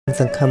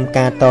សង្ឃឹម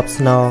ការតប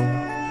ស្នង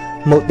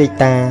មុទិ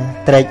តា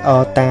ត្រេកអ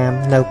រតាម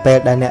នៅពេល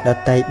ដែលអ្នកដ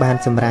ទៃបាន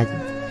សម្រេច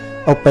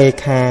ឧបេក្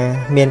ខា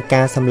មាន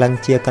ការសម្លឹង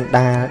ជាកណ្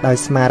ដាលដោយ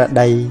ស្មារ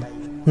តី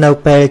នៅ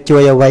ពេលជួ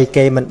យអ្វី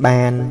គេមិន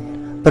បាន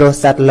ព្រោះ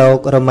សត្វលោក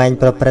រមែង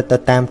ប្រព្រឹត្តទៅ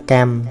តាមក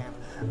ម្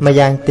មម្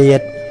យ៉ាងទៀត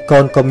កូ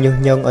នកុំញុះ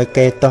ញង់ឲ្យ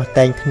គេទាស់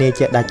តែងគ្នា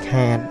ជាដាច់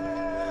ខាត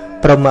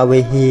ព្រម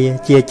វិហារ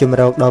ជាជំ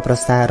រកដ៏ប្រ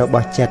សើររប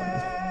ស់ចិត្ត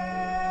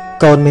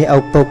កូនមេឪ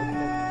ពុក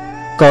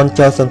កូន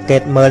ចូលសង្កេ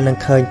តមើលនឹង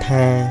ឃើញ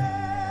ថា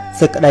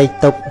សេចក្តី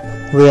ទុក្ខ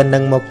វានឹ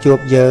ងមកជួប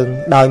យើង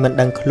ដោយមិន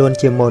ដឹងខ្លួន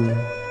ជាមុន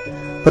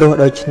ព្រោះ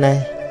ដូច្នេះ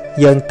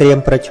យើងត្រៀម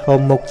ប្រឈម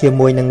មុខជា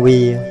មួយនឹង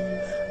វា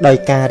ដោយ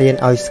ការរៀន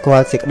ឲ្យស្គា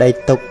ល់សេចក្តី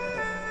ទុក្ខ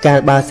កាល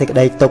បើសេចក្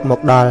តីទុក្ខម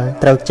កដល់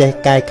ត្រូវចេះ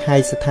កែខៃ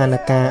ស្ថាន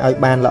ភាពឲ្យ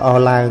បានល្អ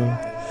ឡើង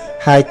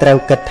ហើយត្រូវ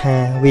គិតថា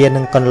វា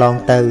នឹងកន្លង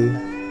ទៅ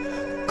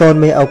កូន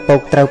មេឪពុក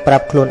ត្រូវប្រា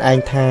ប់ខ្លួនឯង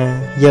ថា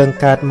យើង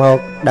កើតមក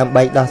ដើម្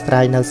បីដោះស្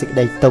រាយនៅសេចក្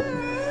តីទុក្ខ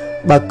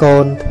បើកូ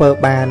នធ្វើ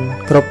បាន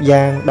គ្រប់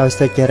យ៉ាងដោយ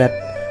សុចរិត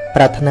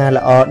ប្រាថ្នា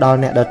ល្អដល់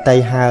អ្នកដទៃ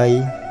ហើយ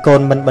កូ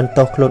នមិនបន្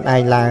ទោសខ្លួនឯ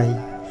ងឡើយ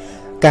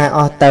ការអ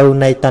ស់ទៅ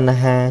នៃតណ្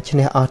ហាឈ្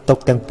នះអស់ទុ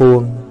ក្ខទាំងពួ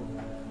ង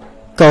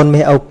កូន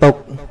មេឪពុក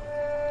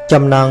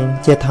ចំណង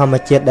ជាធម្ម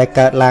ជាតិដែល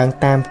កើតឡើង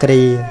តាមគ្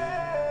រា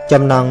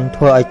ចំណង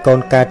ធ្វើឲ្យកូន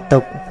កើតទុ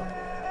ក្ខ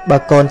បើ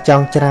កូនច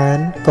ង់ច្រើន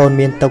កូន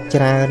មានទុក្ខ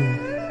ច្រើន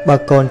បើ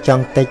កូនច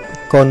ង់តិច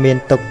កូនមាន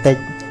ទុក្ខតិច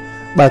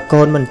បើ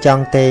កូនមិនច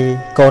ង់ទេ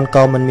កូន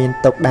ក៏មិនមាន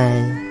ទុក្ខដែរ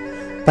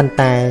ប៉ុន្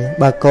តែ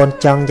បើកូន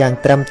ចង់យ៉ាង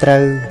ត្រឹមត្រូ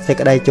វសេច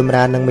ក្តីចម្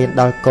រើននឹងមាន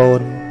ដល់កូ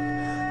ន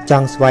ច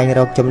ង់ស្វែងរ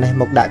កចំណេះ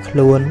មកដាក់ខ្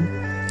លួន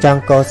ច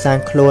ង់កសាង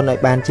ខ្លួនឲ្យ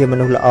បានជាម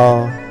នុស្សល្អ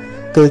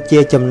គឺជា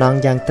ចំណង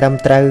យ៉ាងត្រឹម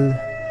ត្រូវ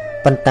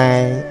ប៉ុន្តែ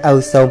ឪ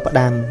សូមផ្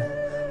ដាំ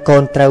កូ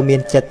នត្រូវមា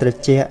នចិត្តត្រ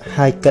ជាក់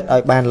ហើយគិតឲ្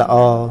យបានល្អ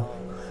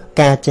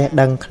ការចេះ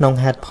ដឹងក្នុង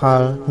ហេតុផ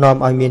លនាំ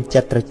ឲ្យមាន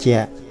ចិត្តត្រជា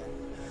ក់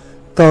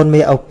កូន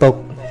មានឪពុក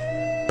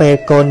ពេល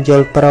កូនយ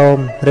ល់ព្រម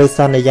ឬស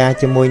ន្យា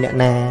ជាមួយអ្នក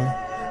ណា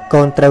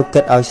កូនត្រូវ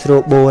គិតឲ្យស្រួ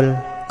លបួល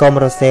កុំ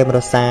រសេមរ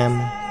សាម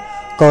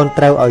កូន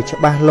ត្រូវឲ្យច្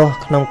បាស់លាស់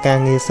ក្នុងការ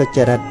ងារសុច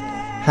រិត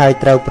ហើយ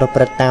ត្រូវប្រព្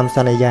រឹត្តតាមស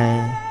ន្យា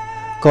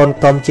កូន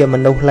កុំជាម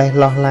នុស្សលេះ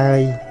លោះឡើ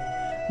យ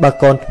បើ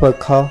កូនធ្វើ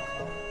ខុស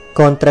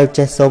កូនត្រូវ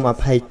ចេះសូមអ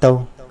ភ័យទោស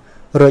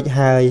រួច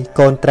ហើយ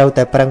កូនត្រូវ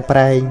តែប្រឹងប្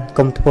រែង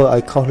កុំធ្វើឲ្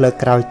យខុសលើ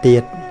ក្រោយទៀ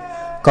ត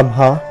កំ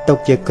ហុសទុក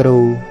ជាគ្រូ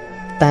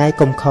តែ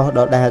កុំខុសដ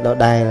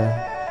ដែល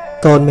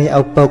កូនមាន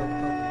ឪពុក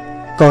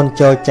កូន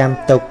ចូលចាំ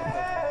ទុក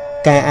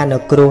ការអនុ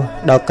គ្រោះ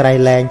ដល់ក្រៃ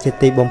លែងជា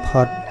ទីបំ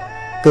ផុត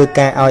គឺ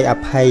ការឲ្យអ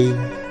ភ័យ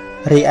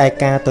រីឯ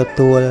ការទ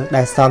ទួល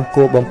ដែលសម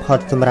គួរបំផុត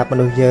សម្រាប់ម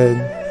នុស្សយើង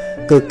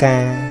គឺកា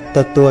រទ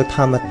ទួលធ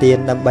ម្មទាន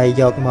ដើម្បី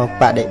យកមក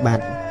បដិប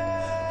ត្តិ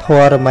ធ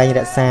ម៌រមែងរ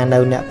ក្សានៅ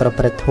អ្នកប្រ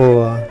ព្រឹត្តធ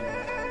ម៌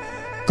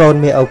កូន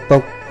មានឪពុ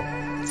ក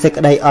សេច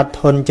ក្តីអត់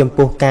ធន់ចំ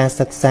ពោះការ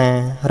សិក្សា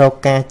រក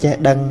ការចេះ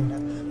ដឹង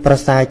ប្រ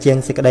សើរជាង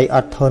សេចក្តីអ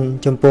ត់ធន់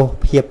ចំពោះ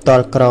ភាពត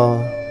ល់ក្រ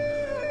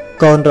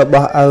កូនរប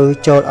ស់ឪ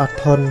ចូលអត់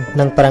ធន់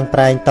និងប្រឹងប្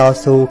រែងត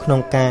ស៊ូក្នុ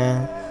ងការ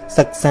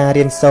សិក្សា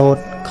រៀនសូត្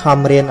រខំ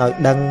រៀនឲ្យ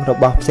ដឹងរ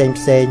បស់ផ្សេង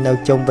នៅ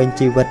ជុំវិញ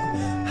ជីវិត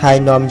ហើយ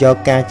នាំយក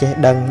ការចេះ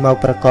ដឹងមក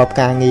ប្រកប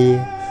ការងារ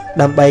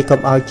ដើម្បីកុំ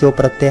ឲ្យជួប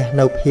ប្រទះ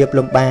នៅភាព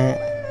លំបាក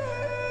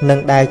និង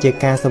ដែលជា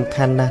ការសំ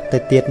ខាន់ណាស់ទៅ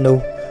ទៀតនោះ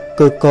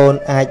គឺកូន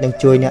អាចនឹង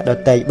ជួយអ្នកដ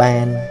ទៃបា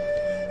ន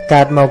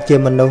កើតមកជា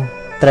មនុស្ស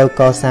ត្រូវ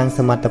កសាងស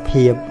មត្ថ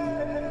ភាព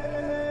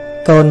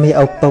កូនមាន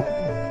ឪពុក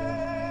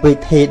វិ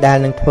ធីដែល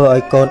នឹងធ្វើឲ្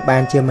យកូនបា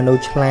នជាមនុស្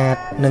សឆ្លាត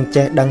និង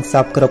ចេះដឹងស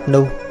ពគ្រប់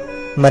នោះ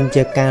មិន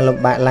ជាការលំ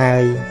បាកឡើ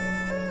យ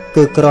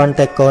គឺគ្រាន់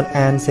តែកូន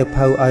អានសៀវ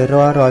ភៅឲ្យ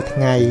រាល់ថ្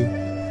ងៃ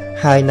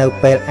ហើយនៅ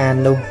ពេលអាន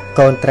នោះ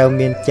កូនត្រូវ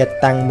មានចិត្ត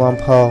តាំងមាំ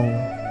ផង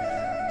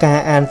ការ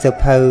អានសៀវ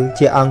ភៅ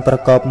ជាអង្គប្រ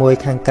កបមួយ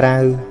ខាងក្រៅ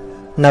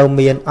នៅ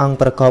មានអង្គ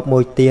ប្រកបមួ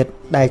យទៀត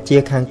ដែលជា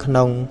ខាងក្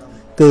នុង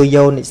គឺ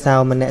យោនិសោ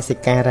មនសិ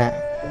ការៈ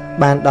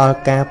បានដល់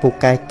ការពូ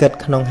កែគិត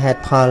ក្នុងហេតុ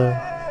ផល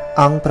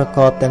អង្គប្រក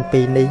បទាំង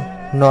ពីរនេះ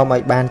នាំឲ្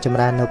យបានចម្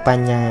រើននៅប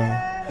ញ្ញា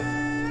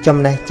ចំ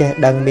ណេះចេះ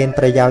ដឹងមាន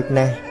ប្រយោជន៍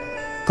ណាស់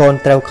កូន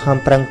ត្រូវខំ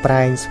ប្រឹងប្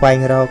រែងស្វែង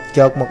រកយ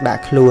កមកដា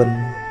ក់ខ្លួន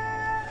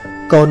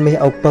កូនមាន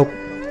ឪពុក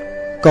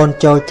កូន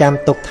ចូលចាំ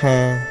ទុកថា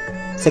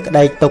សេចក្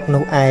តីទុក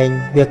នោះឯង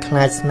វាខ្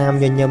លាចស្នាម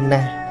ញញឹម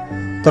ណាស់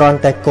គ្រាន់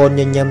តែកូន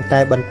ញញឹមតែ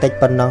បន្តិច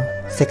ប៉ុណ្ណោះ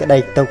សេចក្តី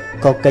ទុក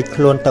ក៏កិច្ច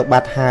ខ្លួនទៅបា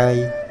ត់ហើយ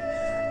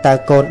តើ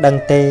កូនដឹង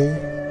ទេ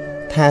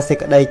ថាសេច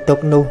ក្តីទុក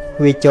នោះ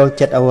វាចូល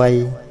ចិត្តអ្វី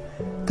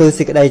គឺ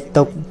សេចក្តី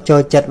ទុកចូ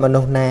លចិត្តមនុ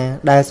ស្សណា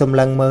ដែលសម្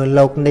លឹងមើល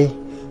លោកនេះ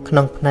ក្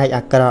នុងផ្នែក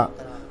អាក្រក់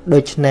ដូ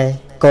ច្នេះ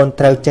កូន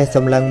ត្រូវចេះស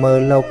ម្លឹងមើល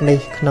លោកនេះ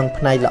ក្នុង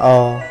ផ្នែកល្អ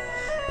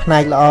ផ្នែ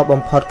កល្អ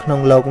បំផុតក្នុង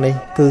លោកនេះ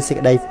គឺសេច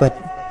ក្តីពិត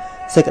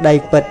សេចក្តី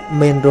ពិត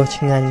មានរស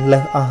ឆ្ងាញ់លើ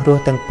សអស់រស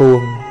ទាំងពួង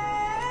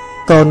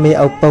កូនមាន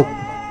ឪពុក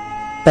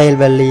ពេល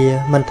វេលា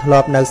មិនធ្លា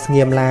ប់នៅស្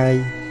ងៀមឡើយ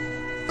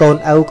កូន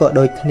ឪក៏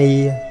ដូចគ្នា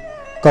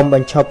កុំប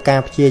ញ្ឈប់ការ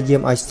ព្យាយា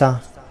មឲ្យសោះ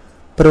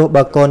ព្រោះ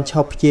បើកូនឈ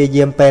ប់ព្យា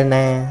យាមពេល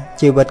ណា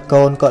ជីវិត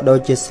កូនក៏ដូច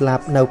ជាស្លា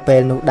ប់នៅពេ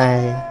លនោះដែ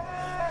រ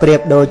ប្រៀប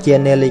ដូចជា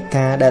នាឡិ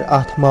កាដែលអ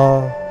ស់ថ្ម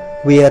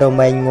វារ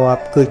មែងងា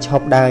ប់គឺឈ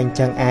ប់ដើរអញ្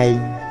ចឹងឯង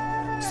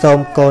សូម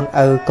កូន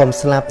ឪកុំ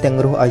ស្លាប់ទាំង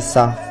រស់ឲ្យ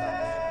សោះ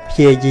ព្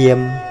យាយាម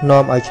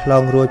នាំឲ្យឆ្ល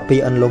ងរួចពី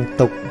អន្លង់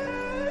ទុក្ខ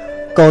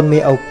កូនមា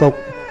នឪពុក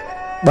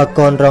បើ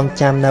កូនរង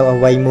ចាំនៅអ្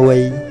វីមួយ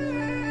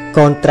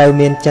កូនត្រូវ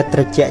មានចិត្តត្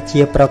រជាក់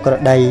ជាប្រក្រ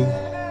តី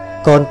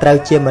កូនត្រូវ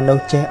ជាមនុ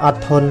ស្សចេះអ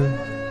ត់ធន់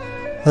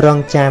រង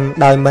ចាំ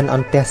ដោយមិនអ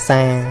ន្ទះ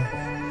សា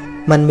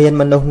มันមាន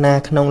មនុស្សណា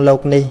ក្នុងโล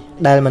กនេះ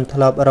ដែលមិនធ្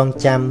លាប់រង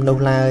ចាំនោះ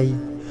ឡើយ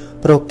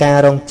ព្រោះការ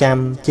រងចាំ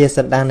ជាស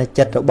ន្តាន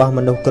ចិត្តរបស់ម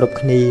នុស្សគ្រប់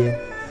គ្នា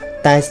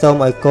តែសូម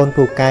ឲ្យកូន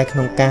ពូកែក្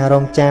នុងការរ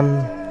ងចាំ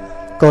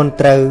កូន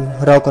ត្រូវ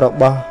រករ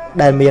បស់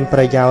ដែលមានប្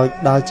រយោជន៍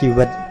ដល់ជី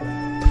វិត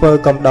ធ្វើ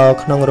កំដរ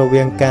ក្នុងរ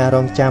វាងការរ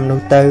ងចាំនោះ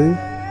ទៅ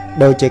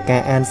ដូចជាកា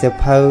រអានសៀវ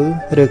ភៅ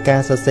ឬកា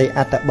រសរសេរអ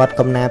ត្ថបទ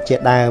កំណាព្យជា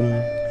ដើម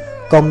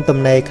កុំទំ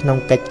នេរក្នុង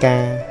កិច្ចកា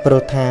រព្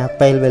រោះថា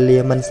ពេលវេលា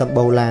មិនសម្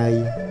បូរឡើយ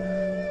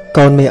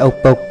កូនមានឪ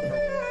ពុក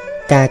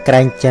ការក្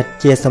រែងចិត្ត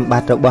ជាសម្ប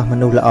ត្តិរបស់ម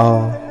នុស្សល្អ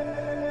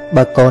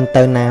បើកូន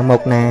ទៅណាម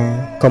កណា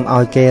កុំ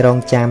ឲ្យគេរង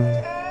ចាំ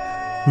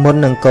មុន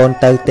នឹងកូន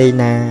ទៅទី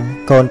ណា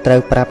កូនត្រូ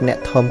វប្រាប់អ្នក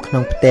ធំក្នុ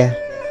ងផ្ទះ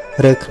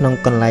ឬក្នុង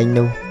កន្លែង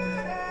នោះ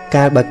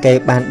កាលបើគេ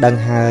បានដឹង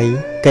ហើយ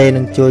គេ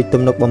នឹងជួយ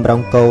ទំនុកបម្រុ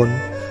ងកូន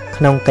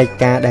ក្នុងកិច្ច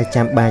ការដែល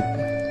ចាំបាច់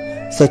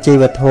សុជី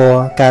វធម៌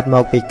កើតម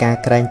កពីការ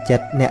ក្រែងចិ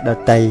ត្តអ្នកដ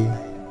ទៃ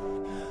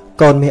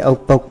កូនមានឪ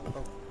ពុក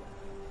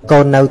កូ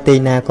ននៅទី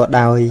ណាក៏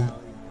ដោយ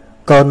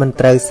កូនមិន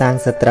ត្រូវសាង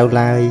សត្រូវ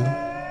ឡើយ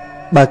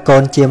បើកូ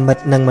នជាមិត្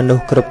តនឹងមនុ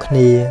ស្សគ្រប់គ្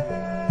នា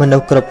មនុ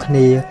ស្សគ្រប់គ្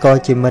នាក៏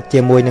ជាមិត្តជា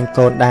មួយនឹង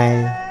កូនដែរ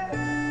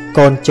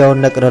កូនចូល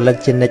នឹករលឹក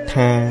ជានិច្ច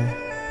ថា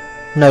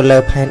នៅលើ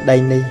ផែនដី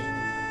នេះ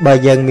បើ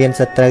យើងមាន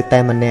សត្រូវតែ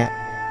ម្នាក់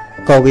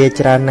ក៏វា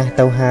ច្រើនណាស់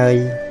ទៅហើយ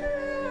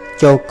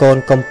ចូលកូន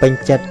កុំពេញ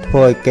ចិត្តធ្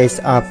វើឲ្យគេ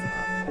ស្អប់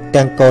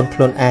ទាំងកូនខ្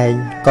លួនឯង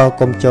ក៏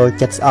កុំចូល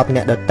ចិត្តស្អប់អ្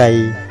នកដទៃ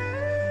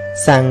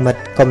សាងមិត្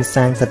តកុំ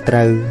សាងសត្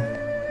រូវ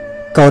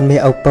កូនមា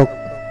នឪពុក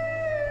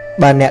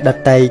បើអ្នកដ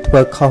ទៃធ្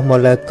វើខុសមក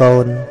លើកូ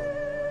ន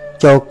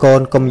ចូលកូ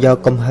នកុំយក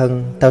កំហឹង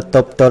ទៅទ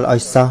ប់ទល់ឲ្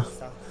យសោះ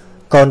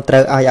កូនត្រូ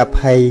វឲ្យអ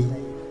ភ័យ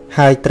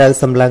ហើយត្រូវ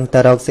សម្លឹងទៅ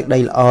រកសេចក្តី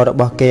ល្អរ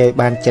បស់គេឲ្យ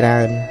បានច្រើ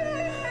ន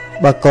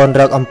បើកូន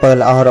រកអំពើ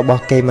ល្អរប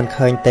ស់គេមិន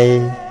ឃើញទេ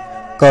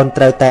កូន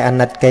ត្រូវតែអា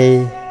ណិតគេ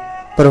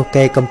ព្រោះ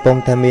គេកំពុង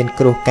តែមាន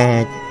គ្រោះកា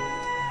ច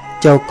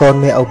ចូលកូន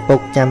មានឪពុក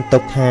ចាំទុ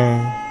កថា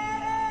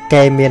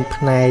គេមាន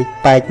ផ្នែក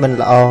បែកមិន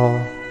ល្អ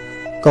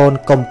កូន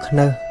កុំខ្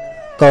នើស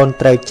កូន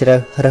ត្រូវជ្រើ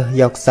សរើស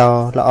យកស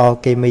ល្អ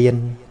គេមាន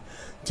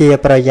ជា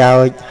ប្រយោ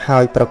ជន៍ហើ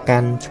យប្រកា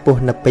ន់ឆ្ពោះ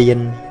និព្វាន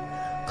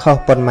ខុស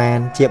ប៉ុន្មាន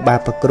ជាបា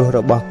បគ្រោះរ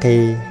បស់គេ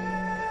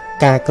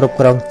ការគ្រប់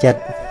គ្រងចិត្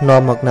ត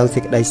នាំមកនៅសេ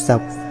ចក្តីសុ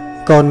ខ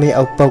កូនមាន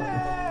ឪពុក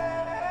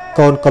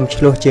កូនកុំ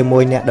ឆ្លោះជាមួ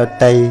យអ្នកដ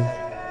ទៃ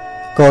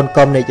កូន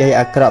កុំនិយាយ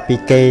អាក្រក់ពី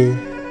គេ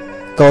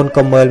កូន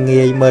កុំមើល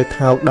ងាយមើល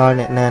ថោកដល់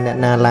អ្នក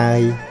ណាឡើ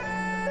យ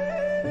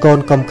កូន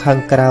កុំខឹង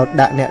ក្រោធ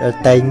ដាក់អ្នកដ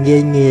ទៃ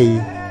ងាយ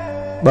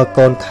បើ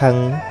កូនខឹង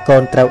កូ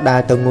នត្រូវដើ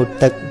រទៅងូត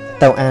ទឹក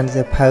ទៅអាន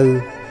សៀវភៅ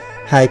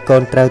ហើយកូ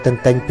នត្រូវទ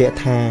ន្ទិញពាក្យ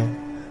ថា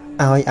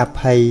ឲ្យអ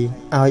ភ័យ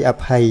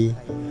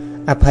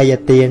អភ័យ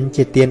ទាន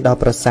ជាទានដ៏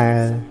ប្រសើរ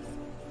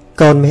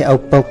កូនមានឪ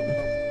ពុក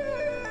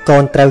កូ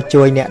នត្រូវ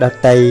ជួយអ្នកដ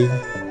ទៃ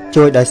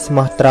ជួយដោយស្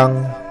មោះត្រង់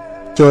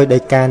ជួយដោ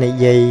យការនិ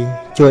យាយ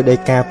ជួយដោយ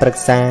ការប្រឹ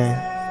ក្សា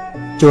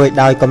ជួយ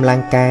ដោយកម្លាំ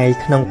ងកាយ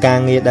ក្នុងការ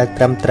ងារដែល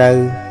ត្រឹមត្រូវ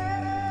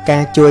កា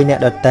រជួយអ្នក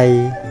ដទៃ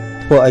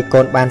ធ្វើឲ្យកូ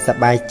នបានស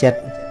ប្បាយចិត្ត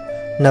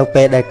នៅ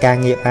ពេលដែលការ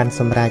ងារបាន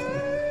សម្រេច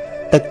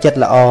ទឹកចិត្ត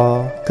ល្អ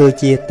គឺ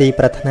ជាទី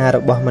ប្រាថ្នារ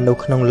បស់មនុស្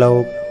សក្នុងโล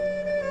ก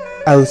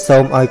ឪសូ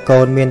មឲ្យកូ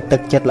នមានទឹ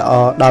កចិត្តល្អ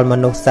ដល់ម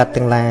នុស្សសត្វ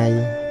ទាំងឡាយ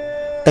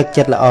ទឹក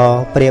ចិត្តល្អ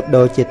ប្រៀប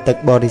ដូចជាទឹក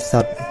បរិ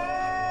សុទ្ធ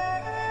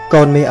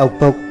កូនមានឪ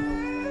ពុ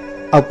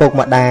ក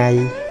ម្ដាយ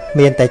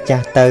មានតែចា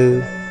ស់ទៅ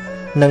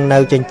នឹងនៅ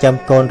ចិញ្ចឹម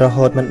កូនរ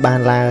ហូតមិនបាន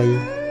ឡើយ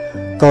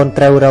កូន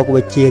ត្រូវរក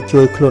វិជ្ជា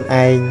ជួយខ្លួន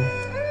ឯង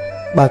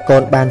បើកូ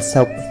នបាន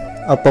សុខ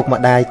ឪពុក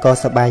ម្ដាយក៏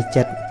សប្បាយ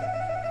ចិត្ត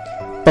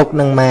ពុក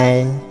នឹងម៉ែ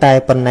តែ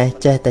ប៉ុណ្ណេះ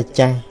ចេះតែ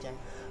ចាស់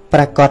ប្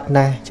រកាស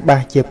ណាស់ច្បា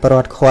ស់ជាព្រា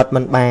ត់ខាត់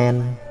មិនបាន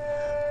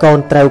កូន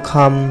ត្រូវ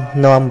ខំ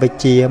នាំវិជ្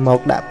ជាមក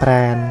ដាក់ប្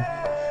រាណ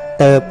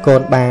ទៅកូ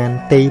នបាន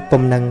ទី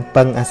ពំនឹង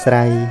ពឹងអាស្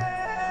រ័យ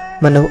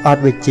មនុស្សអ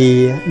ត់វិជ្ជា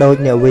ដូច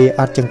អ្នកវា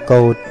អត់ចង្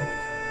កូត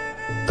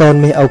កូន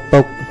មានឪ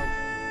ពុក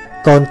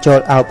កូនចូល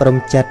អប់រំ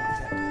ចិត្ត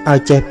ឲ្យ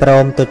ចេះព្រ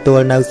មទទួល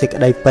នៅសេច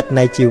ក្តីពិត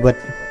នៃជីវិត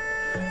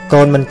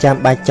កូនមិនចាំ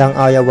បាច់ចង់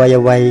ឲ្យអ្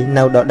វី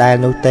នៅដដែល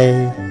នោះទេ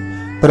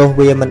ព្រោះ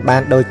វាមិនបា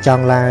នដូចច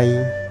ង់ឡើយ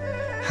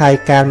ហើយ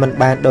ការមិន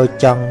បានដូច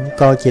ចង់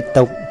ក៏ជា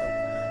ទុក្ខ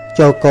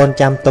ចូលកូន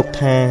ចាំទុក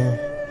ថា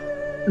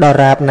ដ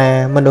រាបណា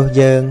មនុស្ស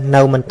យើង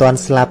នៅមិនទាន់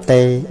ស្លាប់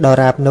ទេដ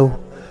រាបនោះ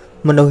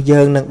មនុស្ស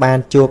យើងនឹងបាន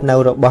ជួបនៅ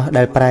របស់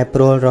ដែលប្រែប្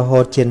រួលរហូ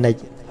តជានិច្ច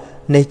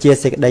នេះជា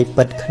សេចក្តី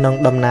ពិតក្នុង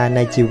ដំណើរ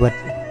នៃជីវិត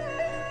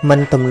មិន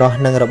ទំនាស់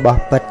នឹងរបស់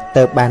ពិត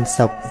ទៅបាន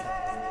សុខ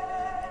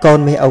កូន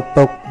មានឪ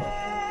ពុក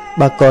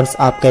បើកូនស្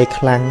អប់គេ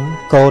ខ្លាំង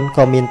កូន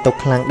ក៏មានទុក្ខ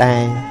ខ្លាំងដែ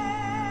រ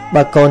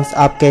បើកូនស្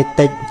អប់គេ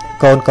តិច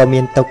កូនក៏មា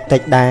នទុក្ខតិ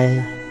ចដែរ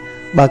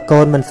បើកូ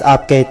នមិនស្អ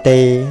ប់គេទេ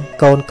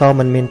កូនក៏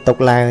មិនមានទុក្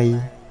ខឡើយ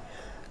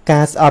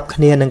ការស្អប់គ្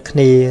នានឹងគ្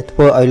នាធ្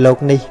វើឲ្យโลก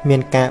នេះមា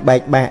នការបែ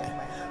កបាក់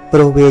ព្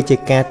រោះវាជា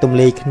ការទម្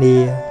លាយគ្នា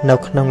នៅ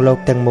ក្នុងโลก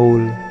ទាំងមូ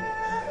ល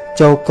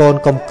ចូលកូន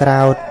កុំក្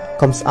រោធ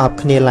កុំស្អប់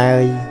គ្នាឡើ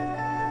យ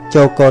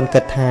ចូលកូន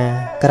គិតថា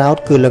ក្រោធ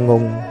គឺល្ង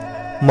ង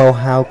មោ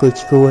ហៅគឺ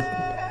ឆ្កួត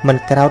មិន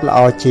ក្រោធល្អ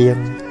ជាង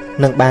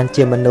នឹងបាន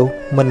ជាមនុស្ស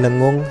មិនល្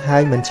ងងហើ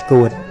យមិនឆ្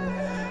កួត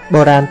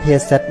បុរាណភា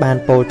សិតបាន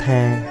ពោល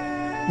ថា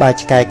បើ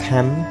ឆ្កែ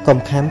ខំកុំ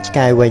ខំឆ្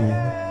កែវិញ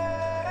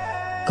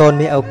កូន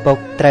មាឪពុក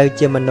ត្រូវ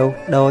ជាមនុស្ស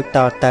ដូចត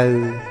ទៅ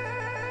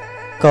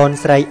កូន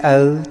ស្រីឪ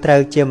ត្រូ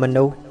វជាម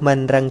នុស្សមិន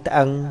រឹងត្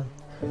អឹង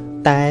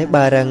តែ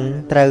បើរឹង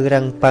ត្រូវរឹ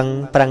ងពឹង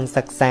ប្រឹង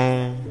សិក្សា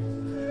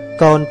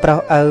កូនប្រុស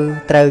ឪ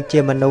ត្រូវជា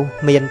មនុស្ស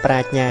មានប្រា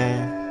ជ្ញា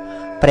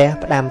ព្រះ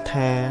ផ្ដាំ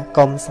ថា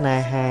កុំស្នេ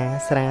ហា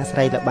ស្រាស្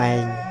រីល្បែ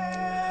ង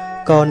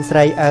កូនស្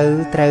រីឪ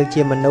ត្រូវ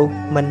ជាមនុស្ស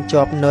មិន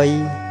ជាប់នុយ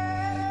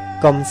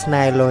កុំស្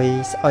នេហ៍លុយ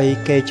ស្អុយ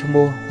គេឈ្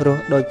មោះរ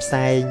ស់ដូចផ្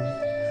សែង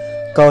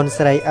កូន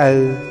ស្រីឪ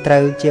ត្រូ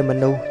វជាម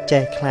នុស្ស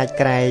ចេះខ្លាច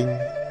ក្រែង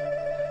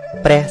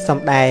ព្រះសំ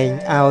ដែង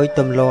ឲ្យទ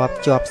ម្លាប់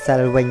ជាប់សិ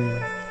លវិញ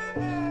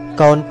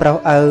កូនប្រុស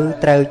ឪ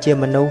ត្រូវជា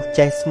មនុស្ស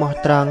ចេះស្មោះ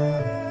ត្រង់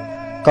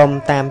កុំ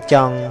តាមច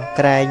ង់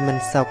ក្រែងមិន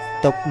សុខ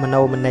ទុកមโน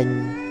មនិញ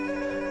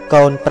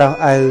កូនប្រុស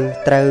ឪ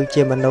ត្រូវ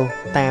ជាមនុស្ស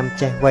តាម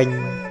ចេះវិញ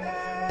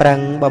ប្រឹង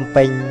បំ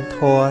ពេញធ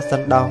ម៌ស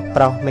ន្តោស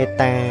ប្រុសមេត្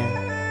តា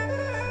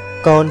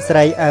កូនស្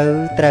រីឪ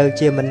ត្រូវ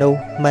ជាមនុស្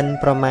សមិន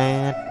ប្រមា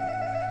ទ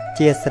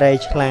ជាស្រី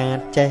ឆ្លាត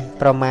ចេះ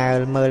ប្រមាល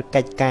មើល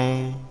កិច្ចការ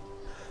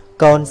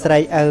កូនស្រី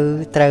ឪ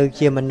ត្រូវ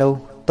ជាមនុស្ស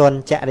ទន់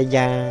ចរិ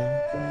យា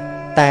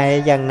តែ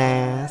យ៉ាងណា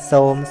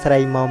សូមស្រី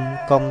មុំ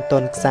កុំទ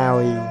ន់ខ្សោ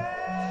យ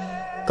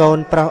កូន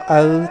ប្រុស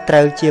ឪត្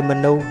រូវជាម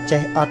នុស្ស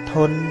ចេះអត់ធ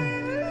ន់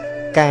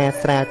ការ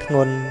ស្រាលធ្ង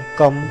ន់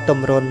កុំទ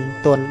ម្រុន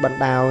ទន់បណ្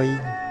ដោយ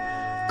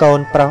កូន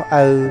ប្រុស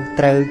ឪ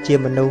ត្រូវជា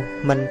មនុស្ស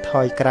មិនថ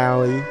យក្រោ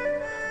យ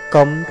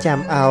កុំចាំ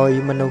ឲ្យ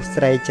មនុស្ស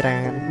ស្រីច្រើ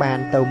នបាន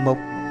ទៅមុខ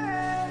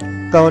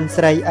កូន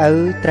ស្រីឪ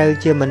ត្រូវ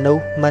ជាមនុ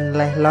ស្សមិន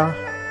លេះលោះ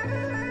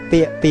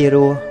ពាក្យពី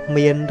រោះ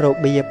មានរ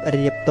បៀប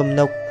រៀបទំ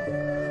នុក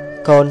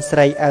កូនស្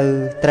រីឪ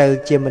ត្រូវ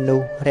ជាមនុ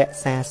ស្សរក្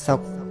សាសុ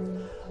ខ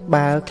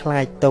បើខ្លា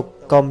ចទុក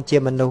កុំជា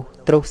មនុស្ស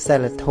ទ្រុសសិ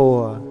លធ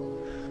ម៌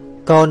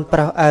កូនប្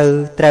រុសឪ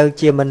ត្រូវ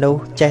ជាមនុស្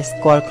សចេះស្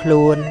គាល់ខ្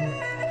លួន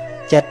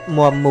ចិត្ត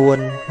មាំមួន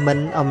មិន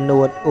អំ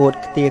នួតអួត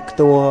ខ្ទាខ្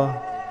ទួ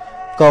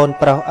កូន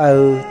ប្រុសឪ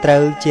ត្រូ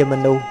វជាម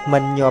នុស្សមិ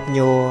នញាប់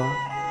ញ័រ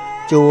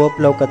ជួប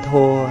លោកធ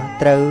ម៌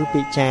ត្រូវ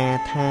ពិចារ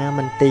ថា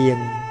មិនទៀង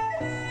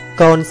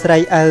កូនស្រី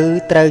ឪ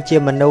ត្រូវជា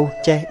មនុស្ស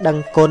ចេះដឹង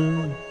គុណ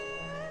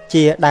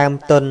ជាដើម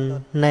ទុន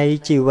នៃ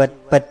ជីវិត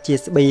ពិតជា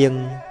ស្បៀង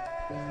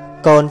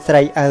កូនស្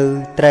រីឪ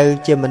ត្រូវ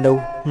ជាមនុស្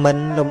សមិន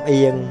លំ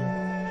អៀង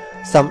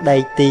សំដី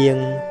ទៀង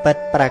ពិត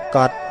ប្រក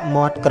ប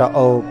មាត់ក្រ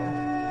អូប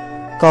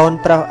កូន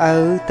ប្រុសឪ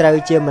ត្រូវ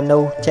ជាមនុ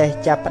ស្សចេះ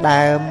ចាប់ផ្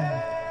ដើម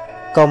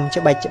កុំ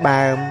ច្បាច់ច្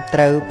បាមត្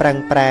រូវប្រឹង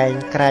ប្រែង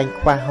ក្រែង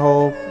ខ្វះហូ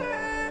ប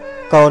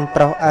កូន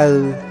ប្រុសឪ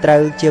ត្រូ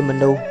វជាម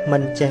នុស្សមិ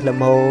នចេះល្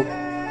មោក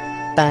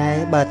តែ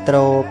បើទ្រ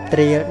បត្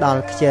រៀលដ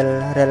ល់ខ្ជិល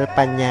រិលប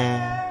ញ្ញា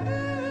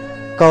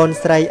កូន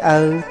ស្រីឪ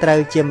ត្រូវ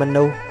ជាម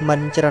នុស្សមិន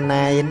ច្រ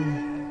ណែន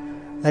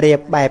រៀ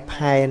បបែប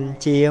ផែន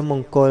ជាម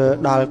ង្គល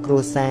ដល់គ្រួ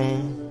សារ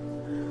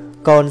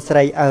កូនស្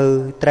រីឪ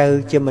ត្រូវ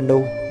ជាមនុ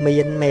ស្សមា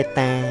នមេត្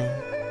តា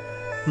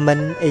មិន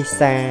អិ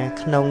សា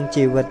ក្នុង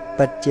ជីវិត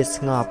ពិតជា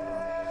ស្ងប់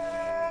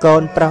កូ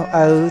នប្រុស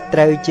ឪត្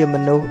រូវជាម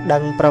នុស្សដឹ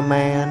ងប្រ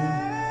មាណ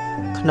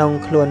ក្នុង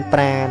ខ្លួនប្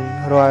រាណ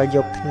រាល់យ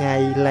ប់ថ្ងៃ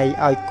លៃ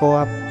ឲ្យគ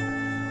ប់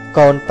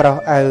កូនប្រុស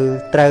ឪ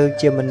ត្រូវ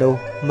ជាមនុស្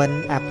សមិន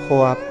អ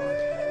ភ័ព្វ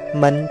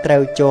មិនត្រូ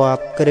វជា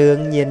ប់គ្រឿង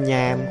ញៀន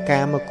ញាម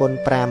កាមគុណ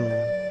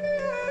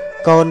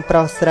5កូនប្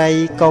រុសស្រី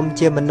កុំ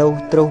ជាមនុស្ស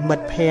ទ្រុសមិ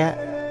ត្តភ័ក្តិ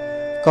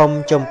កុំ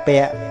ចំពា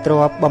ក់ទ្រ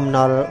ពបំ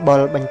ណុលបុ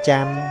លបញ្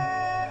ចាំ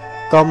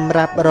កុំ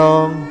រ៉ាប់រ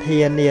ងធា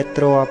នា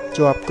ទ្រព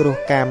ជាប់គ្រោះ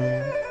កម្ម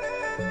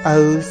ឪ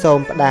សូម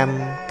ផ្ដាំ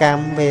ក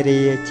ម្មវេ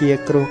រាជា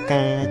គ្រោះ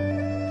កាច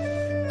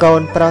កូ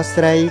នប្រុស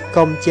ស្រី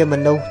កុំជាម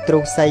នុស្សទ្រុ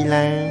សសី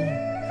ឡា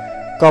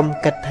កុំ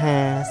គិតថា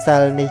សិ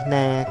លនេះ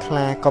ណាខ្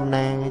លាកំ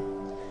ណាច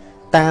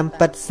តាម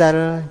ពិតសិល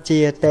ជា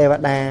ទេវ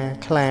តា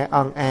ខ្លាអ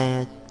ង្អា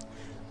ច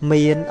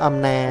មានអំ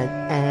ណាច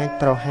អាច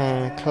ប្រហារ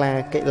ខ្លា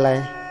កិលេ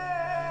ស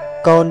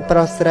កូនប្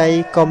រុសស្រី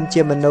កុំ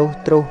ជាមនុស្ស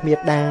ទ្រុសមេ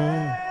ត្តា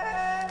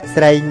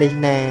ស្រីនេះ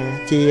ណា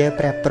ជា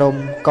ព្រះព្រំ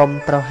កុំ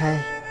ប្រហែស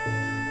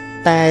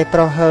តែប្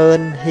រហើន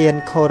ហ៊ាន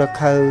ខរ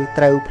ខើ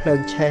ត្រូវភ្លើង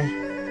ឆេះ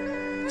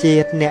ជា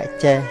តិអ្នក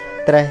ចេះ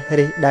ត្រេះ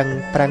រិះដឹង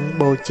ប្រឹង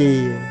បូជា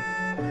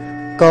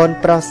កូន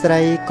ប្រុសស្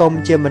រីកុំ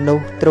ជាមនុ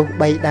ស្សទ្រុស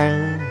បីដា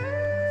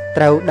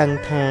ត្រូវដឹង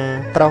ថា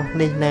ប្រុស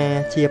នេះណា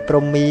ជាព្រ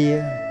ហ្មា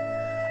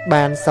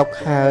បានសុខ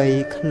ហើយ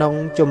ក្នុង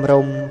ជំ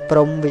រំព្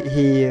រំវិ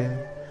ហារ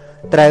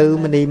ត្រូវ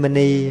មនីម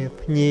នី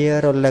ភ្ញា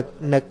រលឹក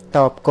នឹកត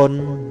បគុណ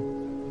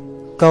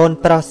កូន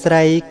ប្រុសស្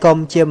រីកុំ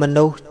ជាម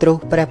នុស្សទ្រុស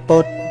ព្រះពុ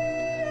ទ្ធ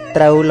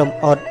ត្រូវលំ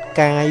អត់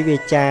កាយវា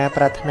ចា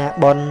ប្រាថ្នា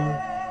បុណ្យ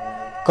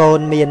កូន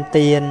មាន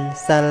ទាន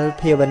សិល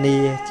ភាវនា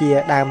ជា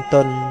ដើម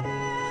ទុន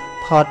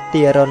ផុត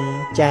ទារុណ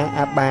ចាស់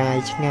អបាយ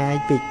ឆ្ងាយ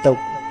ពីទុ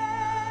ក្ខ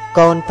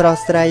កូនប្រុស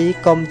ស្រី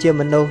កុំជា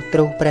មនុស្សទ្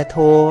រុសព្រះធ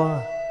ម៌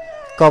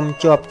កុំ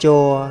ជាប់ជួ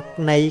រ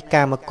នៃ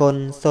កាមគុណ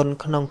សុន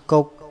ក្នុង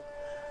គុក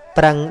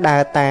ប្រឹងដើ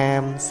រតាម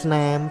ស្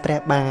នាមព្រះ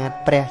បាទ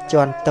ព្រះជ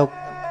ន់ទុក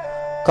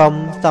កុំ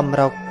សម្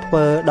រុកធ្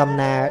វើដំ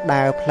ណើរ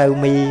ដើរផ្លូវ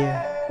មី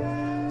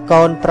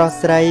កូនប្រុស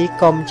ស្រី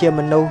កុំជាម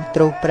នុស្ស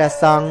ទ្រុសព្រះ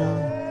សង្ឃ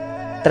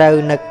ត្រូវ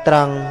នឹកត្រ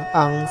ង់អ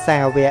ង្គសា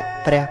វក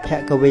ព្រះភ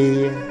គវី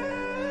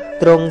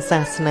ទ្រង់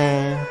សាសនា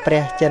ព្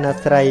រះចន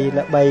ស្រី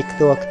ល្បីខ្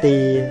ទួខ្ទី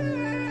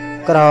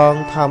ក្រង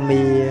ធម្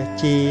មា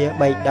ជា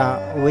បៃដក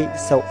វិ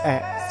សុអ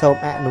សូម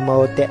អនុមោ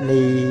ទ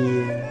នី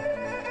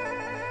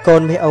កូ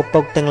នមាសឪពុ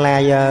កទាំងឡា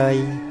យអើយ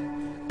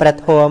ព្រះ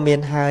ធម៌មា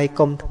នហើយ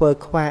កុំធ្វើ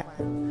ខ្វាក់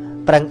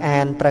ប្រឹងអា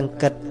នប្រឹង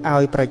គិតឲ្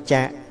យប្រ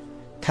ចាក់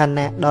ខ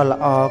ណៈដ៏ល្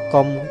អ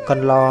កុំក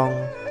ន្លង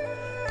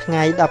ថ្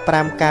ងៃ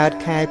15កើត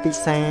ខែពិ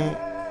សា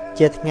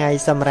ជាថ្ងៃ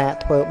សម្រាប់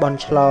ធ្វើបន់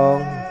ឆ្លង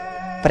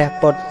ព្រះ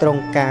ពុទ្ធទ្រ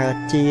ង់កើត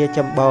ជាច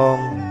ម្បង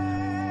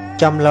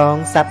ចំឡង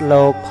សត្វ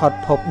លោកផុត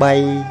ភព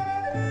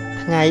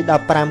3ថ្ងៃ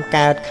15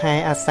កើតខែ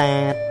អាសា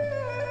ឍ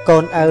កូ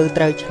នឪ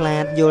ត្រូវឆ្លា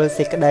តយល់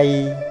សេចក្តី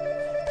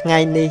ថ្ងៃ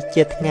នេះ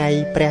ជាថ្ងៃ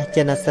ព្រះ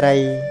ចិនស្រី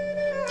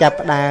ចាប់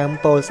ផ្ដើម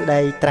ពោលស្ដី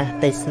ត្រាស់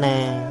ទេសនា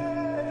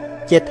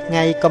ជាថ្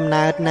ងៃកំ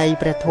ណើតនៃ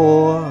ព្រះធ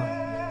ម៌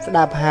ស្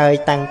ដាប់ហើយ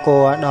តាំងគួ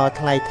រដល់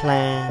ថ្លៃថ្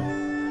លា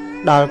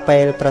ដល់ពេ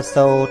លប្រ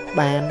សូត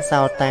បាន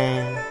សោតា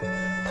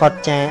ផុត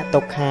ចាកទុ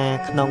ក្ខា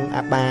ក្នុងអ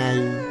បាយ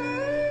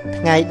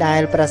ថ្ងៃដែ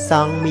លព្រះស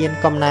ង្ឃមាន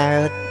កំណើ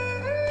ត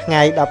ថ្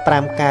ងៃ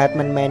15កើត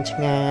មិនមែនឆ្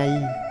ងាយ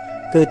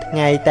គឺថ្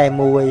ងៃតែ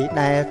មួយ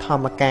ដែលធ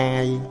ម្មកា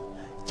យ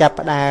ចាប់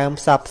ផ្ដើម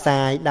ផ្សព្វផ្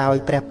សាយដោយ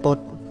ព្រះពុទ្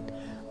ធ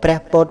ព្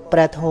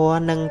រះធម៌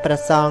និងព្រះ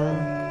សង្ឃ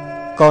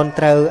កូន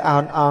ត្រូវអោ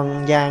នអង្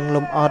យ៉ាង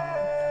លំអត់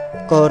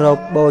គោរព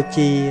បូ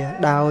ជា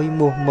ដោយ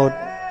មោះមុត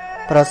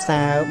ប្រ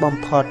សើរបំ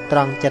ផុតត្រ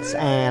ង់ចិត្តស្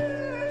អាត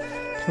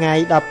ថ្ងៃ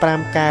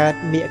15កើត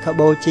មាឃ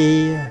បូជា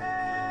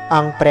អ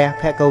ង្គព្រះ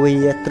ភគវី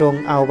ទ្រង់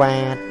ឱវា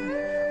ទ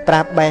ប្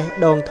រាប់បេះ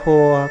ដូងធั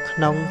วក្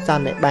នុងស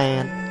ន្និបា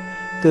ត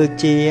គឺ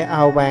ជាឱ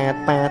វាទ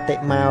បាតិ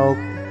មោក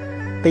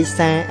ពិ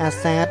សាអា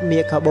សាទមា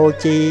ឃបូ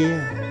ជា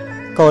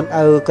កូន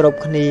ឪគ្រប់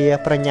គ្នា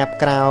ប្រញាប់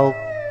ក្រោក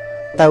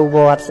ទៅវ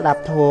ត្តស្ដា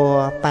ប់ធัว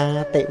បា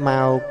តិ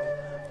មោក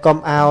កុំ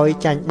ឲ្យ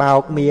ចាញ់បោ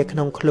កមាក្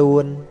នុងខ្លួ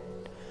ន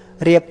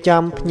រៀប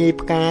ចំភ្ញី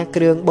ផ្កា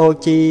គ្រឿងបូ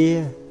ជា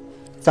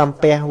សំ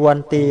ពះវ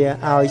ន្តា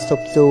ឲ្យសុ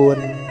បសួន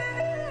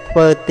ធ្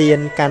វើទាន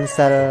កាន់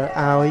សិល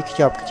ឲ្យខ្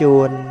ជាប់ខ្ជួ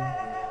ន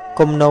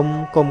គុំនំ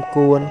គុំ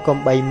គួនគុំ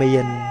បីមា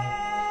ន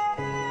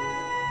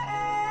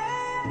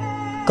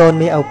កូន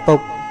មាសឪពុក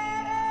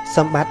ស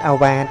ម្បត្តិអា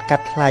វាតកា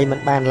ត់ថ្លៃមិន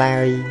បានឡើ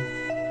យ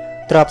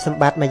ទ្រព្យសម្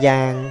បត្តិមួយ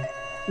យ៉ាង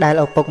ដែល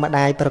ឪពុកម្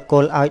ដាយប្រគ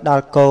ល់ឲ្យដ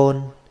ល់កូន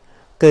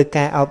គឺ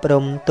ការអប់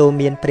រំទូ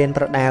មានព្រាន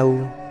ប្រដៅ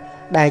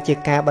ដែលជា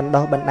ការបណ្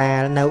ដុះបណ្ដា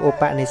លនៅឧ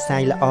បនិស្ស័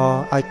យល្អ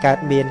ឲ្យកើត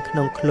មានក្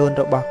នុងខ្លួន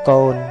របស់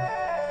កូន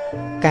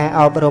ការ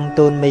អប់រំ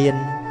ទូនមាន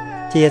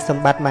ជាស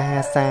ម្បត្តិមហា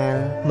សាល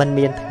មិន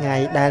មានថ្ងៃ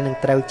ដែលនឹង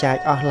ត្រូវចាយ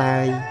អស់ឡើ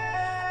យ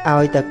ឲ្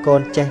យតែកូ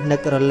នចេះនឹក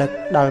រលឹក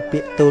ដល់ពា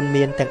ក្យទូន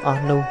មានទាំងអ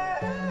ស់នោះ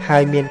ហើ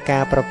យមានកា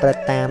រប្រព្រឹត្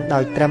តតាមដោ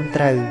យត្រឹម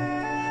ត្រូវ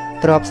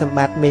ទ្រព្យសម្ប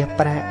ត្តិមាស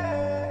ប្រាក់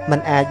មិន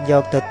អាចយ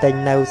កទៅទិញ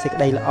នៅសេចក្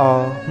តីល្អ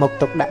មក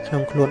ទុកដាក់ក្នុ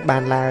ងខ្លួនបា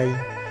នឡើយ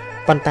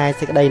ប៉ុន្តែ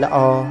សេចក្តីល្អ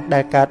ដែ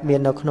លកើតមាន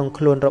នៅក្នុង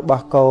ខ្លួនរប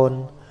ស់កូន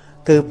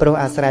គឺព្រោះ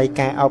អាស្រ័យ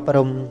ការអប់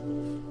រំ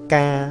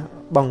ការ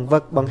បង្វឹ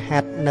កបង្ហា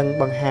ត់និង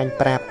បង្ហាញ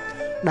ប្រាប់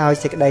ដោយ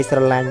សេចក្តីស្រ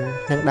ឡាញ់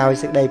និងដោយ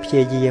សេចក្តីព្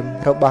យាយាម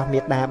របស់មា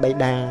តាបិ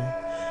តា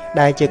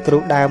ដែលជាគ្រូ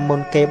ដើមមុន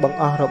គេបង្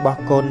អស់របស់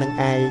កូននឹង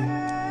ឯង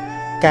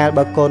កាល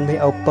បើកូនមាន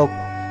ឪពុក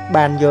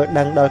បានយល់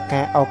ដឹងដល់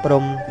ការអប់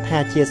រំថា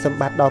ជាសម្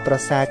បត្តិដ៏ប្រ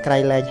សើរក្រៃ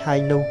លែងហើយ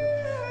នោះ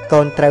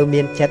កូនត្រូវ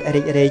មានចិត្ត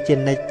រីករាយជា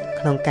និច្ច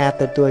ក្នុងការ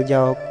ទទួលយ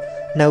ក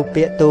នៅ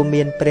ពាក្យទូ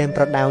មានព្រាន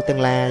ប្រដៅទាំ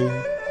ងឡាយ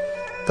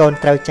កូន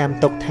ត្រូវចាំ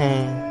ទុកថា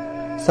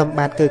សម្ប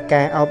ត្តិគឺ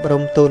ការអប់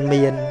រំទូន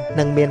មាន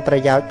និងមានប្រ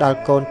យោជន៍ដល់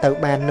កូនទៅ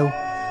បាននោះ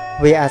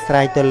វាអាស្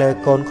រ័យទៅលើ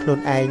កូនខ្លួន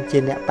ឯងជា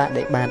អ្នកប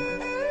ដិបត្តិ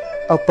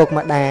ឪពុក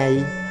ម្ដាយ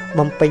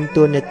បំពេញ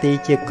តួនាទី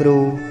ជាគ្រូ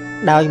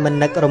ដោយមិន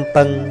នឹករំ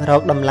ពឹងរ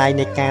កតម្លៃ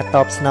នៃការត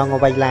បស្នង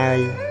អ្វីឡើយ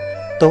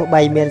ទោះ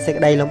បីមានសេច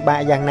ក្តីលំបាក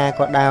យ៉ាងណា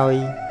ក៏ដោយ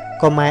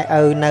ក៏ម៉ែ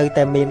ឪនៅ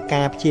តែមាន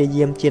ការព្យា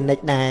យាមជានិ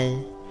ច្ចដែរ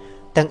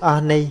ទាំងអ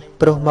ស់នេះ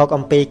ព្រោះមក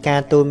អំពីកា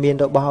រទូនមាន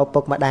របស់ឪពុ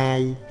កម្ដាយ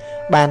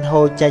បាន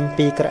ហូរចេញ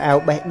ពីក្រអៅ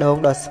បេះដូង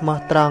ដ៏ស្មោះ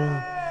ត្រង់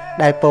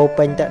ដែលពោរ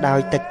ពេញទៅដោយ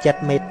ទឹកចិត្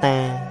តមេត្តា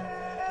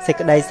សេច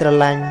ក្តីស្រ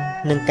ឡាញ់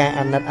និងការ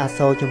អាណិតអា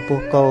សូរចំពោះ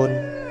កូន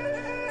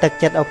ទឹក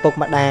ចិត្តឪពុក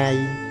ម្ដាយ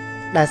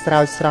ដែលស្រោ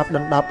ចស្រពដ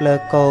ណ្ដប់លើ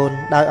កូន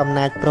ដោយអំ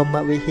ណាចព្រហ្ម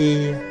វិហា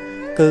រ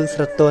គឺ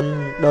ស្រទន់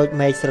ដូច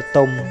មេឃស្រ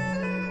ទុំ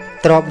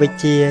ទ្រព្យវិជ្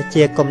ជា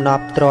ជាកំណ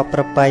ប់ទ្រព្យប្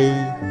រពៃ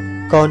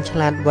កូនឆ្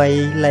លាតវៃ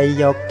លៃ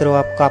យកទ្រ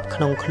ព្យកប់ក្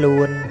នុងខ្លួ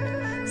ន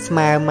ស្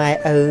មើម៉ែ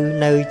ឪ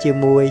នៅជា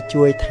មួយ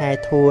ជួយថែ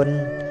ធួន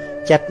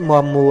ចិត្តម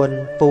មមួន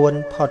ពួន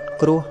ផុត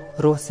គ្រោះ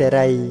រស់សេ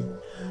រី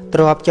ទ្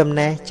រព្យចំ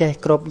ណេះចេះ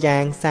គ្រប់យ៉ា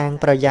ងសាង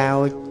ប្រយោ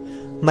ជន៍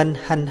មិន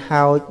ហិន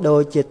ហោចដូ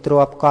ចជាទ្រ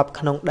ព្យកប់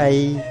ក្នុងដី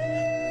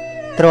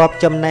ទ្រព្យ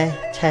ចំណេះ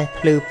ឆេះ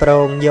ភ្លឺប្រ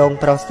ងយង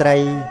ប្រុសស្រី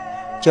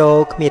ចូល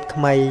គ្មៀត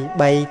ខ្មៃ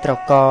បីត្រ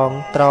កង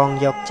ត្រង់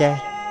យកចេះ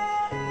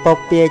ព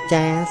ពា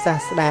ចាសា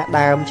ស្តា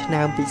ដើមឆ្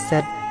នាំពិសិ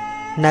ដ្ឋ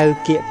នៅ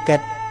គៀកកិ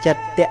តចិត្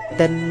តតេ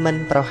តិនមិន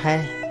ប្រហែ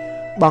ស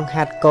បង្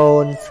ហាត់កូ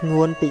នស្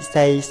ងួនពិ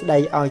សីស្ដី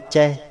ឲ្យ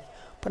ចេះ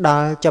ផ្ដ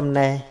ល់ចំ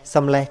ណេះ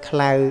សំលេះខ្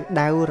លៅ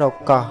ដៅរ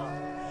កោះ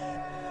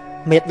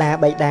មេត្តា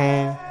បិតា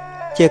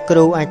ជាគ្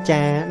រូអា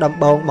ចារ្យដំ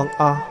បងបង្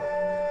អស់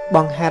ប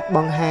ង្ហាត់ប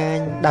ង្ហាញ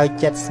ដោយ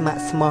ចិត្តស្ម័គ្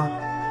រស្មោះ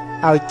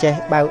ឲ្យចេះ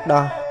បៅ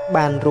ដោះ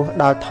បានរស់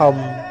ដល់ធំ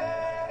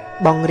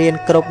បង្រៀន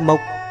គ្រប់មុខ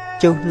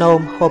ជុះនោម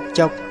ហូប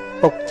ចុក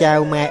ពុកចៅ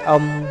ម៉ែ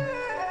អ៊ំ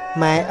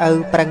ម៉ែឪ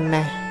ប្រឹង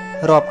ណាស់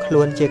រាប់ខ្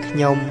លួនជាខ្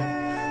ញុំ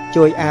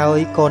ជួយឲ្យ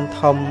កូន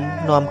ធំ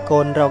នាំកូ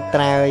នរក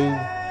ត្រើយ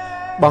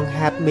បង្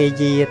ហាត់មេ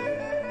យាទ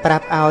ប្រា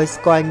ប់ឲ្យ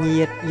ស្គាល់ញា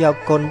តយក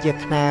គុណជា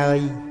ខ្នើយ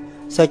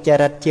សុច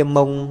រិតជា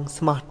មុង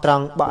ស្មោះត្រ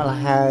ង់បក់ល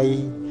ហើយ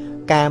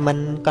ការមិន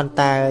កន្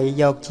តើយ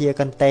យកជា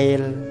កន្ទេល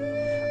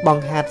ប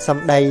ង្ហាត់ស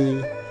ម្ដី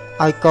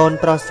ឲ្យកូន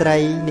ប្រុសស្រី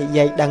និ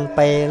យាយដឹង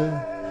ពេល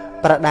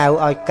ប្រដៅ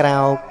ឲ្យក្រោ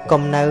ក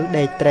កុំនៅ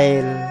ដេកត្រេ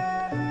ល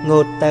ងូ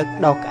តទឹក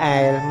ដកក្អែ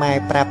លម៉ែ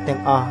ប្រាប់ទាំ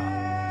ងអស់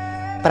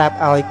ប្រាប់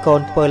ឲ្យកូ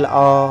នធ្វើល្អ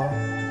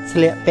ស្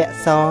លៀកពាក់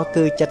ស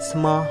គឺចិត្តស្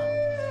មោះ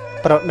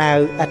ប្រដៅ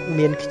ឥត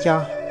មានខ្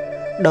ចោះ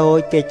ដោយ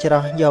គេច្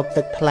រោះយក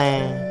ទឹកថ្លា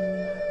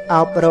អ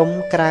ប់រំ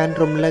ក្រើន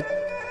រំលឹក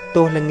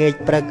ទោះល្ងាច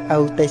ព្រឹកឪ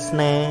ទេស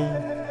នា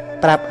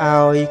ប្រាប់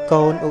ឲ្យ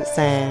កូនឧស្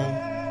សាហ៍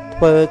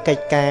ធ្វើកិ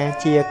ច្ចការ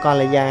ជាក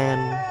ល្យាន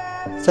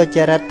សុច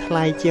រិតថ្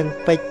លៃជាង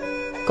ពេជ្រ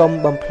កុំ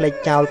បំភ្លេច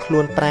ចោលខ្លួ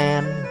នប្រា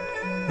ណ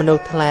មនុ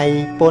ស្សថ្លៃ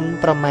ពុន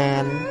ប្រមា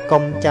ណ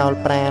កុំចោល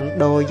ប្រាណ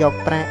ដូរយក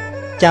ប្រាក់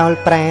ចោល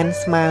ប្រាណ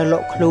ស្មើល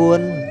ក់ខ្លួន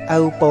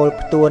ឪពោល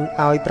ផ្ទួន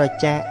ឲ្យប្រ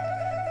ចាក់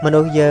មនុ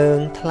ស្សយើង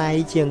ថ្លៃ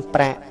ជាង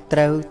ប្រាក់ត្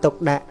រូវទុក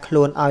ដាក់ខ្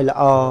លួនឲ្យល្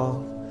អ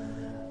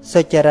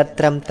សុចរិត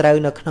ត្រឹមត្រូវ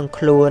នៅក្នុង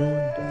ខ្លួន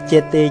ជា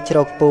ទីជ្រ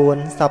កពួន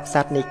សពស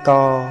ត្វនិក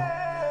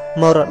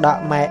មរតក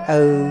ម៉ែ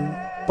ឪ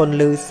ពន្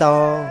លឺស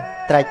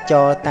ត្រាច់ច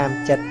រតាម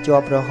ចិត្តជា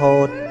ប់រហូ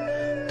ត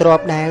ទ្រ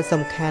ព្យដែល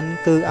សំខាន់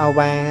គឺអា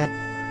វាត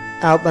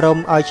អប់រំ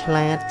ឲ្យឆ្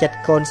លាតចិត្ត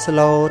កូនស្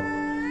លូត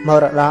ម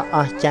រតកអ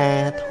ស្ចារ្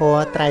យធัว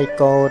ត្រៃ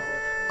កោត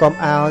កុំ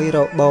ឲ្យរ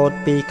បូត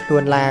ពីខ្លួ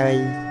នឡើយ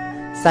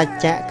សច្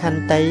ចៈខ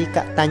ន្តីក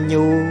តញ្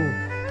ញូ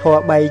ធัว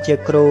បីជា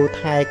គ្រូ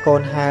ថែកូ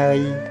នហើយ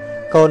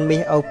កូនមា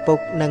សឪពុក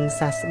នឹង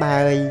សះស្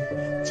បើយ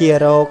ជា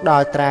រោគដ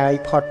ល់ត្រើយ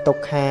ផុតទុ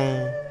ក្ខា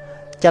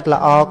ចិត្ត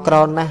ល្អក្រ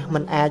ណាស់មិ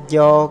នអាចយ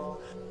ក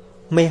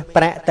មាស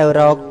ប្រាក់ទៅ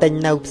រកទិញ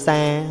នៅផ្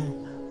សារ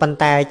ប៉ុន្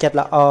តែចិត្ត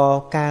ល្អ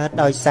កើត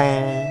ដោយសារ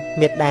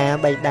មេត្តា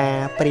បិតា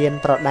ព្រាន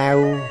ប្រដៅ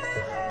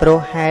ព្រោះ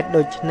ហេតុ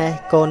ដូច្នេះ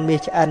កូនមា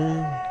សឆ្អិន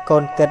កូ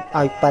នគិត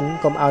ឲ្យប៉ិន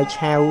កុំឲ្យ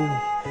ឆៅ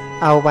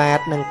អោវាត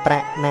នឹងប្រា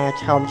ក់ណា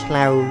ឆោមឆ្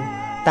លៅ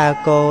តើ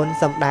កូន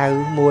សំដៅ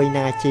មួយ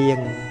ណាជាង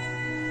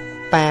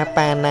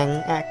ប៉ាណាំង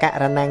អក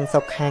រណੰ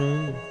សុខੰ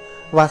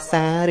វា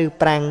សាឬ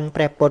ប្រាំង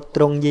ព្រះពុទ្ធ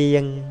ទ្រង់យា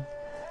ង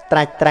ត្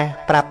រាច់ត្រាស់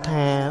ប្រាប់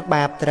ថា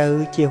បាបត្រូវ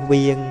ជៀស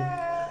វាង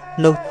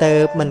នោះទៅ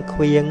មិនខ្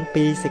វៀង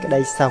ពីសេចក្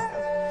តីសុខ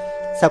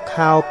សុ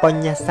ខោប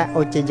ញ្ញសៈ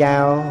ឧចយោ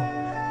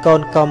កូ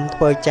នកុំ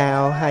ធ្វើចោល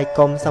ហើយ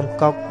កុំសំ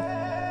កប់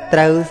ត្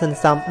រូវសន្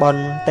សំបុ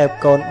ណ្យទៅ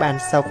កូនបាន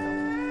សុខ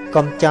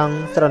កុំចង់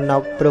ស្រណុ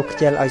កព្រោះខ្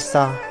ជិលឲ្យ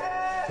សោះ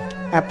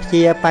អព្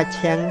យាបច្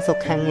ឆੰសុ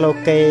ខੰលោ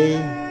កេ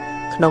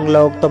ក្នុង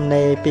លោកទំ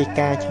នេរពី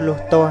ការឆ្លោះ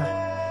ទាស់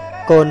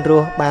កូនរ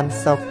ស់បាន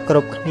សុខគ្រ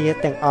ប់គ្នា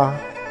ទាំងអស់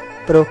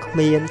ព្រោះគ្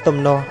មានទំ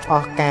នាស់អ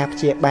ស់ការព្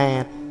យាបា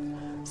ទ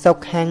សុ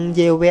ខੰ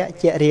យាវៈ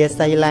ជារា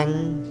សីឡាំង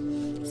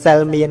សិល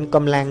មានក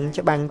ម្លាំង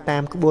ច្បាំងតា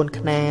មក្បួន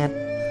ខ្នាត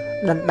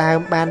ដណ្ដើម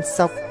បាន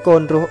សុខកូ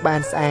នរស់បា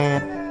នស្អា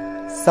ត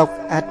សុខ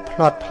ឥតផ្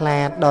លាត់ផ្លា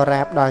តដល់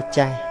រាបដល់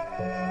ចាស់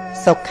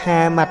សុខា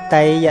ម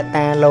តេយ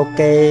តាលោ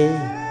កេ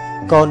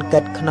កូនគិ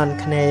តខ្នន់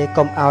ខ្នេ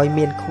កុំឲ្យ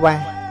មានខ្វះ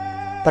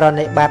ប្រ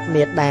ណិប័ត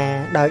មេត្តា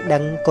ដោយដឹ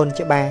ងគុណ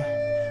ច្បាស់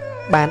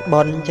បាន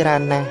បុណ្យច្រើ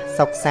នណាស់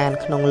សុខសាន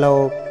ក្នុងលោ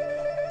ក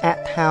អ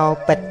ថោ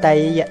បតេ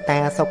យតា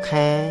សុ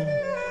ខា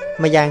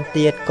ម្យ៉ាង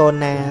ទៀតកូន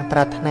ណាប្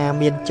រាថ្នា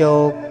មានជោ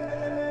គ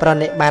ប្រ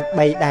ណិប័ត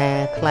បៃតា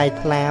ថ្លៃ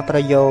ថ្លាប្រ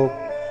យោគ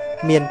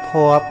មាន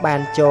ភ័ព្វបា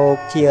នជោគ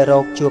ជារោ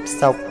គជួប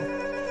សុខ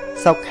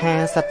សុខា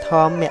សទ្ធ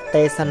មម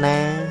ទេសនា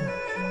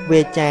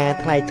វាចា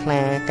ថ្លៃថ្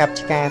លាកັບ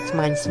ឆ្កាស្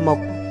មាញ់ស្មុក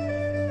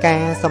កា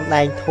រសំ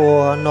ដែងធัว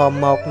នាំ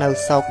មកនៅ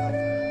សុខ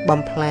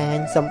បំផ្លាញ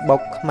សម្បុ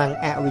កខ្មាំង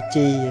អវិជ្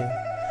ជា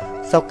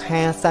សុ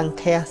ខាសង្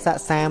ឃៈស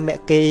សាម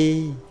គី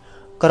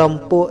ក្រុម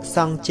ពួកស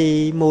ង្ជី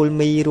មូល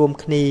មីរួម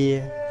គ្នា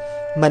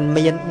មិន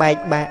មានបែក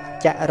បាក់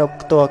ចាក់រក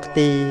ខ្ទាល់ខ្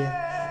ទី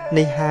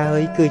នេះហើយ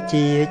គឺ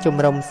ជាជំ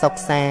រំសុខ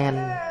សាន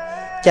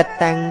ចិត្ត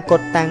តាំងក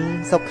ត់តាំង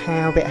សុខា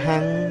វហੰ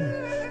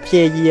ព្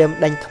យាយាម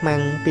ដេញខ្មាំ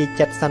ងពី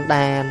ចិត្តសន្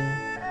តាន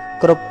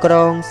គ្រប់គ្រ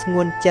ងស្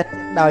ងួនចិត្ត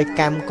ដោយ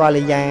កម្មក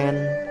ល្យាន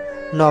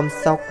នាំ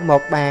សុខម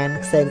កបាន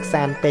ខ្សែងខ្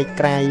សានពេក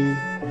ក្រៃ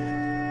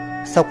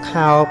សុ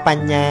ខោប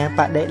ញ្ញាប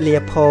ដិលា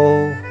ភោ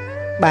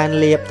បាន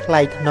លៀបថ្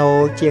លៃធ្នូ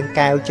ជាង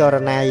កែវចរ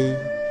ណៃ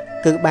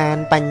គឺបាន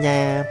បញ្ញា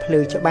ភ្លឺ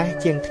ច្បាស់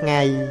ជាងថ្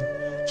ងៃ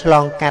ឆ្ល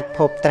ងកាត់ភ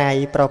ពត្រៃ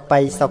ប្របី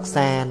សុខ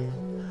សាន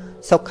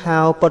សុខោ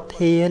ពុទ្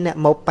ធាន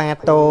មោបា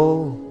តោ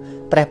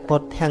ព្រះពុ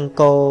ទ្ធអង្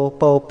គោ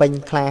ពោពេញ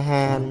ក្លា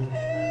ហាន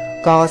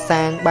ក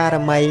សាងបារ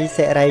មី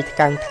សិរីថ្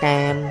កាំងថ្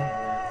កាន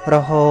រ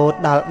ហូត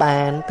ដល់បា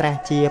នត្រា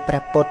ស់ជាព្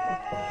រះពុទ្ធ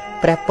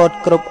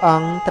គ្រប់អ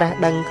ង្គត្រាស់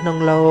ដឹងក្នុង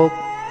លោក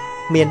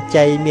មាន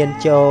ជ័យមាន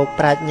ជោគ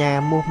ប្រាជ្ញា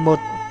មុះមុត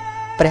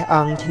ព្រះអ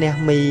ង្គឈ្នះ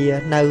មី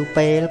នៅ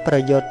ពេលប្រ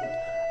យុទ្ធ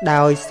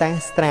ដោយសា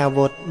ស្ត្រា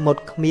វុធមុត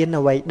គ្មាន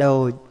អ្វីដូ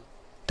ច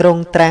ទ្រ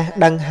ង់ត្រាស់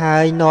ដឹងហើ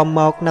យនាំ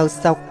មកនៅ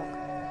សុខ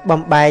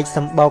បំបែកស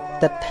ម្បុក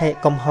ទិដ្ឋិ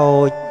កំហូ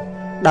ច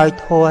ដោយ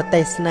ធัว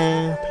ទេសនា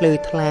ភ្លឺ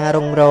ថ្លារ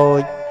ងរោ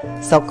ច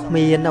សុខគ្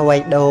មានអ្វី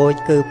ដូច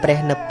គឺព្រះ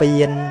និព្វា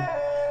ន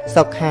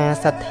សុខា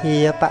សទ្ធា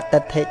បតិ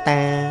ដ្ឋិ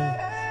តា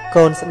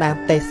កូនស្ដាប់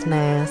ទេស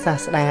នាសា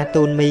ស្តា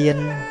ទូនមាន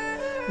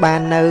បា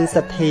ននៅស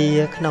ទ្ធា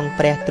ក្នុង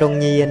ព្រះទ្រង់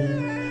ញាណ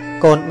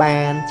កូនបា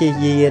នជា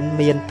យាន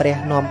មានព្រះ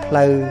នាំផ្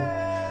លូវ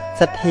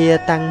សទ្ធា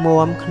តាំងមួ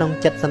មក្នុង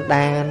ចិត្តសន្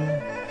តាន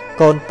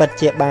កូនពិត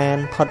ជាបាន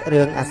ផុត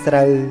រឿងអាស្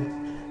រូវ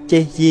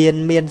ជិះយាន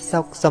មាន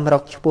សុខសម្រុ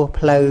កឆ្ពោះ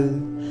ផ្លូវ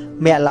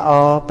មាក់ល្អ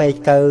ពេក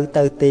កើ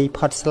ទៅទី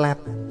ផុតស្លា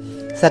ប់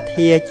សទ្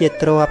ធាជា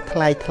ទ្រព្យថ្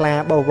លៃថ្លា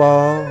បវ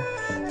រ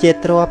ជា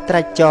ទ្រព្យត្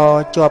រាច់ចរ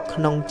ជាប់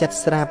ក្នុងចិត្ត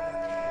ស្រាប់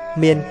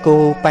មានគូ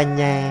បញ្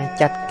ញា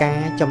ចាត់កា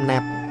រចំណា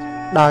ប់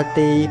ដល់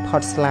ទីផុ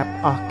តស្លាប់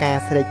អស់ការ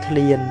ស្រេកឃ្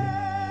លាន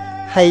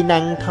ហើយណੰ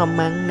ធម្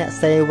មੰអ្នក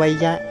សេវ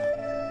យៈ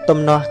ទំ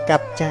នាស់កັ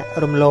ບចាក់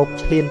រំលោភ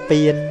ឈ្លាន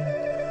ពៀន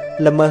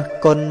ល្មើស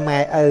គុណម៉ែ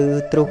ឪ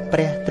ទ្រុះព្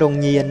រះទ្រង់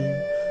ញៀន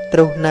ទ្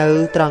រុះនៅ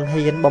ត្រង់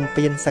ហ៊ានបំ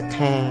ពេញសិក្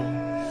ខា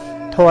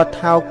ធម៌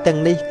ថោកទាំង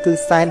នេះគឺ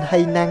សែនហើ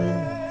យណੰ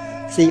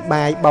ស៊ី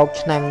បាយបោក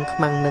ឆ្នាំងខ្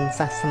មាំងនឹង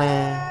សាសនា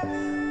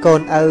កូ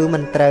នឪមិ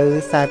នត្រូវ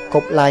សើបគ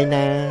ប់ឡាយ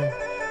ណា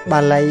បា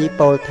លី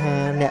ពោលថា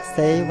អ្នក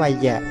សេវ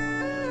យៈ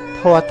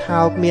ធម៌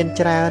ថោកមាន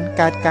ច្រើន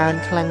កើតកើន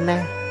ខ្លាំងណា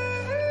ស់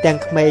ទាំង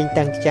ក្មេង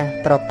ទាំងចាស់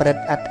ប្រព្រឹត្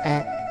តអត់អា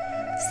ក់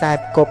សែប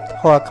គប់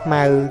ធម៌ខ្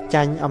មៅ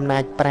ចាញ់អំណា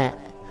ចប្រាក់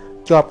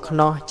ជាប់ខ្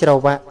នោះច្រ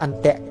វាក់អន្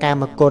តៈកា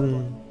មគុណ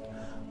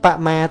ប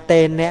មាតេ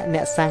អ្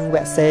នកសង្វ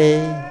សេ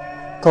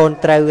កូន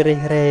ត្រូវ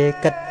រិះរេ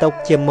គិតទុក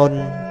ជាមុន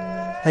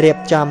រៀប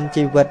ចំ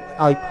ជីវិត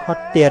ឲ្យផុត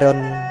ទារុណ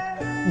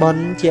បុ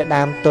ណ្យជា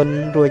ដើមទុន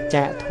រួច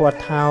ចាកធัว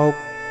ថោក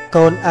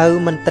កូនឪ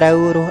មិនត្រូវ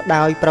រស់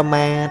ដោយប្រ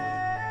មាទ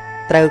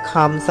ត្រូវ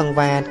ខំសង្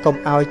វាតកុំ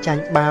ឲ្យចា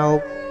ញ់បោក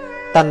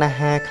តណ្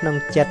ហាក្នុង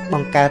ចិត្តប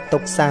ង្កើតទុ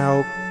ក្ខសោ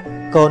ក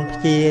កូនព្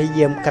យា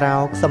យាមក្រោ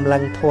កសម្លឹ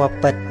ងធัว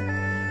ពិត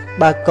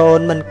បើកូន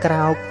មិនក្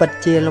រោកពិត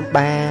ជាលំ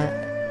បា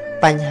ក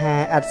បញ្ហា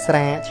អត់ស្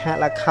រាឆាក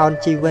លខោន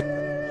ជីវិត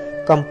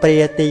កំព្រា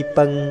ទី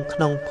ពឹងក្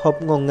នុងភព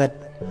ងងឹត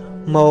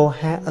មោ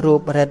ហៈរូ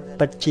បរិទ្ធ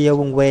ពិតជា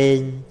វង្វេង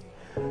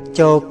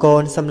ចូលកូ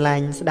នសម្លា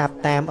ញ់ស្ដាប់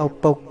តាមឪ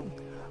ពុក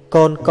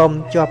កូនកុំ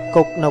ជាប់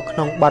គុកនៅក្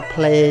នុងបទ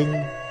ភ្លេង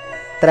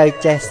ត្រូវ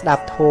ចេះស្ដា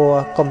ប់ធัว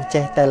កុំ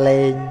ចេះតែ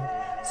លេង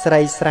ស្រី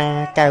ស្រា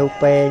កៅ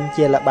ពេង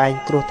ជាលបែង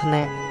គ្រោះថ្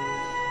នាក់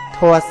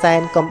ធัวសែ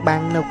នកំបាំ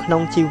ងនៅក្នុ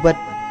ងជីវិត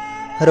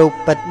រូប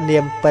ពិតនា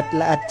មពិត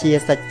ល្អិតជា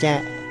សច្ចៈ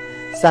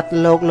សត្វ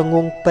លោកល្ង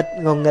ងពិត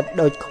ងងឹត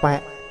ដូចខ្វា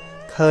ក់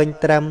ឃើញ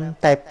ត្រឹម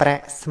តែប្រា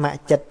ក់ស្ម័គ្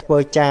រចិត្តធ្វើ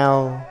ចោល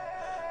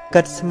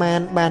គិតស្មាន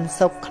បាន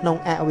សុខក្នុង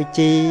អវិជ្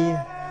ជា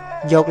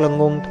យកល្ង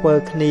ងធ្វើ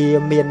គ្នា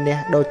មានអ្នក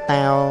ដូច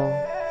តោ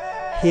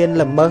ហ៊ាន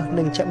ល្មើស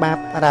នឹងច្បា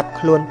ប់រាប់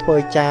ខ្លួនធ្វើ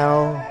ចោល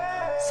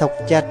សុខ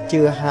ចិត្ត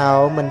ជឿហៅ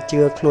មិន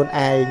ជឿខ្លួន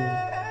ឯង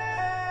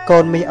កូ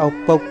នមីឪ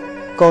ពុក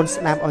កូន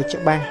ស្ដាប់ឲ្យ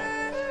ច្បាស់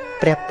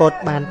ព្រះពុទ្ធ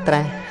បានត្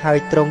រាស់ហើយ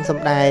ទ្រង់ស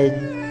ម្ដែង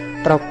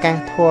ប្រកាស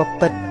ធัว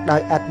ពិតដោ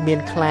យឥតមាន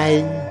ខ្លែ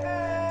ង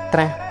ត្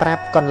រាស់ប្រា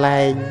ប់កន្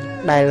លែង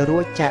ដែលរួ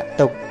ចចាក់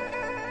ទុក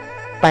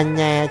បញ្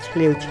ញាឆ្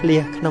លៀវឆ្លៀ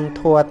សក្នុង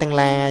ធัวទាំង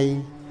ឡាយ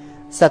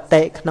ស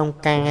តិក្នុង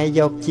កាយ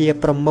យកជា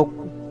ប្រមុខ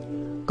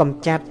កំ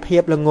ចាត់ភា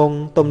ពល្ងង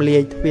ទំលា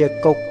យទ្វា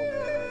គុក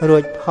រួ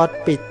ចផុត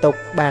ពីទុក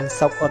បាន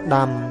សុខឧត្ត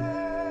ម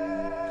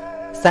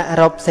ស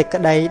រុបសេច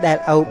ក្តីដែល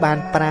ឪបាន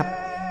ប្រាប់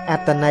អ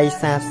ត្តន័យ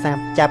សាស័ព្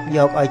ទចាប់យ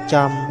កឲ្យ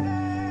ចំ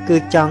គឺ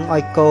ចង់ឲ្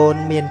យកូន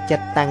មានចិ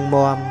ត្តតាំង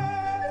មាំ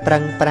ប្រឹ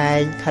ងប្រែ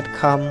ងខិត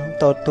ខំ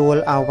ទទួល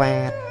អាវា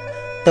ត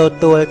ទ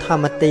ទួលធ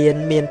ម្មទាន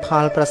មានផ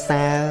លប្រ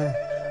សើរ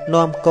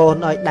នាំកូន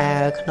ឲ្យដើ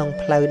រក្នុង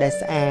ផ្លូវដែល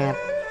ស្អាត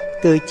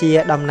គឺជា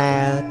ដំណើ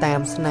រតា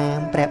មស្នាម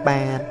ព្រះ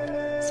បាទ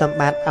សម្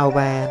បត្តិអា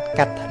វាត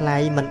កាត់ថ្លៃ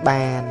មិន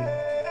បាន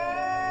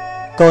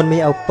កូនមា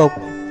នឪពុក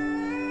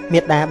មេ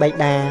ត្តាបិ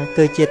តា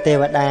គឺជាទេ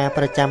វតា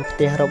ប្រចាំផ្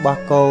ទះរបស់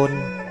កូន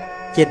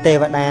ជាទេ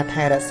វតា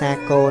ថែរក្សា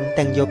កូន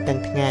ទាំងយប់ទាំ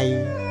ងថ្ងៃ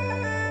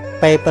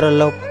ពេលប្រ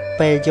លប់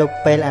ពេលយប់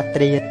ពេលអា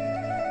ត្រៀត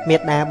មេ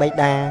ត្តាបិ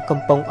តាកំ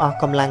ពុងអស់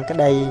កម្លាំងក្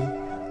តី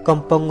កំ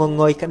ពុងង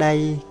ងុយក្តី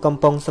កំ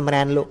ពុងសម្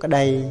រានលក់ក្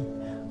តី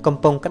កំ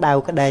ពុងក្តៅ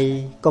ក្តី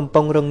កំ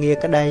ពុងរងា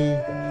ក្តី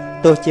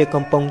ទោះជា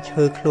កំពុង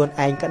ឈឺខ្លួន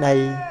ឯងក្តី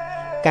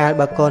កាល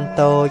បើកូន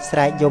តូចស្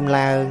រែកយំ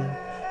ឡើង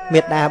មេ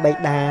ត្តាបិ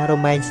តារ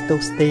មែងស្ទុះ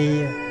ស្ទា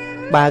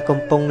បើកំ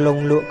ពុងលង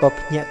លក់ក៏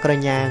ភ្ញាក់ក្រ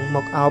ញាងម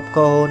កអោប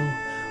កូន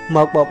ម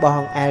កបបោ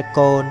ងអែល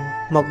កូន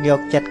មកយក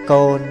ចិត្ត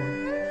កូន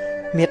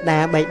មេត្តា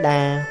បិតា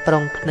ប្រុ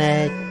ងភ្នែ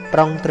កប្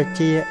រុងត្រ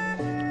ចៀក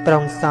ប្រុ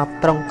ងសព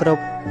ប្រុងគ្រ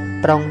ប់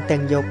ប្រុងទាំ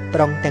ងយប់ប្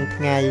រុងទាំង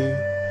ថ្ងៃ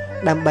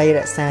ដើម្បីរ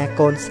ក្សា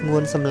កូនស្ងួ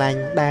នសម្លាញ់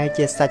ដែល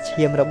ជាសាច់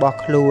ឈាមរបស់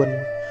ខ្លួន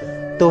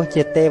ទោះ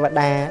ជាទេវ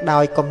តាដោ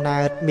យកំណើ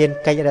តមាន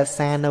កិច្ចរក្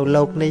សានៅ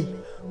លោកនេះ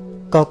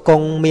ក៏គ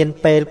ង់មាន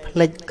ពេលភ្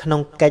លេចក្នុ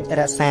ងកិច្ច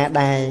រក្សា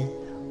ដែរ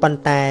ប៉ុន្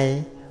តែ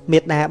មេ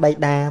ត្តាបិ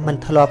តាមិន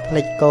ធ្លាប់ភ្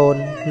លេចកូន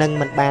និង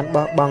មិនបាន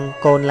បោះបង់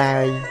កូនឡើ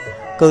យ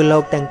គឺលោ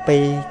កទាំងពី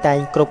រតែង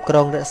គ្រប់គ្រ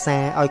ងរក្សា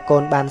ឲ្យកូ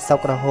នបានសុ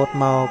ខរហូត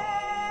មក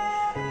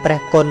ព្រះ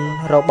គុណ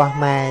របស់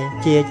ម៉ែ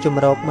ជាជំ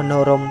រកមនោ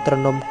រម្យត្រ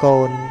នំកូ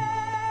ន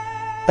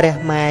ព្រះ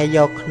ម៉ែយ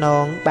កខ្ន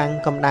ងបាំង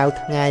កម្ដៅ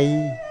ថ្ងៃ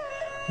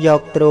យ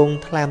កទ្រូង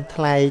ថ្លើម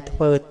ថ្លៃធ្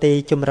វើទី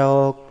ជំរ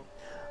ក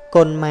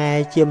គុណម៉ែ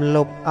ជាម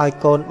លុបឲ្យ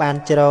កូនបាន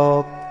ជ្រ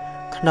ក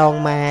ខ្នង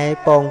ម៉ែ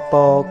ពង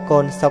ពោកូ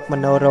នសុខម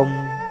នោរម្យ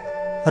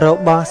រ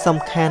បស់សំ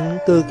ខាន់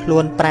គឺខ្លួ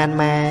នប្រាណ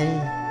ម៉ែ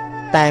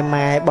តែ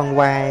ម៉ែបង្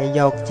វែរ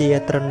យកជា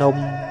ត្រនំ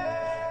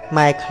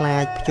ម៉ែខ្លា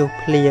ចព្យុះ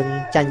ភ្លៀង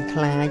ចាញ់ខ្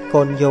លាច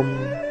កូនយំ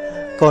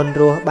កូន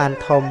រស់បាន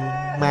ធំ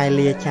ម៉ែ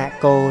លាចាក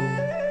កូន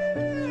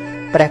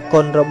ព្រះគុ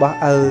ណរបស់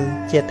ឪ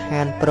ជា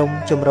ឋានព្រំ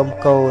ជំរំ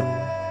កូន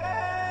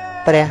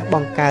ព្រះប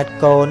ង្កើត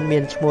កូនមា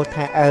នឈ្មោះ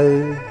ថាឪ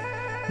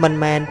មិន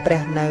មែនព្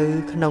រះនៅ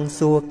ក្នុង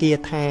សួគ៌គា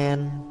ឋាន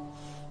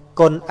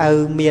គុណឪ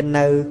មាន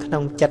នៅក្នុ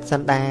ងចិត្តស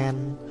ន្តាន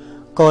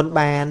កូន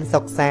បានសុ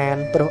ខសាន្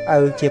តព្រោះ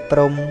ឪជាព្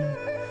រំ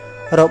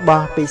រប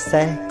ស់ពិ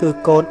សេសគឺ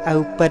កូនឪ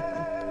ពិត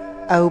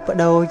ឪប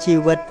ដូរជី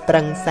វិតប្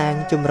រឹងសាង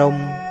ជំរំ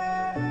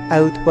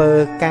ឪធ្វើ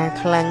ការ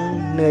ខ្លាំង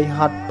នឿយហ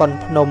ត់ប៉ុន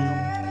ភ្នំ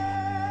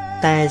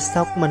តែ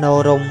សុខមនោ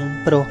រម្យ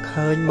ព្រោះ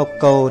ឃើញមុខ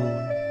កូន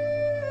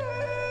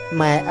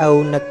ម៉ែឪ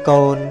នឹក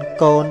កូន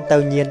កូនទៅ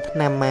ញៀនថ្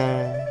នាំមា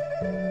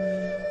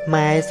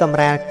ម៉ែសម្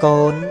រាល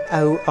កូន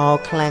ឪអ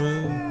ខ្លាំង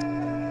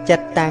ចិ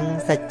ត្តតាំង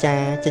សច្ចា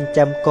ចិញ្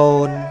ចឹមកូ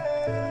ន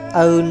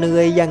ឪនឿ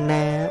យយ៉ាង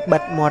ណាបិ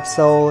ទមាត់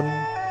សូន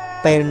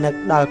ពេលនឹក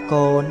ដល់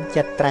កូន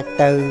ចិត្តត្រាច់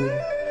ទៅ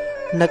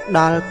នឹកដ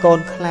ល់កូន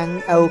ខ្លាំង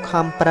ឪ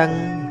ខំប្រឹង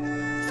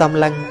សំ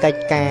ឡឹងកិច្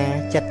ចការ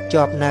ចិត្ត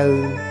ជាប់នៅ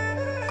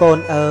កូន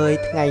អើយ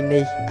ថ្ងៃ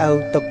នេះឪ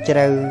ទុកជ្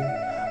រៅ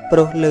ព្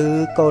រោះឮ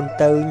កូន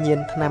ទៅញៀន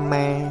ថ្នាំ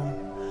មា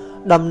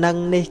ដំណឹង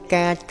នេះ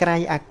កាចក្រៃ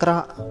អាក្រ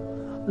ក់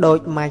ដូច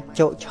ម៉ាច់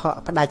ជក់ឆក់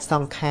ផ្ដាច់ស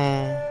ង្ខារ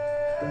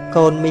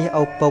កូនមាស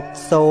ឪពុក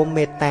សូម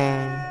មេត្តា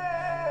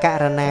ក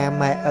រណា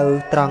ម៉ែឪ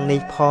ត្រង់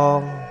នេះផង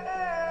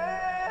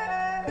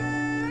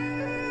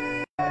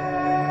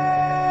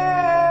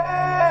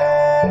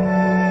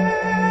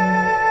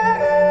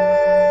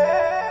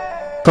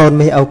កូន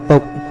មាសឪពុ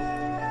ក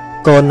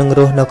កូននឹងរ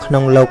ស់នៅក្នុ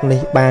ងโลก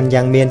នេះបាន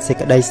យ៉ាងមានសេច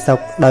ក្តីសុខ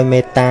ដោយមេ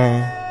ត្តា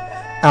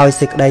ឲ្យ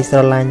សេចក្តីស្រ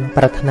ឡាញ់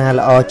ប្រាថ្នា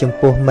ល្អចំ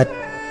ពោះមិត្ត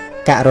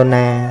ករុ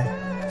ណា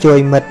ជួយ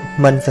មិត្ត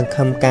មិនសង្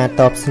ឃឹមការ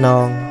តបស្ន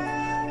ង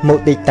មុ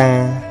ទិតា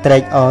ត្រេ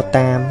កអរ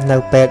តាមនៅ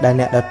ពេលដែល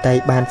អ្នកដទៃ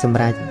បានសម្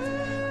រេច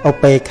ឧ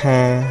បេក្ខា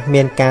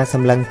មានការស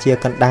ម្លឹងជា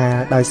កណ្ដាល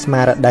ដោយស្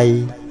មារតី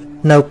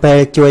នៅពេល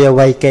ជួយអ្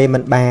វីគេមិ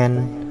នបាន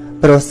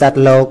ព្រោះសត្វ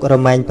លោករ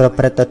មែងប្រ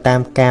ព្រឹត្តទៅតា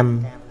មកម្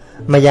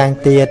មម្យ៉ាង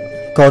ទៀត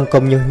កូន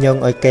កុំញុះញង់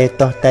ឲ្យគេ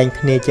ទាស់តែង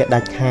គ្នាជាដា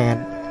ច់ខាត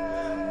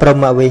ព្រ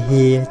មវិ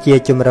ហារជា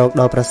ជំរក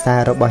ដ៏ប្រសើរ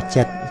របស់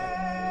ចិត្ត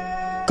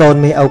កូន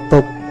មាសឪពុ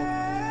ក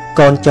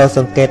កូនចូលស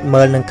ង្កេត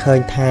មើលនឹងឃើញ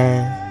ថា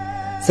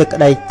សេចក្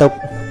តីទុក្ខ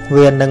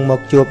វានឹងមក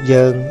ជួប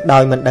យើងដោ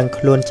យមិនដឹង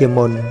ខ្លួនជា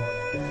មុន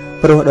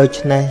ព្រោះដូ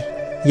ច្នេះ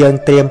យើង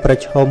ត្រៀមប្រ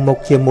ឈមមុខ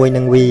ជាមួយ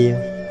នឹងវា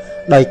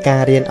ដោយកា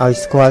ររៀនឲ្យ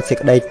ស្គាល់សេច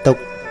ក្តីទុក្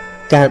ខ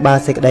កាលបើ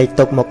សេចក្តី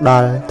ទុក្ខមកដ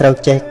ល់ត្រូវ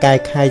ចេះកែ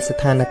ខៃស្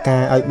ថានភា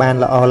ពឲ្យបាន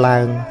ល្អឡើ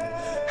ង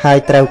ហើយ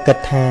ត្រូវគិត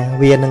ថា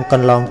វានឹងក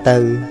ន្លងទៅ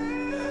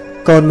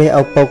កូនមាស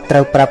ឪពុកត្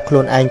រូវប្រាប់ខ្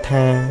លួនឯង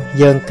ថា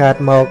យើងកើត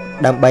មក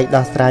ដើម្បី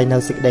ដោះស្រាយនៅ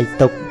សេចក្តី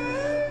ទុក្ខ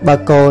បើ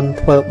កូន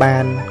ធ្វើបា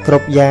នគ្រ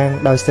ប់យ៉ាង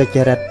ដោយសុច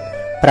រិត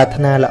ប្រា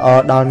ថ្នាល្អ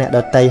ដល់អ្នកដ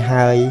ទៃ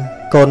ហើយ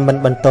កូនមិន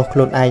បន្ទោសខ្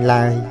លួនឯង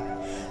ឡើយ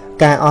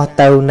ការអស់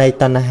ទៅនៃ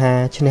តណ្ហា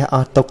ឈ្នះអ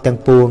ស់ទុក្ខទាំង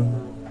ពួង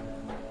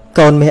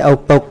កូនមាសឪ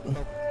ពុក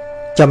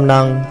ចំណ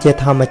ងជា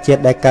ធម្មជា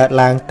តិដែលកើត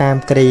ឡើងតាម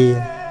គ្រា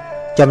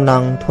ចំណ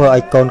ងធ្វើឲ្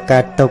យកូន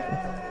កើតទុក្ខ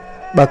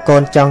បើកូ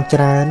នចង់ច្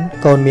រើន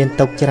កូនមាន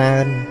ទុក្ខច្រើ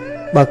ន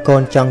បើកូ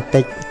នចង់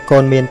តិចកូ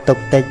នមានទុ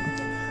ក្ខតិច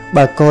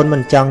បើកូនមិ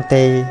នចង់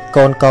ទេ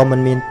កូនក៏មិន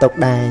មានទុក្ខ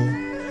ដែរ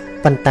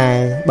ប៉ុន្តែ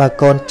បើ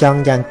កូនចង់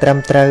យ៉ាងត្រឹម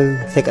ត្រូវ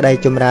សេចក្តី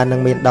ចម្រើននឹ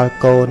ងមានដល់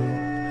កូន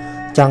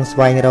ចង់ស្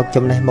វែងរក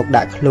ចំណេះមក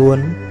ដាក់ខ្លួន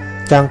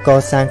ចង់ក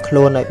សាងខ្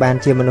លួនឲ្យបាន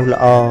ជាមនុស្ស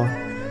ល្អ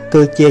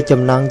គឺជា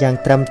ចំណងយ៉ាង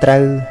ត្រឹមត្រូ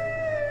វ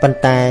ប៉ុន្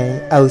តែ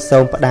ឪសូ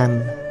មផ្ដាំ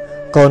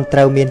កូនត្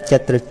រូវមានចិ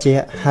ត្តត្រជា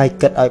ក់ហើយ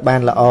គិតឲ្យបា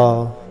នល្អ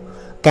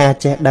ការ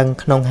ចេះដឹង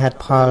ក្នុងហេតុ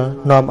ផល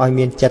នាំឲ្យ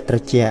មានចិត្តត្រ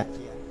ជាក់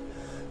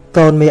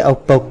កូនមាសឪ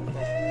ពុក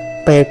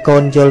ពេលកូ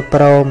នយល់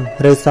ព្រម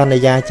ឬសន្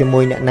យាជា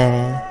មួយអ្នកណា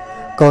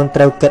កូន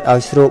ត្រូវគិតឲ្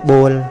យស្រួល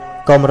បួល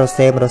កុំរ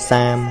សេមរ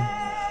សាម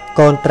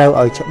កូនត្រូវ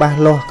ឲ្យច្បាស់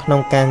លាស់ក្នុ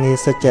ងការងារ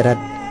សុចរិត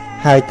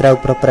ហើយត្រូវ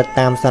ប្រព្រឹត្ត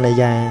តាមសន្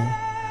យា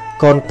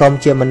កូនកុំ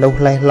ជាមនុស្ស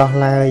លេះលោះ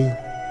ឡើយ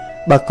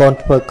បើកូន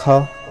ធ្វើខុ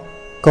ស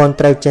កូន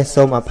ត្រូវចេះ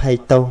សូមអភ័យ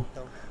ទោស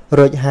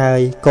រួចហើយ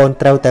កូន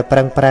ត្រូវតែប្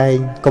រឹងប្រែង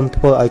កុំ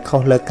ធ្វើឲ្យខុ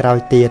សលើក្រោយ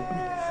ទៀត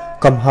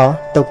កំហុស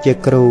ទុកជា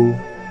គ្រូ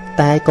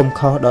តែកុំ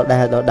ខុសដ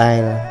ដែ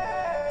ល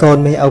កូន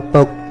មាសឪ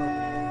ពុក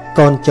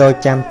កូនចូល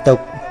ចាំទុក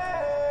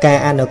ការ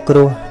អនុគ្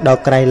រោះដ៏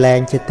ក្រៃលែង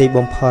ជាទី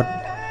បំផុត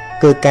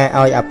គឺការ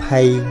ឲ្យអ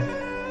ភ័យ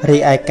រី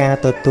ឯការ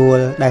ទទួល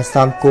ដែលស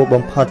មគួរ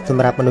បំផុតស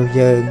ម្រាប់មនុស្ស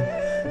យើង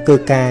គឺ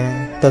ការ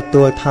ទ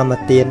ទួលធម្ម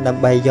ទានដើ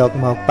ម្បីយក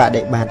មកប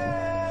ដិបត្តិ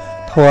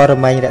ធម៌រ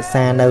មែងរក្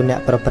សានៅអ្នក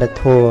ប្រព្រឹត្ត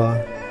ធម៌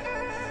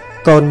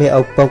កូនមាស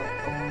ឪពុក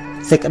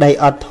សេចក្តី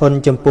អត់ធន់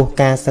ចំពោះ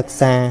ការសិក្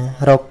សា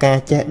រកការ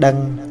ចេះដឹង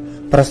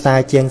ប្រសើរ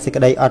ជាងសេច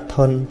ក្តីអត់ធ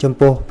ន់ចំ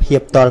ពោះភា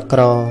ពតល់ក្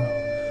រ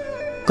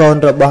កូន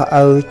របស់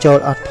ឪចូល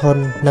អត់ធ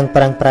ន់និង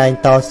ប្រឹងប្រែង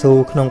តស៊ូ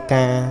ក្នុង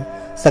ការ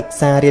សិក្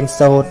សារៀន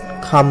សូត្រ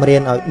ខំរៀ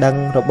នឲ្យដឹង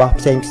របស់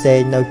ផ្សេង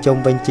នៅជុំ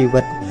វិញជី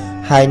វិត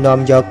ហើយនាំ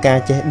យកការ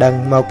ចេះដឹង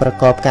មកប្រ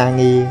កបការ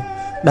ងារ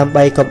ដើម្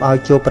បីកុំឲ្យ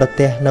ជួបប្រ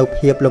ទះនៅ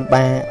ភាពលំ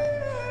បាក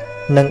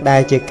និងដែ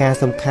លជាការ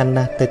សំខាន់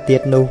ណាស់ទៅទៀ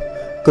តនោះ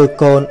គឺ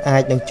កូនអា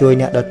ចនឹងជួយ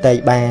អ្នកដទៃ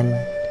បាន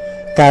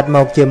កើតម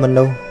កជាម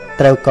នុស្ស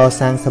ត្រូវក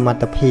សាងសម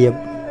ត្ថភាព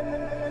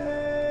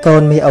កូ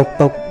នមាសឪ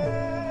ពុក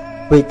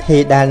វិធី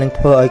ដែលនឹង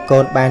ធ្វើឲ្យកូ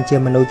នបានជា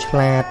មនុស្សឆ្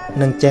លាត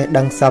និងចេះ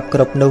ដឹងសពគ្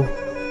រប់នោះ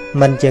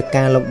មិនជា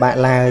ការលំបាក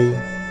ឡើយ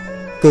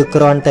គឺ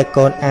គ្រាន់តែ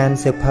កូនអាន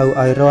សៀវភៅ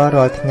ឲ្យរា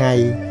ល់ថ្ងៃ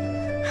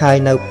ហើយ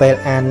នៅពេល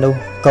អាននោះ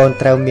កូន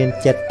ត្រូវមាន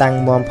ចិត្តតាំង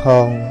មាំផ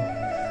ង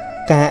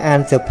ការអា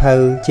នសៀវភៅ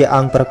ជាអ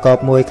ង្គប្រកប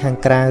មួយខាង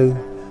ក្រៅ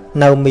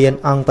នៅមាន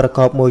អង្គប្រក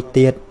បមួយ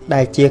ទៀត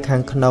ដែលជាខា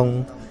ងក្នុង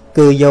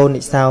គឺយោនិ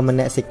សោម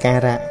នសិកា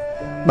រៈ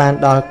បាន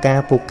ដល់ការ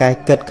ពូកែ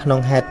គិតក្នុង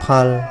ហេតុផ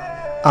ល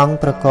អង្គ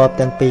ប្រកប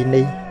ទាំងពីរ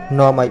នេះ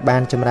នាំឲ្យបា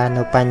នចម្រើន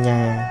នៅបញ្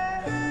ញា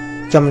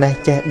ចំណេះ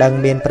ចេះដឹង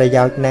មានប្រ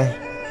យោជន៍ណាស់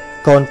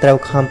កូនត្រូវ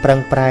ខំប្រឹង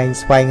ប្រែង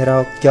ស្វែងរ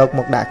កយកម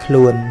កដាក់ខ្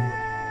លួន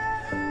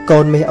កូ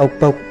នមាសឪ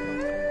ពុក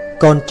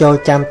កូនចូល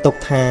ចាំទុក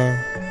ថា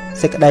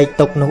សេចក្តី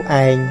ទុកនោះ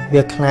ឯង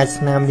វាខ្លាច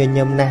ស្នាមញ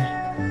ញឹមណាស់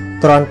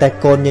គ្រាន់តែ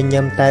កូនញ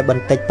ញឹមតែប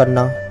ន្តិចប៉ុណ្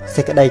ណោះ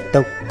សេចក្តី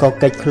ទុកក៏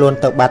កិច្ចខ្លួន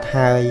ទៅបាត់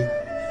ហើយ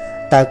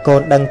តើកូ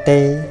នដឹងទេ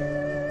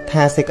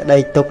ថាសេចក្តី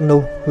ទុក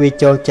នោះវា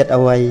ចូលចិត្ត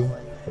អ្វី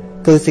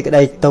គឺសេចក្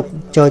តីទុក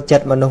ចូលចិ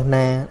ត្តមនុស្ស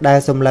ណាដែល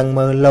សម្លឹង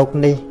មើលលោក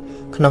នេះ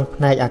ក្នុងផ្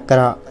នែកអាក្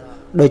រក់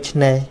ដូច្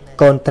នេះ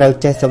កូនត្រូវ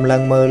ចេះសម្លឹ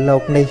ងមើលលោ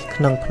កនេះ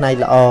ក្នុងផ្នែក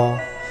ល្អ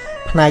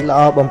ផ្នែកល្អ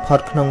បំផុត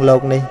ក្នុងលោ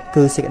កនេះ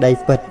គឺសេចក្តី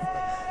ពិត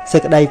សេ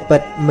ចក្តីពិ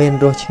តមាន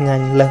រសឆ្ងា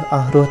ញ់លើសអ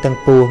ស់រសទាំង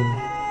ពួង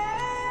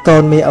កូ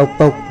នមានឪ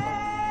ពុក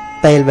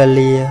ពេលវេ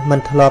លាមិន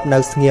ធ្លាប់នៅ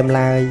ស្ងៀម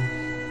ឡើយ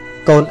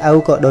កូនឪ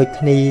ក៏ដូច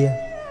គ្នា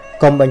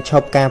កុំបញ្ឈ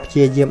ប់ការព្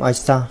យាយាមឲ្យ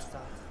សោះ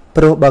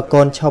ព្រោះបើ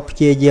កូនឈប់ព្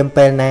យាយាម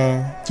ពេលណា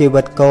ជី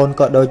វិតកូន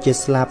ក៏ដូចជា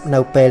ស្លាប់នៅ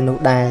ពេលនោះ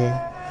ដែរ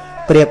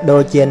ប្រៀបដូ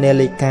ចជានា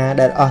ឡិកា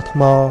ដែលអស់ថ្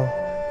ម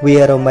វា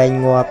រមែង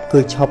ងាប់គឺ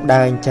ឈប់ដើ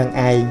រអញ្ចឹង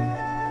ឯង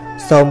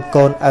សូម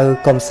កូនឪ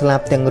កុំស្លា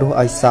ប់ទាំងរស់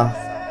ឲ្យសោះ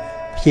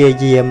ព្យា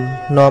យាម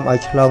នាំឲ្យ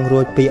ឆ្លងរួ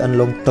ចពីអន្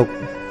លង់ទុក្ខ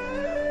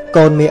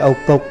កូនមានឪ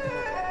ពុក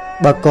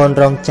បើកូន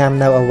រងចាំ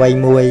នៅអ្វី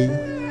មួយ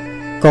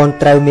កូន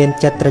ត្រូវមាន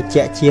ចិត្តត្រ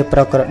ជាក់ជាប្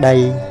រក្រតី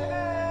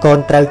កូន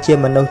ត្រូវជា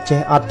មនុស្សចេះ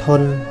អត់ធ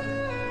ន់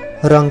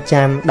រង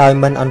ចាំដោយ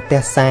មិនអន្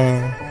ទះសា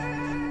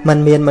มัน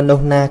មានមនុ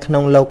ស្សណាក្នុ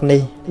ងโลก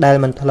នេះដែល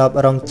មិនធ្លាប់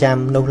រងចាំ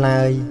នោះ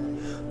ឡើយ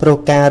ព្រោះ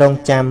ការរង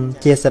ចាំ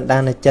ជាសន្តា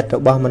នចិត្តរ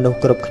បស់មនុស្ស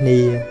គ្រប់គ្នា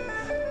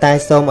តែ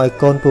សូមឲ្យ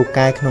កូនពូ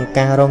កែក្នុង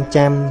ការរង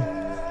ចាំ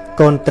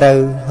កូនត្រូវ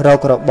រ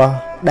ករបស់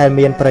ដែល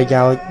មានប្រ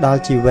យោជន៍ដល់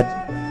ជីវិត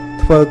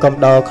ធ្វើកំ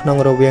ដរក្នុង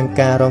រវាង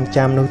ការរង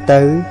ចាំនោះ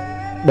ទៅ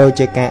ដូច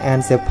ជាការអាន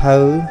សៀវភៅ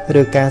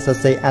ឬការសរ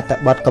សេរអត្ថ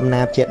បទកំ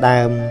ណាព្យជា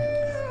ដើម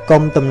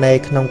កុំទំនេរ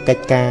ក្នុងកិ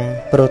ច្ចការ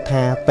ព្រោះ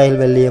ថាពេល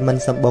វេលាមិន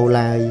សម្បូរ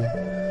ឡើយ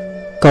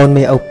កូន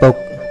មានឪពុក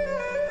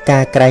កា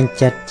រក្រែង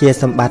ចិត្តជា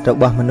សម្បត្តិរ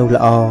បស់មនុស្ស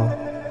ល្អ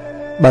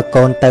បើ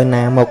កូនទៅ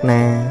ណាមក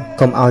ណា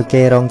កុំឲ្យ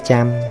គេរង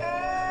ចាំ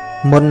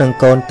មុននឹង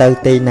កូនទៅ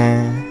ទីណា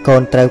កូ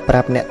នត្រូវប្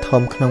រាប់អ្នក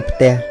ធំក្នុងផ្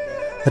ទះ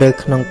ឬ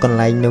ក្នុងកន្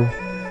លែងនោះ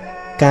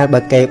កាលបើ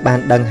គេបាន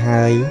ដឹង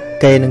ហើយ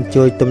គេនឹង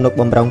ជួយទំនុក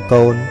បម្រុង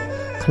កូន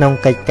ក្នុង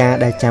កិច្ចការ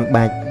ដែលចាំ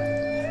បាច់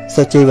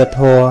សុជីវធ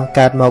ម៌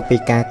កើតមកពី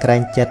ការក្រែ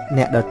ងចិត្ត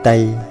អ្នកដទៃ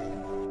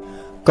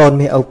កូន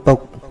មានឪពុក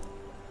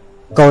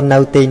កូននៅ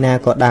ទីណា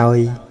ក៏ដោយ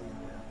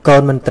កូ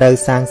នមិនត្រូវ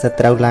សាងស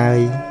ត្រូវឡើយ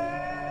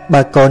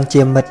បើកូន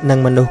ជាមិត្តនឹង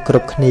មនុស្សគ្រ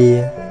ប់គ្នា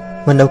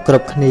មនុស្សគ្រ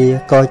ប់គ្នា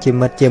ក៏ជា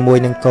មិត្តជាមួយ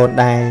នឹងកូន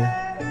ដែរ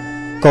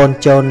កូន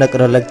ចូលនឹក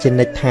រលឹកជា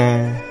និច្ចថា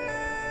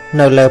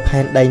នៅលើផែ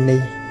នដី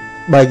នេះ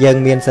បើយើង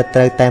មានសត្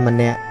រូវតែម្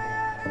នាក់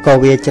ក៏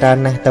វាច្រើន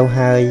ណាស់ទៅ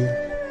ហើយ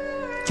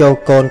ចូល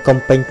កូនកុំ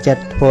ពេញចិត្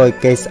តធ្វើឲ្យ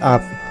គេស្អ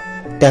ប់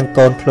ទាំង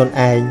កូនខ្លួន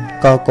ឯង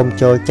ក៏កុំ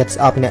ចូលចិត្ត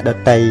ស្អប់អ្នកដ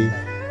ទៃ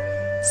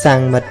សាង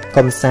មិត្ត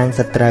កុំសាង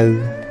សត្រូវ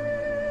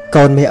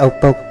កូនមានឪ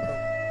ពុក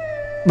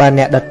បើ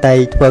អ្នកដទៃ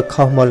ធ្វើ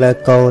ខុសមកលើ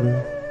កូន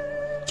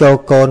ចូល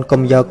កូន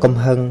កុំយកកំ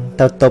ហឹង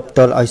ទៅទប់ទ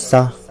ល់ឲ្យ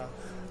សោះ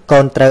កូ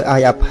នត្រូវឲ្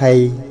យអភ័យ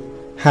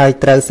ហើយ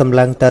ត្រូវសម្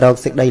លឹងទៅរក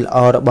សេចក្តីល្អ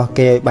របស់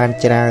គេឲ្យបាន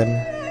ច្រើន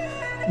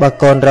បើ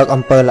កូនរក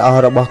អំពើល្អ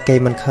របស់គេ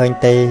មិនឃើញ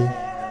ទេ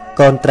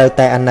កូនត្រូវ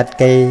តែអាណិត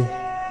គេ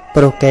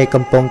ព្រោះគេ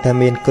កំពុងតែ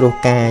មានគ្រោះ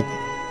កាច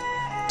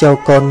ចូល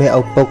កូនមាន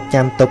ឪពុក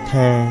ចាំទុក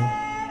ថា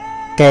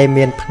គេ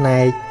មានផ្នែ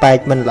កបែក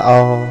មិនល្អ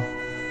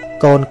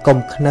កូនកុំ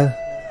ខ្នើស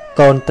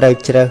កូនត្រូវ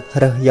ជ្រើស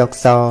រើសយក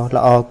ស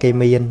ល្អគេ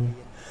មាន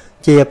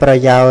ជាប្រ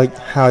យោជន៍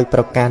ហើយប្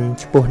រកាន់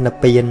ឆ្ពោះនិ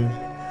ព្វាន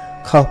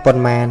ខុសប៉ុ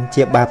ន្មាន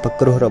ជាបាប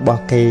គ្រោះរប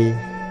ស់គេ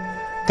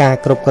ការ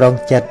គ្រប់គ្រង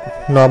ចិត្ត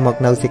នាំមក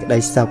នៅសេចក្តី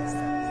សុខ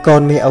កូ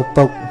នមានឪ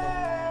ពុក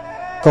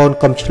កូន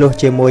កុំឆ្លោះ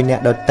ជាមួយអ្នក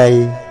ដទៃ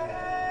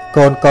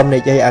កូនកុំនិ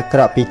យាយអាក្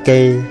រក់ពី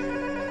គេ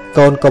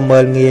កូនកុំមើ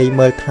លងាយ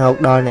មើលថោក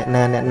ដល់អ្នក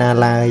ណា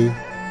ឡើយ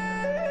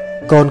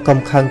កូនកុំ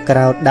ខឹងក្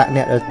រោធដាក់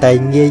អ្នកដទៃ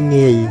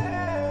ងាយ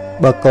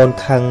បើកូន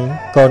ខឹង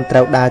កូនត្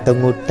រូវដើរទៅ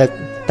ងូតទឹក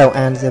ទៅ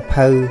អានសៀវ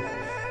ភៅ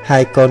ហើ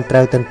យកូនត្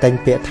រូវទន្ទិញ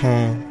ពាក្យថា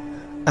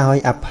ឲ្យ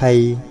អភ័យ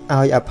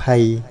ឲ្យអភ័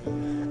យ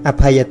អ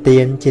ភ័យទា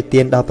នជា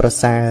ទានដ៏ប្រ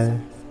សើរ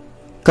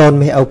កូន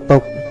មានឪពុ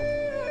ក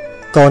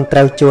កូនត្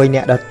រូវជួយអ្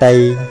នកដទៃ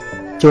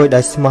ជួយដោ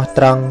យស្មោះ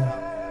ត្រង់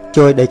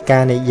ជួយដោយកា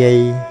រនិយាយ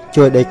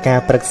ជួយដោយការ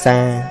ប្រឹក្សា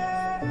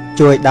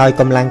ជួយដោយ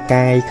កម្លាំង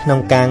កាយក្នុង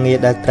ការងារ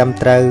ដែលត្រឹម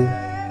ត្រូវ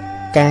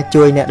ការ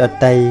ជួយអ្នកដ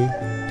ទៃ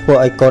ធ្វើ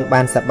ឲ្យកូន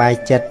បានសប្បាយ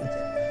ចិត្ត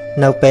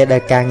នៅពេលដែ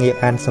លការងារ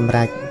បានសម្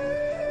រេច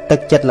ទឹក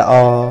ចិត្តល្អ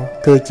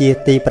គឺជា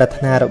ទីប្រា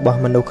ថ្នារបស់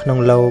មនុស្សក្នុង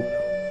โลก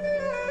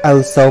ឪ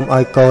សូម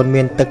ឲ្យកូន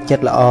មានទឹកចិ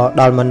ត្តល្អ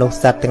ដល់មនុស្ស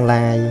សត្វទាំង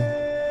ឡាយ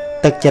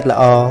ទឹកចិត្តល្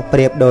អប្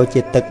រៀបដូច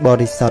ជាទឹកប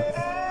រិសុទ្ធ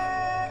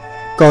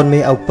កូនមា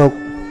នឪ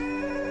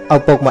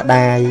ពុកម្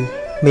ដាយ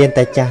មាន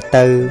តែចាស់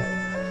ទៅ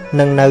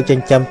នឹងនៅចិ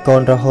ញ្ចឹមកូ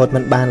នរហូតមិ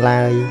នបាន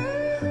ឡើយ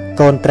ក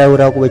កូនត្រូវ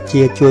រកវិជ្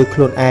ជាជួយខ្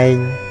លួនឯង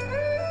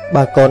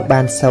បើកូនបា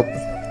នសុខ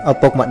ឪ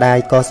ពុកម្ដាយ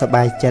ក៏សប្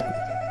បាយចិត្ត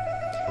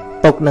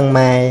ពុកនិង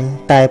ម៉ែ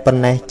តែប៉ុ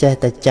ណ្ណេះចេះ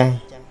តែចាស់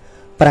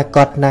ប្រ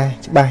កាសណាស់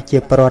ច្បាស់ជា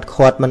ព្រាត់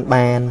ខាត់មិន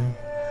បាន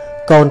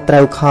កូនត្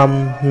រូវខំ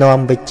នាំ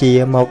វិជ្ជា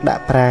មកដា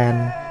ក់ប្រាណ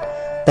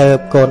ទៅ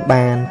កូន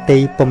បានទី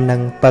ពុំនឹ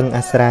ងពឹង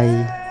អាស្រ័យ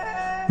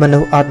មនុ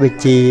ស្សអត់វិ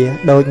ជ្ជា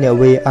ដូចអ្នក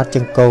វាអត់ច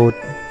ង្កូត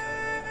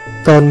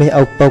កូនមាស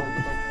ឪពុក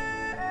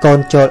កូន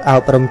ចូលអ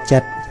ប់រំចិ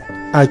ត្ត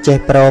ឲ្យចេះ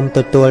ព្រមទ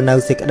ទួលនៅ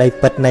សេចក្តី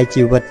ពិតនៃ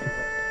ជីវិត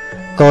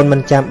កូនមិ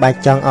នចាំបាច់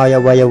ចង់ឲ្យ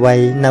អ្វី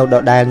នៅដ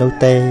ដែលនោះ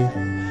ទេ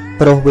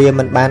ព្រោះវា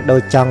មិនបានដូ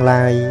ចចង់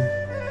ឡើយ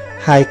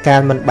ហើយកា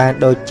លមិនបាន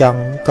ដូចចង់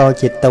ក៏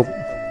ជាទុក្ខ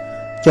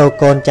ចូល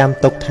កូនចាំ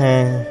ទុកថា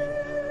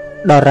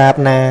ដរាប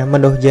ណាម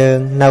នុស្សយើង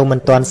នៅមិន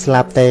ទាន់ស្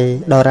លាប់ទេ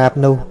ដរាប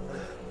នោះ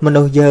ម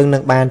នុស្សយើងនឹ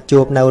ងបានជួ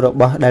បនៅរ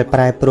បស់ដែលប្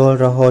រែប្រួល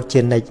រហូត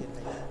ជានិច្ច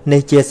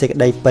នេះជាសេចក្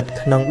តីពិត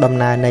ក្នុងដំ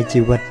ណើរនៃ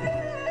ជីវិត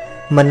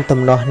មិនទំ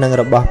នាស់នឹង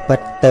របស់ពិត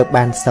ទៅ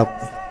បានសុខ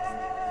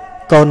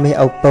កូនមា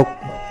សឪពុក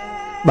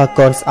បើ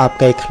កូនស្អប់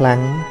គេខ្លាំង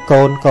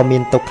កូនក៏មា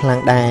នទុក្ខខ្លាំង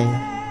ដែរ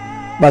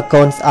បើ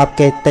កូនស្អប់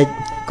គេតិច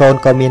កូន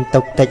ក៏មាន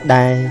ទុក្ខតិច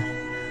ដែរ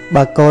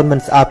បើកូនមិន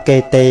ស្អប់គេ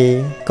ទេ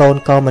កូន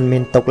ក៏មិនមា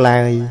នទុក្ខ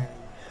ឡើយ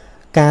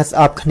ការស្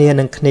អប់គ្នា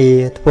នឹងគ្នា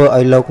ធ្វើ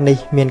ឲ្យលោកនេះ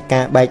មាន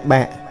ការបែក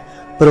បាក់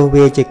ព្រោះ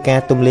វាជាការ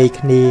ទម្លាយ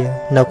គ្នា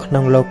នៅក្នុ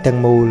ងលោកទាំង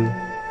មូល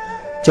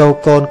ចូល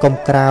កូនកុំ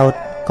ក្រោធ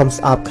កុំ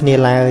ស្អប់គ្នា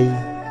ឡើយ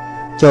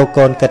ចូល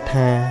កូនគិត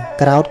ថា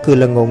ក្រោធគឺ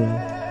ល្ងង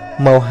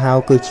មកហៅ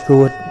គឺ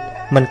ឈួត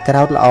មិនក្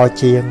រោធល្អ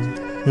ជាង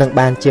នឹង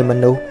បានជាម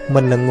នុស្ស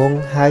មិនល្ងង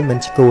ហើយមិន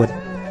ឈួត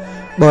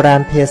បុរា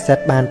ណភាសិត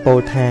បានពោល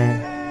ថា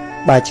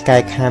បើឆ្កែ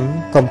ខំ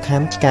កុំ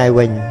ខំឆ្កែ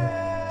វិញ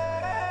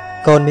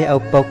កូនមាសឪ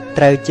ពុក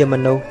ត្រូវជាម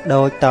នុស្ស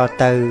ដូចត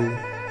ទៅ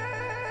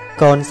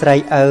កូនស្រី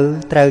ឪ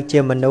ត្រូវជា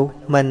មនុស្ស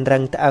មិនរឹ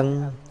ងត្អឹង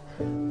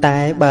តែ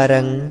បើ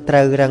រឹងត្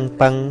រូវរឹង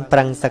ពឹងប្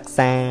រឹងសិក្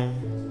សា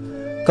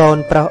កូន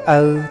ប្រុសឪ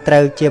ត្រូ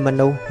វជាម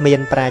នុស្សមាន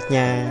ប្រាជ្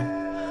ញា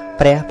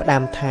ព្រះផ្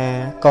ដាំថា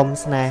កុំ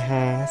ស្នេ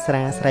ហាស្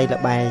រាស្រី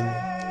ល្បែង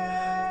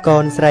កូ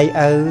នស្រី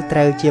ឪត្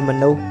រូវជាម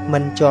នុស្សមិ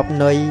នជាប់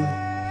នុយ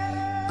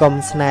កុំ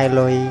ស្នេហ៍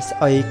លុយស្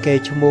អុយគេ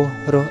ឈ្មោះ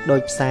រស់ដូ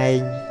ចផ្សែង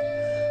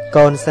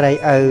កូនស្រី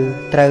ឪ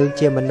ត្រូវ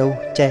ជាមនុស្ស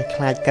ចេះខ្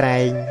លាចក្រែ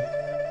ង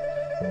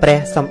ព្រះ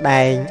សំ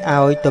ដែង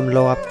ឲ្យទម្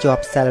លាប់ជា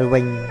ប់សិល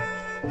វិញ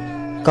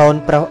កូន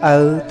ប្រុសឪ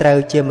ត្រូវ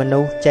ជាមនុ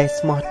ស្សចេះ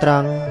ស្មោះត្រ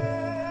ង់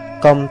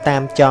កុំតា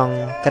មចង់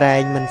ក្រែ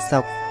ងមិនសុ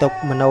ខទុក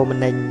មនោម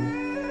និញ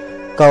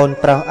កូន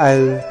ប្រុសឪ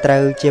ត្រូ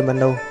វជាម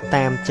នុស្ស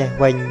តាមចេះ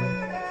វិញ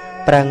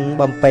ប្រឹង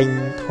បំពេញ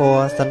ធ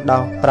ម៌សន្តោ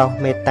សប្រុស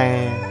មេត្តា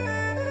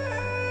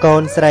កូ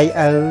នស្រី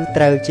ឪ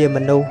ត្រូវជាម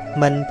នុស្ស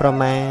មិនប្រ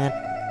មាទ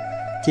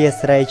ជា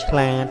ស្រីឆ្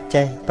លាត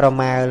ចេះប្រ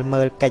មាល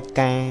មើលកិច្ច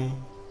ការ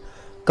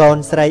កូន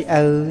ស្រី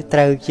ឪត្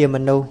រូវជាម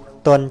នុស្ស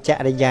ទន់ច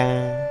រិយា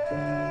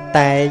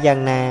តែយ៉ាង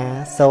ណា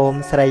សូម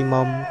ស្រី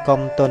មុំ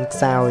កុំទន់ខ្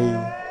សោយ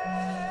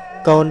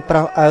កូនប្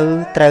រុសឪ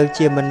ត្រូវ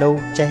ជាមនុស្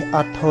សចេះអ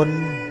ត់ធន់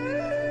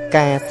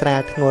ការស្រា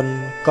លធ្ងន់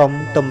កុំ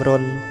ទម្រុ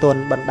នទ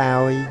ន់បណ្ដោ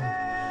យ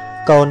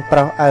កូនប្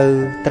រុសឪ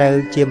ត្រូវ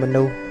ជាម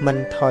នុស្សមិន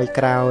ថយ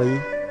ក្រោយ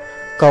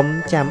កុំ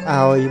ចាំ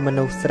ឲ្យម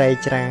នុស្សស្រី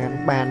ច្រើន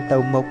បានទៅ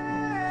មុខ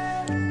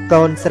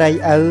កូនស្រី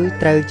ឪ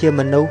ត្រូវជា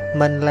មនុស្ស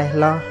មិនលេះ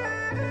លោះ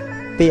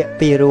ពាក្យ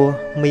ពីរោះ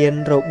មាន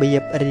របៀ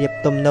បរៀប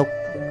ទំនុក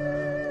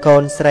កូ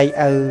នស្រី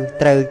ឪ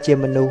ត្រូវជា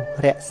មនុស្ស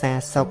រក្សា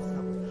សុខ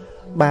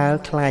បើ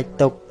ខ្លាច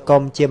ទុក្ខ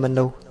កុំជាម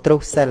នុស្សទ្រុស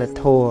សិល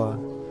ធម៌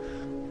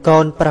កូ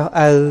នប្រុស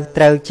ឪ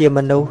ត្រូវជាម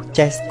នុស្ស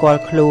ចេះស្គា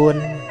ល់ខ្លួន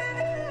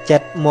ចិ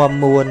ត្តមាំ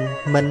មួន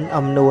មិន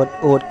អំនួត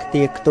អួតខ្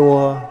ទាខ្ទួ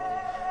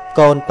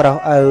កូនប្រុស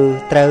ឪ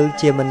ត្រូវ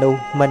ជាមនុស្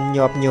សមិន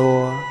ញាប់ញ័រ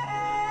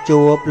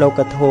ជួបលោក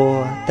ធម៌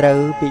ត្រូវ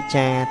ពិ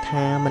ចារ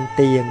ថាមិន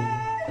ទៀង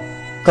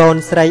កូន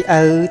ស្រី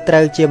ឪត្រូ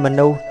វជាម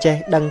នុស្សចេះ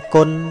ដឹង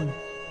គុណ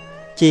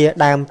ជា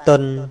ដើមទុ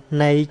ន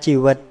នៃជី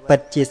វិតពិត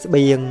ជាស្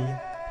បៀង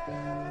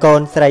កូ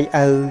នស្រី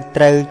ឪ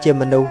ត្រូវជា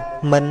មនុស្ស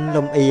មិន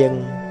លំអៀង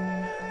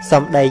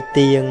សំដី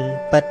ទៀង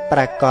ពិតប្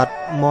រកប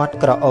មាត់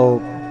ក្រអូប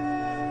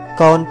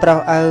កូនប្រុស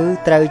ឪ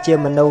ត្រូវជា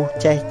មនុស្ស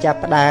ចេះចាប់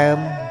ផ្ដើម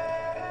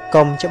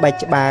កុំច្បាច់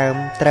ច្បាម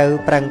ត្រូវ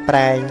ប្រឹងប្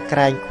រែងក្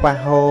រែងខ្វះ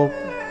ហូប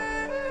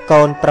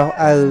កូនប្រុស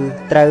ឪ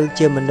ត្រូវ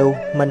ជាមនុស្ស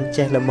មិន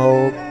ចេះល្មោ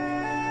ប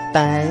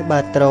តែបើ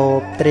ទ្រប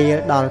ត្រៀល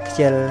ដល់ខ្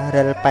ជិល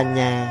រិលបញ្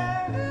ញា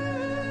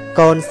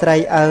កូនស្រី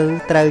ឪ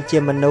ត្រូវជា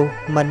មនុស្ស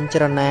មិន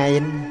ច្រណែ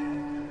ន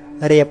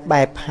រៀប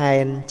បែបផែ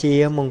នជា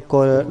មង្គ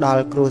លដ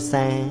ល់គ្រួ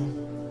សារ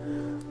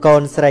កូ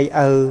នស្រី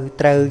ឪ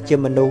ត្រូវជា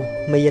មនុស្ស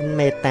មាន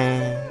មេត្តា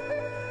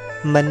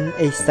មិន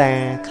អិច្ឆា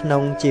ក្នុ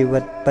ងជីវិ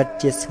តពិត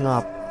ជាស្ង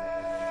ប់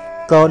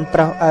កូនប្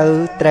រុសឪ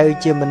ត្រូវ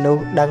ជាមនុស្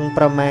សដឹង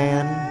ប្រមា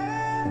ណ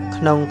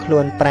ក្នុងខ្លួ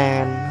នប្រា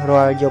ណ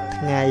រាល់យប់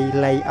ថ្ងៃ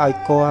លៃឲ្យ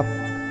គប់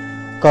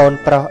កូន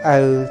ប្រុសឪ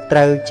ត្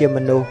រូវជាម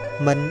នុស្ស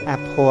មិនអ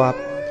ភ័ព្វ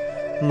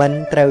មិន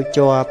ត្រូវ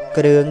ជាប់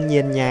គ្រឿង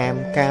ញៀនញាម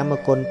កាម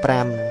គុណ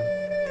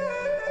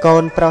5កូ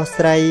នប្រុស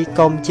ស្រី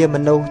កុំជាម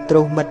នុស្សទ្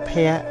រុសមិត្តភ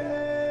ក្តិ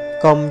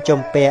កុំ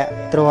ជំពាក់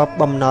ទ្រព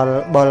បំណុល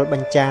បុលប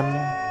ញ្ចាំ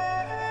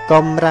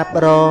កុំរ៉ាប់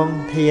រង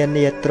ធា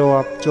នាទ្រ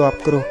ពជាប់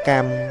គ្រោះក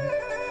ម្ម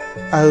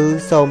ឪ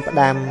សូមផ្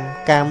ដាំ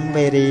កម្ម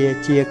វេរា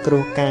ជាគ្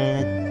រោះកា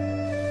ច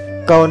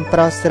កូនប្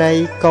រុសស្រី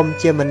កុំ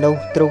ជាមនុស្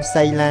សទ្រុ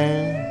សៃឡា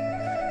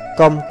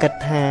កុំគិត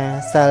ថា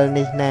សិល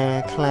នេះណា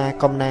ខ្លា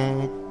កំណា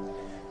ច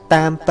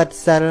តាមពិត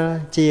សិល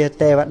ជា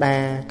ទេវតា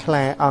ខ្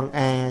លាអង្គ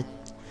អាច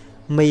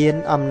មាន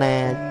អំណា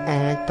ច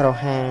អាចប្រ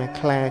ហារ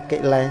ខ្លាកិ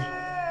លេស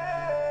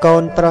កូ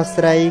នប្រុស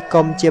ស្រី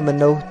កុំជាម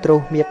នុស្សទ្រុ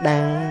សមេត្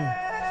តា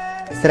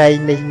ស្រី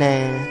នេះណា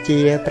ជា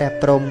ព្រះ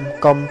ព្រំ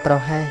កុំប្រ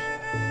ហែស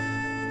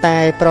តែ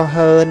ប្រ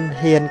ហើន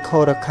ហ៊ានខ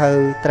រខើ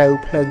ត្រូវ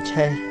ភ្លើង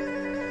ឆេះ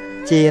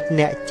ជាតិ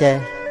អ្នកចេះ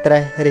ត្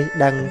រេះរិះ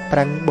ដឹងប្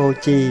រឹងបូ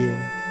ជា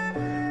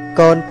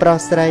កូនប្រុស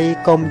ស្រី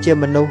កុំជា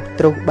មនុស្ស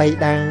ទ្រុសបី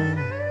ដា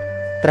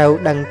ត្រូវ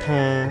ដឹង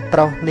ថាប្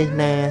រុសនេះ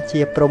ណា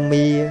ជាព្រហ្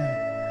មា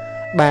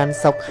បាន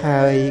សុខ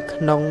ហើយ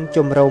ក្នុង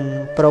ជំរំ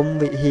ព្រំ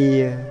វិហា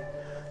រ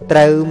ត្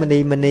រូវមនី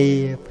មនី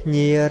ភ្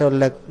ញារ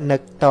លឹកនឹ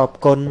កតប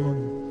គុណ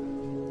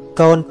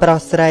កូនប្រុស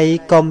ស្រី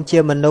កុំជា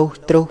មនុស្ស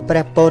ទ្រុសព្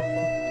រះពុទ្ធ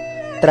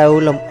ត្រូវ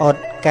លំអ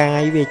ត់កា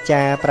យវា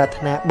ចាប្រា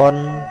ថ្នាបុ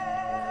ណ្យ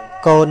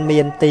កូន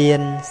មានទាន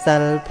សិ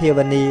លភាវ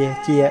នា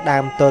ជាដើ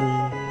មទុន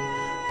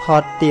ផុ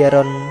តទា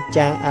រុណ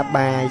ចាអ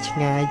បាយឆ្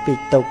ងាយពី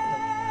ទុក្ខ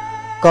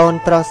កូន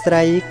ប្រុសស្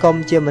រីកុំ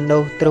ជាមនុ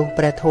ស្សទ្រុស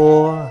ព្រះធ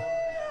ម៌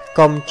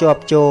កុំជា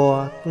ប់ជួរ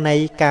នៃ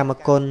កាម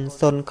គុណ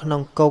សុនក្នុ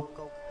ងគុក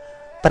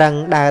ប្រឹង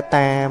ដើរ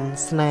តាម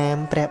ស្នាម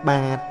ព្រះ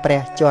បាទព្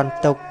រះជន់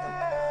ទុក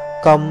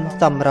កុំ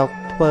សម្រុក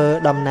ធ្វើ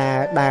ដំណើរ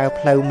ដើរ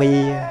ផ្លូវមី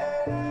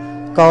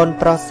កូន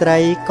ប្រុសស្រី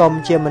កុំ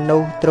ជាមនុ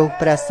ស្សទ្រុស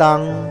ព្រះស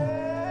ង្ឃ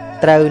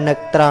ត្រូវនឹក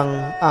ត្រង់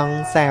អង្គ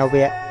សាវ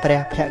កព្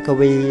រះភគ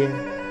វី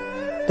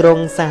ទ្រ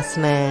ង់សាស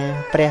នា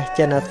ព្រះ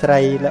ចិនស្រី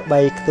ល្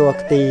បីខ្ទួ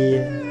ខ្ទី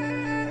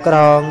ក្រ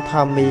ងធ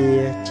ម្មា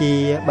ជា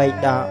បៃ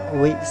ដក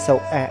វិសុ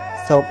អៈ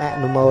សូមអ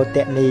នុមោទ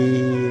នី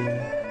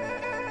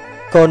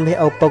កូនមេ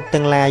ឪពុក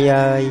ទាំងឡាយ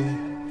អើយ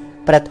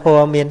ព្រះធ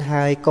ម៌មាន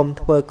ហើយកុំ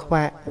ធ្វើខ្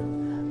វាក់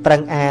ប្រឹ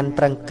ងអាន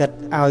ប្រឹងគិត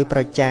ឲ្យប្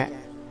រចាក់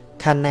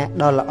ខណៈ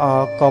ដ៏ល្អ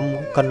កុំ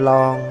កន្ល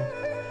ង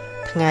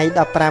ថ្ងៃ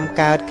15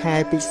កើតខែ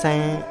ពិសា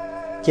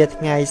ជា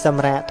ថ្ងៃស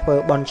ម្រាប់ធ្វើ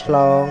បុណ្យឆ្ល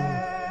ង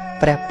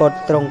ព្រះពុទ្ធ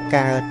ទ្រង់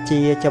កើត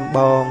ជាចម្ប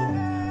ង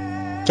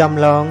ចំ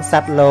ឡងស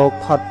ត្វលោក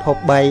ផុតភព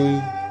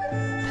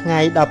3ថ្ងៃ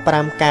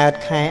15កើត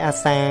ខែអា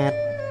សាឍ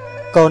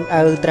កូន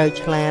ឪត្រូវ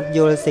ឆ្លាតយ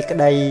ល់សេចក្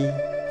តី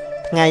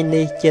ថ្ងៃ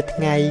នេះជា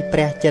ថ្ងៃព្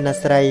រះចិន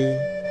ស្រី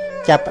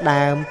ចាប់ផ្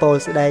ដើមពោល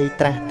ស្ដី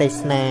ត្រាស់ទេស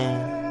នា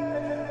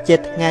ជា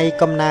ថ្ងៃ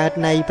កំណើត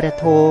នៃព្រះ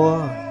ធម៌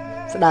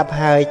ស្ដាប់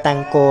ហើយតាំ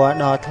ងគួរ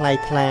ដល់ថ្លៃ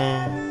ថ្លា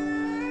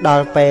ដ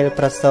ល់ពេល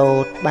ប្រសូ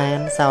តបាន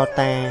សោ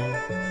តា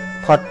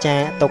ផុតចា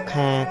កទុក្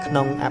ខាក្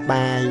នុងអ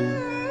បាយ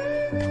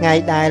ថ្ងៃ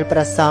ដែលព្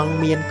រះសង្ឃ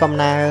មានកំ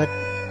ណើត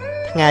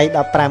ថ្ងៃ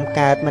15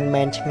កើតមិន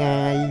មែនឆ្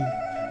ងាយ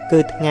គឺ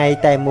ថ្ងៃ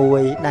តែមួ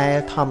យដែល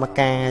ធម្ម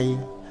កាយ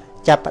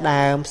ចាប់ផ្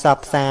ដើមផ្សព្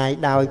វផ្សាយ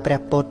ដោយព្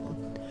រះពុទ្ធ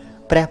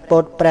ព្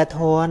រះធ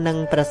ម៌និង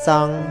ព្រះស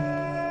ង្ឃ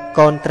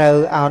កូនត្រូវ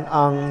អោនអ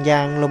ង្គ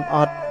យ៉ាងលំអ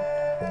ត់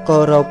គោ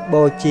រព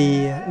បូជា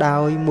ដោ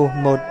យមោះ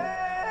មុត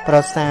ប្រ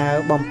សើរ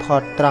បំផុ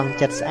តត្រង់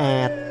ចិត្តស្អា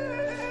ត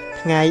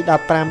ថ្ងៃ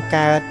15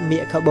កើតមា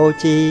ឃបូ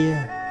ជា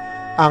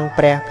អង្គ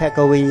ព្រះភគ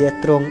វី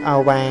ទ្រង់ឱ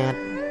វាទ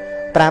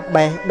ប្រាប់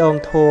បេះដូង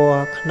ធัว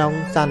ក្នុង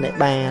សន្និ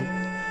បាត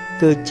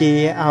គឺជា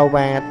ឱ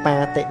វាទបា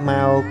តិ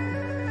មោក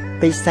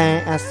ពិសា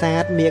អាសា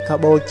ទមាឃ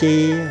បូជា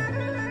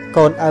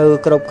កូនឪ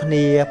គ្រប់គ្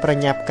នាប្រ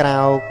ញាប់ក្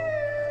រោក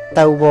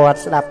ទៅវត្ត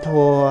ស្ដាប់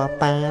ធัว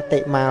បាតិ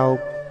មោក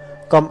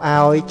កុំ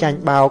ឲ្យចាញ់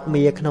បោក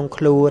មៀក្នុង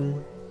ខ្លួន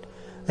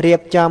រៀ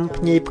បចំ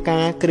ភ្ញីផ្កា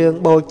គ្រឿង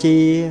បូជា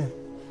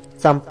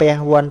សំពះ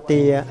វន្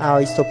តាឲ្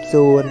យសុប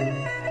សួន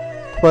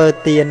ធ្វើ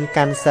ទាន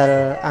កាន់សិល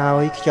ឲ្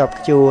យខ្ជាប់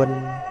ខ្ជួន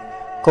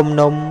គុំ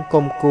នំ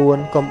គុំគួន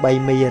គុំបី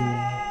មាន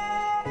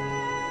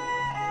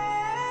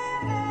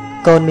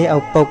កូនមានឪ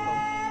ពុក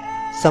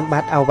សម្ប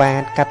ត្តិអាវា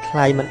តកាត់ថ្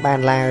លៃមិនបាន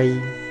ឡើយ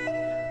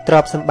ទ្រ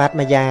ព្យសម្បត្តិ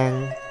មួយយ៉ាង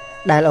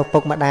ដែលឪពុ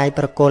កម្ដាយ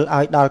ប្រគល់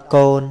ឲ្យដល់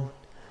កូន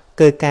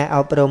គឺការអ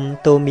ប់រំ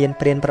ទូមាន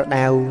ព្រានប្រ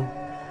ដៅ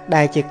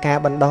ដែលជាការ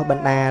បណ្ដុះប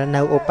ណ្ដាល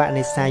នៅឧប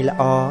និស្ស័យល្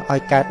អឲ្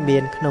យកើតមា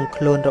នក្នុង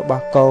ខ្លួនរប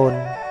ស់កូន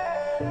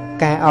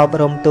ការអប់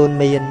រំទូន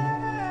មាន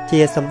ជា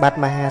សម្បត្តិ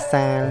មហា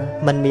សាល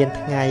មិនមាន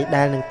ថ្ងៃ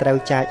ដែលនឹងត្រូវ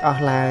ចាយអ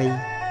ស់ឡើយ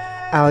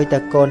ឲ្យតែ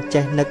កូន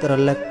ចេះនឹករ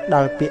លឹកដ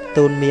ល់ពាក្យ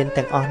ទូនមាន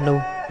ទាំងអស់នោះ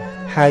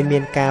ហើយមា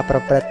នការប្រ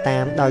ព្រឹត្តតា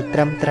មដោយត្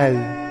រឹមត្រូវ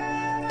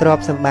ទ្រ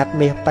ព្យសម្បត្តិ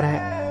មាសប្រា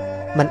ក់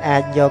មិនអា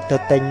ចយកទៅ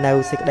ទិញនៅ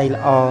សេចក្តី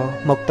ល្អ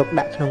មកទុក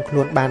ដាក់ក្នុងខ្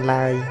លួនបាន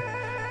ឡើយ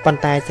ប៉ុន្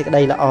តែសេចក្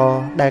តីល្អ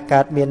ដែល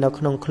កើតមាននៅ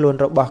ក្នុងខ្លួន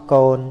របស់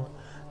កូន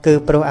គឺ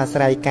ព្រោះអាស្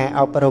រ័យការ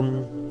អប់រំ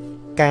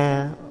ការ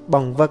ប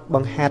ង្វឹកប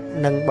ង្ហាត់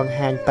និងបង្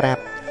ហាញប្រា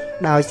ប់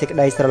ដោយសេចក្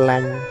តីស្រឡា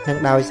ញ់និង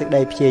ដោយសេចក្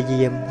តីព្យា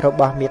យាមរ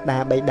បស់មាតា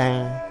បិតា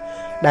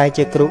ដែល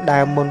ជាគ្រូដើ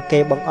មមុនគេ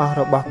បង្អស់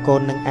របស់កូ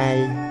ននឹងឯង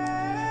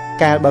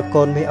កាលបើ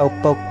កូនមានឪ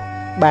ពុក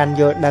បាន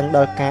យល់ដឹងដ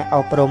ល់ការអ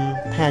ប់រំ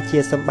ថាជា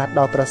សម្បត្តិ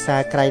ដ៏ប្រសើរ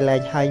ក្រៃលែ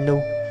ងហើយនោះ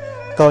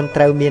កូន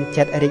ត្រូវមាន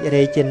ចិត្តរីក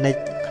រាយជានិច្ច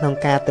ក្នុង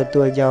ការទ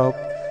ទួលយក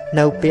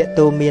នៅពាក្យ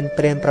ទូមាន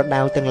ព្រានប្រ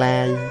ដៅទាំងឡា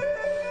យ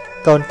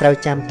កូនត្រូវ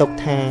ចាំទុក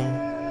ថា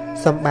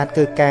សម្បត្តិ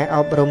គឺការអ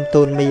ប់រំ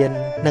ទូនមាន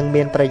និង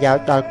មានប្រយោជ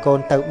ន៍ដល់កូន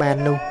ទៅបាន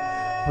នោះ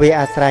វា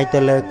អាស្រ័យទៅ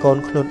លើកូន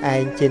ខ្លួនឯ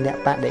ងជាអ្នក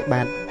បដិប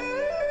ត្តិ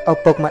ឪ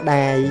ពុកម្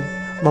ដាយ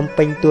បំ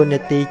ពេញតួនា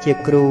ទីជា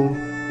គ្រូ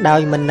ដោ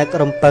យមិននឹក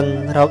រំពឹង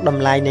រកត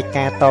ម្លៃនៃ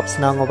ការតប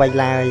ស្នងអ្វី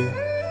ឡើយ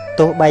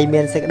ទោះបី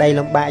មានសេចក្តី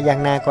លំបាកយ៉ាង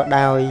ណាក៏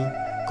ដោយ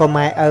ក៏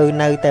ម៉ែឪ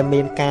នៅតែ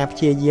មានការព្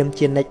យាយាម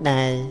ជានិច្ច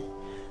ដែរ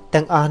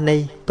ទាំងអស់នេះ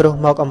ព្រោះ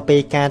មកអំពី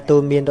ការទូ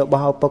ន្មានរប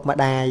ស់ឪពុកម្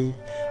ដាយ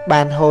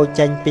បានហូរ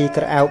ចេញពី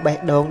ក្រអៅបេះ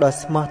ដូងដ៏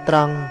ស្មោះត្រ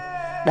ង់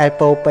ដែល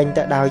ពោរពេញ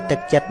ទៅដោយទឹក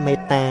ចិត្តមេ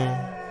ត្តា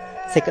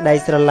សេចក្តី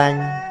ស្រឡាញ់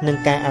និង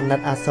ការអាណិត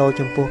អាសូរ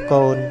ចំពោះ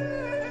កូន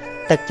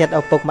ទឹកចិត្ត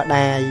ឪពុកម្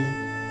ដាយ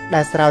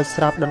ដែលស្រោច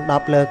ស្រពដណ្ដ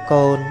ប់លើ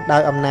កូនដោ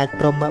យអំណាច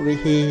ព្រហ្មវិ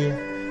ហារ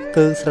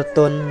គឺស្រទ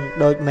ន់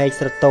ដូចមេឃ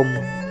ស្រទុំ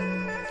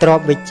ទ្រ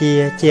ព្យវិជ្ជា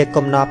ជា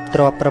កំណប់ទ្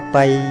រព្យប្រ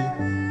ពៃ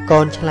កូ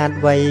នឆ្លាត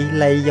វៃ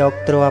លៃយក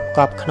ទ្រព្យក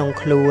ប់ក្នុង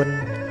ខ្លួន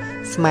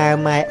ស្មើ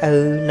ម៉ែឪ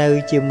នៅ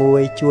ជាមួ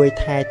យជួយ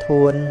ថែ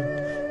ធួន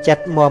ចិ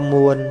ត្តមម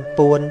មួន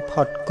ពួន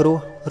ផុតគ្រោះ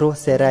រស់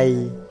សេរី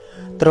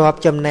ទ្រព្យ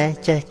ចំណេះ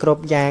ចេះគ្រ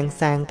ប់យ៉ាង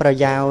សាងប្រ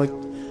យោជន៍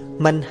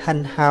មិនហិន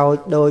ហោច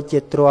ដូចជា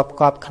ទ្រព្យ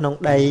កប់ក្នុង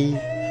ដី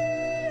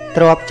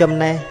ទ្រព្យចំ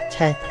ណេះ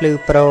ឆេះភ្លឺ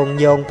ប្រង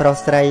យងប្រុស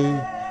ស្រី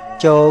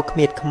ចូលគ្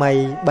មៀតខ្មៃ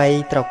បី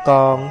ត្រក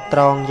ងត្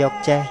រង់យក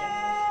ចេះ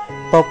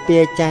ពពា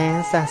ចា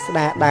សាស្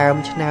តាដើម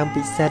ឆ្នើម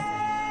ពិសិដ្ឋ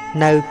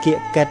នៅគៀក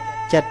កិត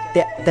ចិត្ត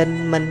តាក់ទិន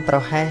មិនប្រ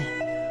ហែស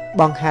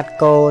បង្ហាត់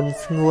កូន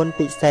ស្ងួន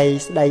ពិសី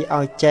ស្ដី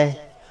ឲ្យចេះ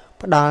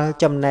ផ្ដល់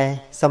ចំណេះ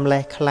សំ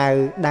លេះខ្លៅ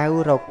ដៅ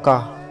រក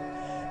កោះ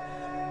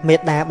មេ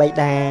ត្តាបិ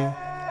តា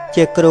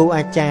ជាគ្រូ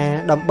អាចារ្យ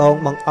ដំបង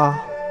បង្អស់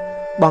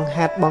បង្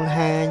ហាត់បង្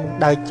ហាញ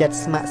ដោយចិត្ត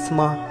ស្ម័គ្រស្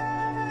មោះ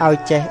ឲ្យ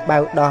ចេះបៅ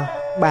ដោះ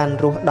បាន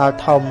រស់ដល់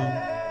ធំ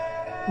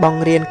ប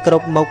ង្រៀនគ្រ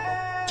ប់មុខ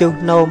ជុះ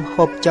នោម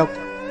ហូបចុក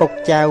ពុក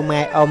ចៅ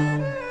ម៉ែអ៊ំ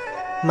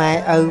ម៉ែ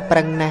ឪប្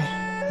រឹងណាស់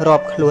រា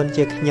ប់ខ្លួន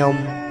ជាខ្ញុំ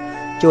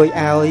ជួយ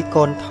ឲ្យ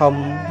កូនធំ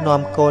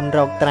នាំកូនរ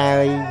កត្រើ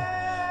យ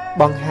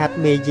បង្ហាត់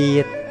មេយា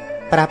ទ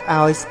ប្រាប់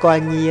ឲ្យស្គា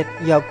ល់ញាត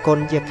យកគុណ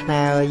ជាខ្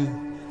នើយ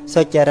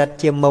សុចរិត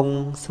ជាមុង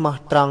ស្មោះ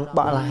ត្រង់ប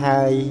ក់ល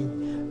ហើយ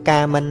កា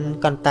រមិន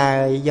កន្តើ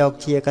យយក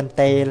ជាកន្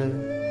ទេល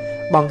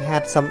បង្ហា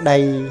ត់សម្ដី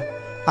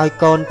ឲ្យ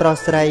កូនប្រុស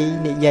ស្រី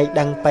និយាយ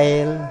ដឹងពេ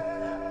ល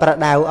ប្រ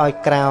ដៅឲ្យ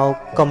ក្រោក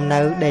កុំ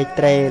នៅដេក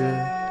ត្រេល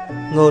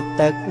ងូត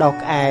ទឹកដក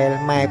ក្អែល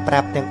ម៉ែប្រា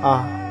ប់ទាំងអ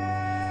ស់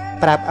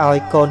ប្រាប់ឲ្យ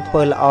កូនធ្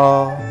វើល្អ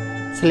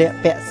ស្លៀក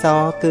ពាក់ស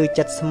គឺ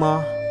ចិត្តស្មោះ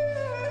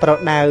ប្រ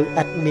ដៅ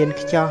ឥតមាន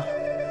ខ្ចោះ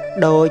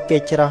ដោយគេ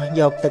ច្រោះ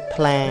យកទឹក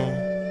ថ្លា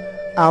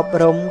អប់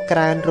រំក្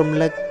រើនរំ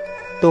លឹក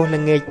ទោះ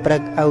ល្ងាចព្រឹ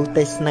កឪ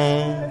ទេសនា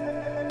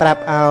ប្រា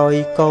ប់ឲ្យ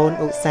កូន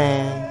ឧស្សា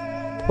ហ៍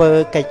ធ្វើ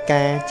កិច្ច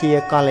ការជា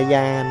កល្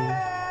យាន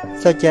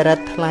សុចរិត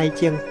ថ្លៃ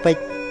ជាងពេ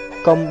ជ្រ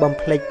កុំបំ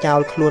ភ្លេចចោល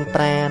ខ្លួន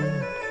ប្រាណ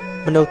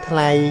មនុស្សថ្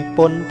លៃ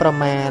ពុនប្រ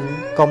មាណ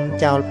កុំ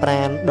ចោលប្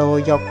រាណដូរ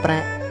យកប្រា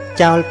ក់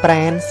ចោលប្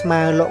រាណស្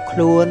មើលក់ខ្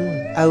លួន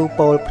ឪ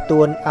ពោលផ្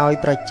ទួនឲ្យ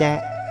ប្រចា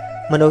ក់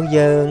មនុស្ស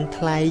យើង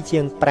ថ្លៃជា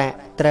ងប្រាក់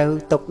ត្រូវ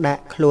ទុកដា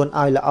ក់ខ្លួន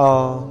ឲ្យល្អ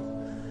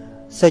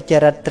សុច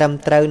រិតត្រឹម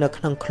ត្រូវនៅ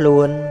ក្នុងខ្លួ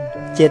ន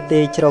ជា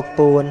ទីជ្រក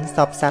ពួនស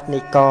ពសត្វ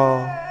និក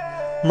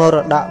មរ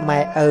តកម៉ែ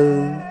ឪ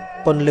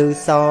ពន្លឺ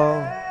ស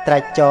ត្រា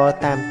ច់ចរ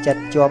តាមចិត្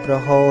តជាប់រ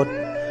ហូត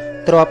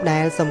ទ្រព្យដែ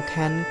លសំ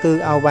ខាន់គឺ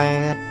អាវា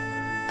ត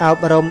អ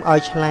ប់រំឲ្យ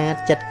ឆ្លាត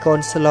ចិត្តកូន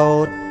ស្លូ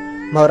ត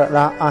មរត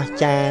កអស្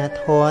ចារ្យ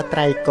ធម៌ត្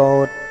រៃកោ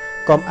ត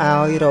កុំ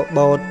ឲ្យរ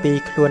បូតពី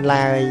ខ្លួន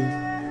ឡើយ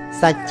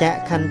សច្ចៈ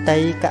ខន្តី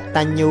កត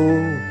ញ្ញូ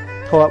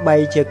ធម៌បី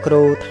ជាគ្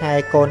រូថែ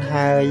កូន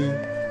ហើយ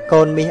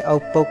កូនមាសឪ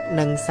ពុក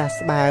នឹងសះ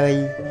ស្បើយ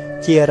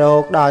ជារោ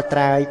គដល់ត្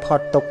រើយផុ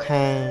តទុក្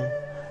ខា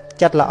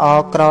ចិត្តល្អ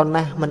ក្រ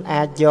ណាស់មិន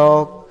អាចយ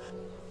ក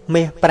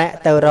មាសប្រាក់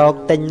ទៅរក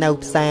ទិញនៅ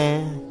ផ្សារ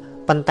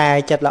ប៉ុន្តែ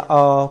ចិត្តល្អ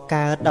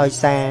កើតដោយ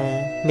សារ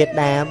មេត្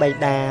តាបិ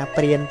តា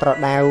ព្រានប្រ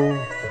ដៅ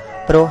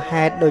ព្រោះ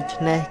ហេតុដូ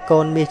ច្នេះកូ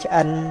នមាសឆ្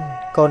អិន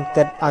កូន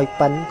គិតឲ្យ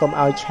ប៉ិនកុំ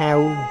ឲ្យឆៅ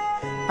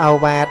អោ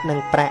វាតនឹង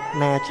ប្រាក់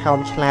ណាឆោម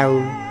ឆ្លៅ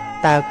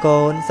តើ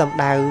កូនសំ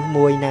ដៅ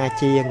មួយណា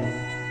ជាង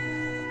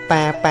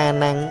ប៉ា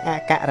ណាំងអ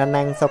ករ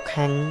ណੰសុ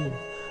ខੰ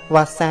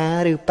វាសា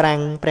ឬប្រាំ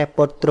ងព្រះ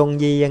ពុទ្ធទ្រង់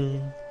យាង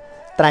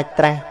ត្រាច់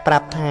ត្រាស់ប្រា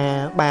ប់ថា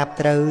បាប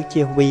ត្រូវ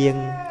ជៀសវាង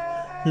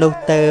នោះ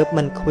ទៅ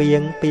មិនខ្វៀ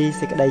ងពី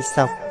សេចក្តី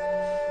សុខ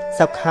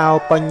សុខោ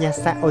បញ្ញ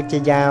សៈឧច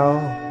យោ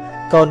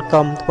កូន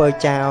កុំធ្វើ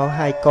ចោល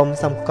ហើយកុំ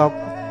សំកុក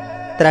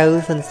ត្រូវ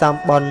សន្សំ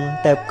បុណ្យ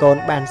ទៅកូន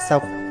បានសុ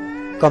ខ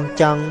កុំ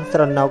ចង់ស្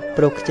រណុក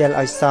ព្រោះខ្ជិល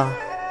ឲ្យសោះ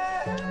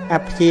អ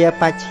ព្យា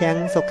បច្ឆੰ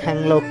សុខੰ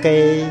លោកេ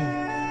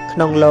ក្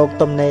នុងលោក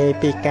ទំនេរ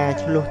ពីការ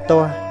ឆ្លោះ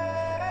ទាស់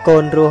កូ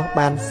នរស់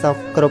បានសុខ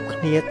គ្រប់គ្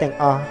នាទាំង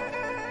អស់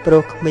ព្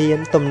រោះគ្មាន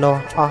ទំនា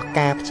ស់អស់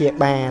ការព្យា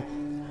បាទ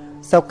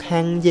សុខੰ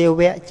យា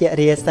វៈជា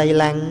រាសី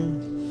ឡੰ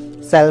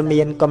សិល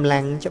មានកម្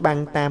លាំងច្បាំង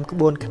តាមក្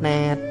បួនខ្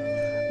នាត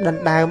ដ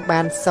ណ្ដើម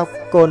បានសុខ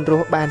កូនរ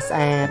ស់បានស្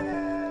អាត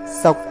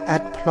សុខឥ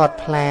តផ្លាត់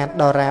ផ្លាត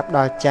ដល់រាបដ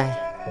ល់ចាស់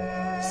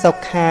សុ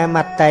ខាម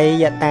តេ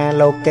យតា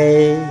លោកេ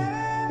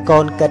កូ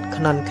នគិត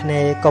ខ្នន់ខ្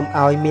នេកុំ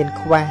ឲ្យមាន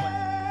ខ្វះ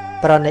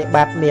ប្រណិ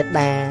ប័តមេត្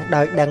តា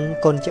ដោយដឹង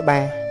គុណច្បា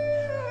ស់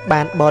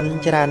បានបុណ្យ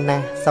ច្រើនណា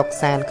ស់សុខ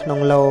សានក្នុង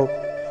លោក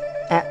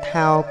អ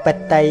ថោប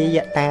តេយ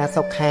តា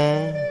សុខា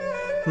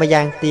ម្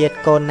យ៉ាងទៀត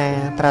កូនណា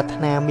ប្រា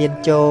ថ្នាមាន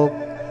ជោគ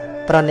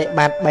ប្រណិ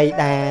ប័តបៃ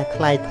តា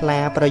ថ្លៃថ្លា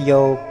ប្រ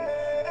យោគ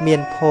មា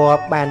នភ័ព្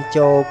វបាន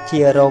ជោគ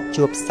ជារោគ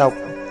ជួបសុខ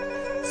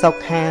សុ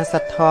ខាស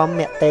ទ្ធម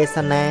មទេស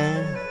នា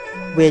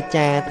វា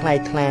ចាថ្លៃ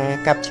ថ្លា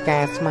កັບឆ្កា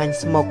ស្មាញ់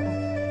ស្មុក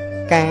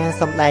ការ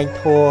សំដែង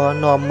ធัว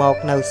នាំមក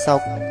នៅសុ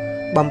ខ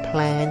បំផ្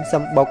លាញស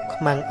ម្បុក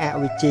ខ្មាំងអ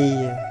វិជ្ជា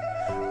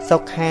សុ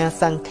ខា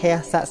សង្ឃៈ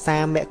សសា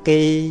មគ្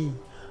គី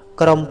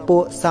ក្រុមពួ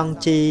កសង្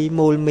ជី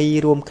មូលមី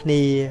រួមគ្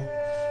នា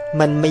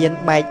មិនមាន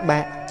បែក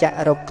បាក់ចាក់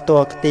រកផ្ទា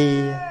ល់ខ្ទី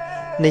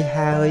នេះ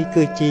ហើយ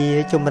គឺជា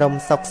ជំរំ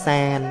សុខ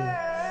សាន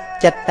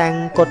ចិត្តតាំង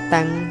កត់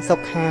តាំងសុ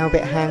ខាវ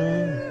ហੰ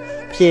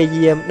ព្យា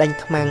យាមដេញ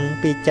ខ្មាំង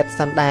ពីចិត្ត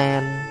សន្តា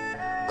ន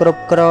គ្រ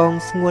ប់គ្រង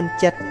ស្ងួន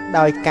ចិត្ត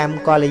ដោយកម្ម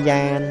កល្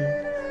យាន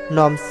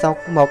នាំសុខ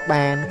មក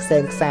បានខ្សែ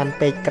ខ្សាន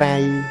ពេកក្រៃ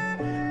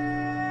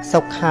សុ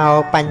ខហោ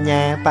បញ្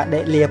ញាប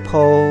ដិលា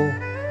ភោ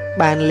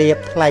បានលៀប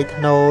ថ្លៃ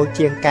ធ្នូ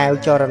ជាងកែវ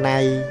ចរណៃ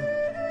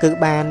គឺ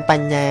បានប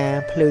ញ្ញា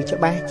ភ្លឺច្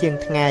បាស់ជាង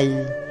ថ្ងៃ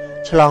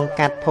ឆ្លង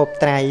កាត់ភព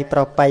ត្រៃប្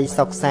របី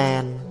សុខសា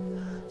ន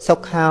សុខ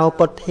ហោ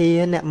ពុទ្ធា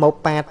អ្នកមក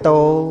បា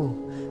តោ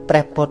ព្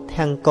រះពុទ្ធ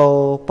អង្គោ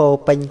ពោ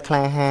ពេញក្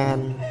លាហាន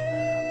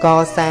ក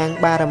សាង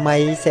បារមី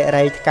សិ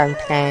រីថ្កាំង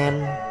ថ្កាន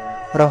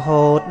រ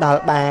ហូតដ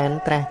ល់បាន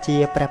ត្រាស់ជា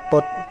ព្រះពុ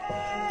ទ្ធ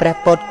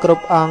គ្រ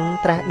ប់អង្គ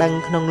ត្រាស់ដឹង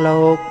ក្នុង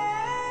លោក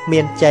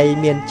មានជ័យ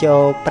មានជោ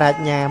គប្រា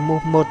ជ្ញា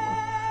មុះមុត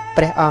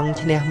ព្រះអង្គ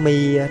ឈ្នះមី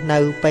នៅ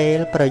ពេល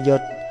ប្រយុ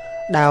ទ្ធ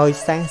ដោយ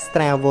សាស្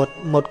ត្រាវុធ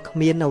មុតគ្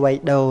មានអ្វី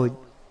ដូច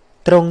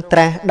ទ្រង់ត្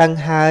រាស់ដឹង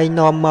ហើយ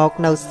នាំមក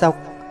នៅសុខ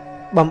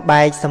បំ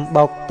បែកសម្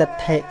បុកទិដ្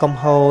ឋិកំ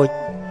ហូច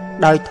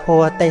ដោយធั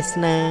วទេស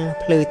នា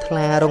ភ្លឺថ្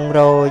លារង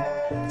រោច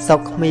សុ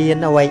ខគ្មាន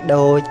អ្វី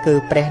ដូចគឺ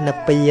ព្រះនិ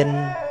ព្វាន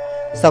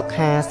សុ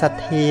ខាសទ្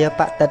ធាប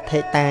តិដ្ឋិ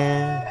តា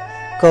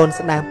កូន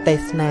ស្ដាប់ទេ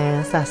សនា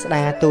សាស្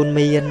តាទូន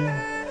មាន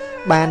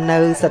បាននៅ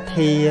សទ្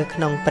ធាក្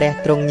នុងព្រះ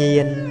ទ្រង់ញា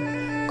ណ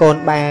កូន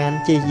បាន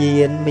ជាយា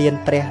នមាន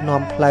ព្រះ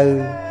នាំផ្លូវ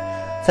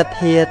សទ្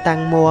ធាតាំ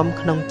ងមួម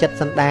ក្នុងចិត្ត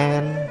សន្តា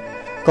ន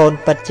កូន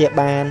ពិតជា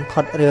បាន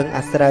ផុតរឿង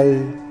អាស្រូវ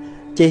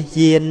ជិះ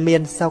យានមា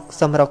នសុខ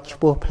សម្រុកឆ្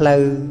ពោះផ្លូ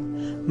វ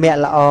មគ្គ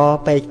ល្អ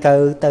ពេកកើ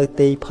ទៅ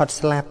ទីផុត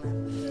ស្លាប់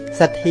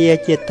សទ្ធា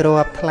ជាទ្រ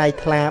ព្យថ្លៃ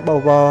ថ្លាប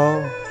វរ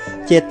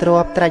ជាទ្រ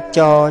ព្យត្រាច់ច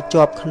រ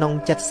ជាប់ក្នុង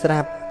ចិត្តស្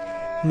រាប់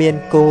មាន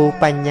គូ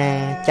បញ្ញា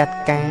ចាត់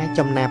ការ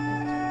ចំណាប់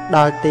ដ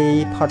ល់ទី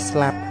ផុតស្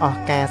លាប់អស់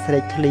ការស្រេ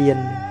កឃ្លាន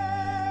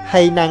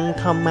ហើយណੰ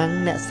ធម្មੰ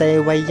អ្នកសេ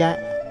វយៈ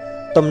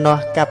ទំនា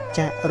ស់កັບ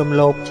ចាក់រំ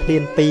លោភឈ្លា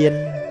នពៀន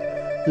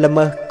ល្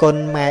មើសគុណ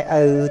ម៉ែ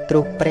ឪទ្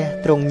រុះព្រះ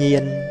ទ្រង់ញា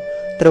ណ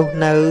ទ្រុះ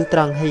នៅត្រ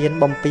ង់ហ៊ាន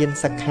បំពេញ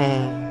សក្ខា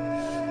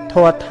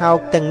ធัวថោក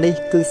ទាំងនេះ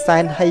គឺសែ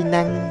នហើយ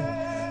ណੰ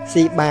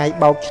ស៊ីបាយ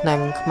បោកឆ្នាំ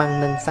ងខ្មាំង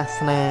នឹងសាស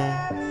នា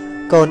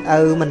កូន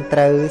ឪមិនត្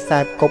រូវសែ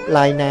បគប់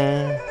ឡាយណា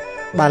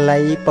បាលី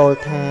ពោល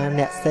ថា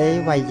អ្នកសេ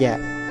វយៈ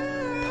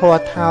ធัว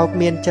ថោក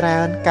មានច្រើ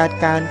នកើត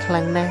កើនខ្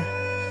លាំងណាស់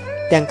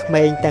ទាំងក្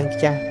មេងទាំង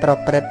ចាស់ប្រ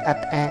ព្រឹត្តអ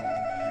ត់អាក់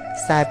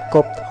សែបគ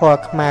ប់ធัว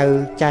ខ្មៅ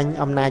ចាញ់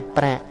អំណាច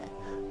ប្រាក់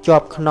ជា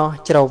ប់ខ្នោះ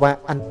ច្រវា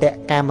ក់អន្តៈ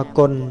កាម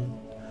គុណ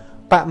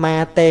បមា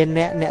តេ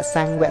អ្នកស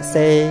ង្វ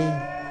សេ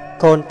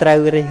កូនត្រូវ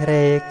រិះ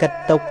រេគិត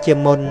ទុកជា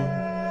មុន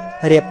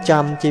រៀប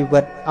ចំជី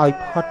វិតឲ្យ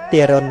ផុត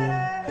ទារុណ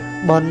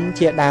បន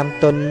ជាដើម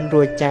ទុន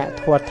រួចចាក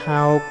ធัว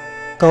ថោក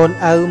កូន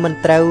ឪមិន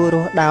ត្រូវរ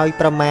ស់ដោយ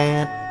ប្រមា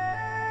ទ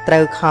ត្រូ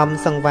វខំ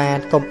សង្វាត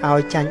កុំឲ្យ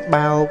ចាញ់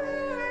បោក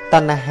ត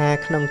ណ្ហា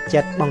ក្នុង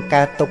ចិត្តបង្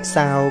កើតទុក្ខ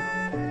សោក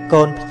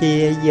កូនព្យា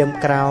យាម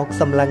ក្រោក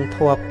សម្លឹង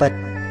ធัวពិត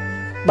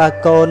បើ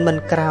កូនមិន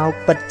ក្រោក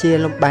ពិតជា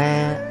លំបា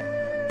ក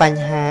ប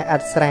ញ្ហាអ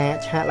ត់ស្រា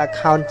ឆាកល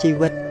ខោនជី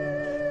វិត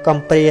កំ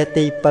ព្រា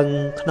ទីពឹង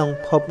ក្នុង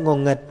ភពង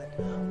ងឹត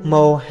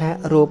មោហៈ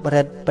រូប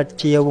រិទ្ធពិត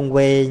ជាវង្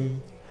វេង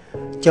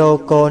ចូល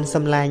កូន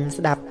សំឡាញ់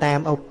ស្ដាប់តា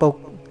មឪពុក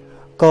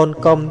កូន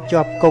កុំ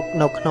ជាប់គុក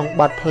នៅក្នុង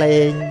បទភ្លេ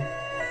ង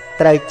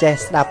ត្រូវចេះ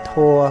ស្ដាប់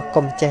ធัว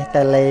កុំចេះ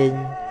តែលេង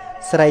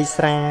ស្រី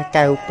ស្រា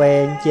កៅពេ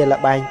ងជាល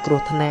បែងគ្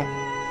រោះថ្នាក់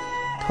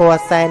ធัว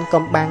សែន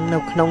កំបាំងនៅ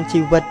ក្នុង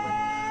ជីវិត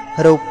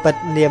រូបពិត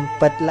នាម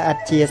ពិតល្អិត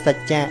ជាស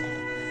ច្ចៈ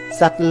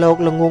សត្វលោក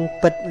ល្ងង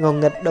ពិតង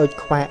ងឹតដូច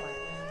ខ្វាក់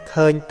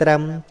ឃើញត្រឹ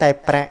មតែ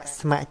ប្រាក់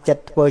ស្ម័គ្រចិត្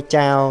តធ្វើ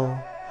ចោល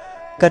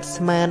គិត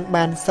ស្មាន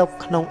បានសុខ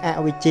ក្នុងអ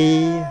វិជ្ជា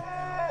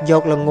យ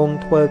កល្ងង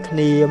ធ្វើគ្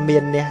នាមា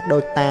នអ្នកដូ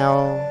ចតោ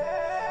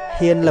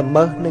ហ៊ានល្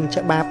មើសនឹង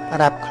ច្បាប់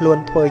រ៉ាប់ខ្លួន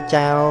ធ្វើ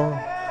ចោល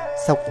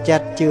សុខចិ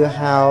ត្តជឿ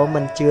ហៅ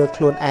មិនជឿ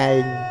ខ្លួនឯ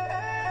ង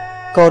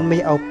កូនមី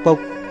ឪពុក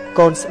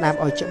កូនស្ដាប់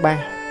ឲ្យច្បា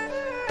ស់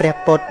ព្រះ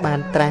ពុទ្ធបាន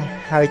ត្រាស់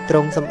ហើយទ្រ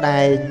ង់សម្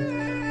ដែង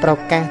ប្រ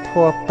កាស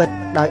ធัวពិត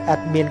ដោយឥត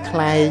មានខ្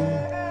លែង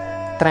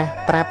ត្រាស់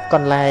ប្រាប់ក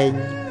ន្លែង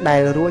ដែ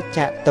លរួច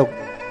ចាក់ទុក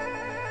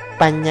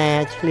បញ្ញា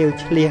ឆ្លៀវ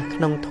ឆ្លៀសក្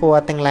នុងធัว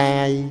ទាំងឡា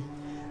យ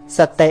ស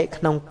តិ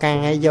ក្នុងកា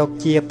យយក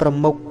ជាប្រ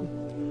មុខ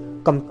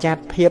កំចា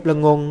ត់ភាពល្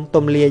ងង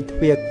ទំលាយទ្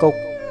វាគុក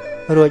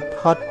រួច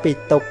ផុតពី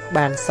ទុក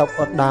បានសុខ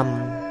ឧត្តម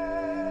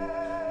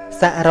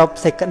សរុប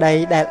សេចក្តី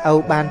ដែលឪ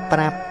បានប្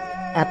រាប់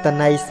អត្ត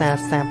ន័យសា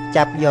ស័ព្ទ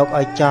ចាប់យក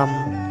ឲ្យចំ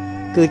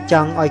គឺច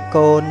ង់ឲ្យ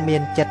កូនមា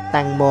នចិត្ត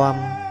តាំងមាំ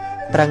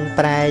ប្រឹង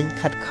ប្រែង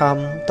ខិតខំ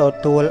ទ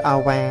ទួលអា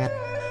វាត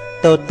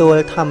ទទួល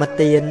ធម្ម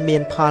ទានមា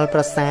នផលប្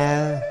រសើរ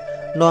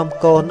នាំ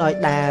កូនឲ្យ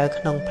ដើរ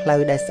ក្នុងផ្លូវ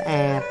ដែលស្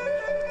អាត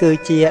គឺ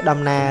ជាដំ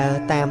ណើរ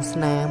តាមស្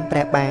នាមព្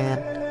រះបាទ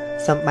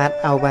សម្បត្តិ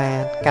អាវា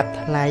តកាត់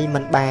ថ្លៃមិ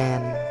នបាន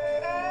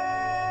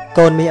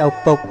កូនមានឪ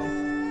ពុក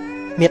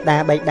មេត្តា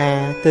បិតា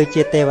គឺ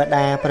ជាទេវ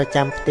តាប្រ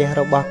ចាំផ្ទះ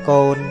របស់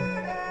កូន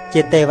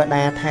ជាទេវ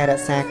តាថែរ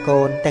ក្សាកូ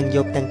នទាំងយ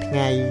ប់ទាំងថ្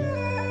ងៃ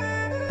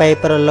ពេល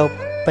ប្រលប់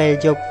ពេល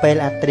យប់ពេល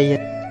អាត្រៀត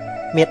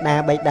មេដា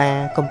បៃតា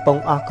កំពុង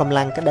អស់កម្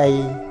លាំងក្តី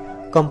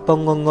កំពុង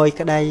ងងុយ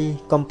ក្តី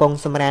កំពុង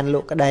សម្រានល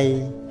ក់ក្តី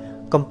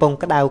កំពុង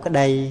ក្តៅក្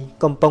តី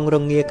កំពុងរ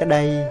ងាក្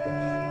តី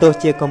ទោះ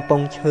ជាកំពុ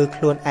ងឈឺ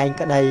ខ្លួនឯង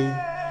ក្តី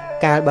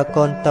កាលបើ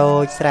កូនតូ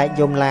ចស្រែក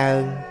យំឡើង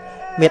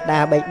មេដា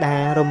បៃតា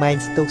រមែង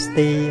ស្ទុះស្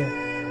ទា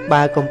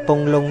បើកំពុង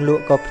លងល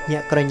ក់ក៏ភ្ញា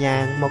ក់ក្រញា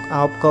ងមក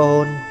អោបកូ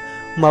ន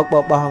មកប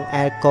បោះអង្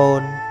អែលកូ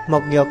នម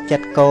កយកចិ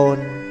ត្តកូន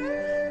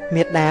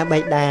មេដាបៃ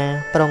តា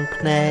ប្រុង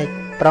ភ្នែក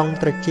ប្រុង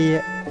ត្រចៀក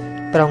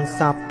ប្រុង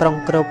សពប្រុង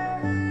គ្រប់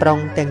ប្រុង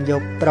ទាំងយ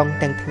ប់ប្រុង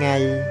ទាំងថ្ងៃ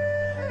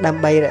ដើ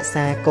ម្បីរក្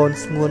សាកូន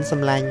ស្ងួនស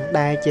ម្លាញ់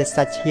ដែលជា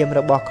សាច់ឈាមរ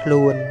បស់ខ្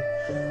លួន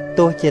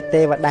ទោះជា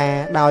ទេវតា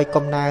ដោយ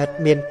កំណើត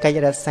មានកិច្ច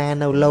រក្សា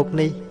នៅលោក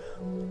នេះ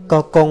ក៏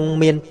គង់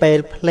មានពេល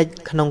ភ្លេច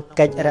ក្នុង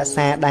កិច្ចរក្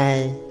សាដែរ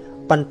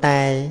ប៉ុន្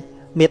តែ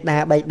មេដា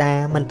បៃតា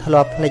មិនធ្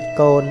លាប់ភ្លេច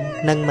កូន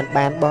និងមិន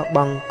បានបោះប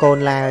ង់កូន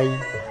ឡើយ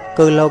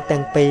គឺលោក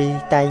ទាំងពីរ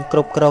តែងគ្រ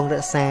ប់គ្រងរ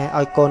ក្សា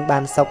ឲ្យកូនបា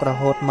នសុខរ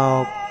ហូតម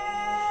ក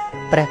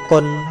ព្រះគុ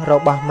ណរ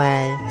បស់ម៉ែ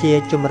ជា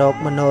ជំរក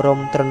មនោរ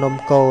ម្យត្រនំ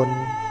កូន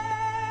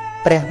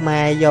ព្រះ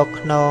ម៉ែយក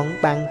ខ្នង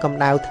បាំងកម្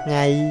ដៅថ្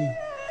ងៃ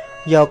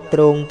យកទ្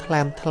រូងថ្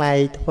លាមថ្លៃ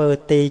ធ្វើ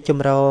ទីជំ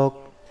រក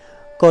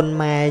គុណ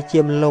ម៉ែ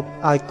ជាមលុប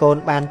ឲ្យកូន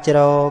បានជ្រ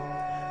ក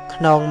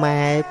ខ្នងម៉ែ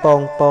ព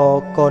ងពោ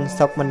កូន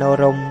សុខមនោ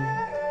រម្យ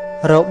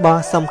រប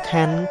ស់សំ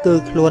ខាន់គឺ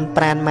ខ្លួន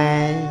ប្រានម៉ែ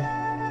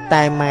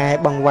តែម៉ែ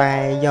បង្វែ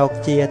រយក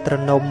ជាត្រ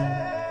នំ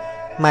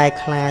ម៉ែ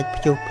ខ្លាច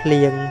ព្យុះភ្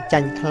លៀងចា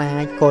ញ់ខ្លា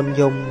ចកូន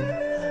យំ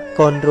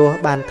កូនរស់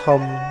បាន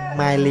ធំ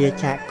ម៉ែលា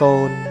ចាក់កូ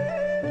ន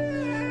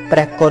ព្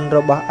រះគុណរ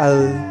បស់ឪ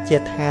ជា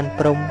ឋាន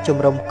ព្រំជំ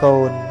រំកូ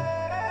ន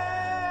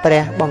ព្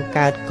រះបង្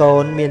កើតកូ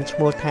នមានឈ្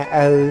មោះថា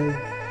ឪ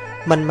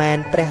មិនមែន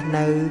ព្រះ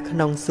នៅក្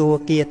នុងសួ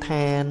គ៌គា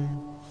ឋាន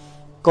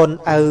គុណ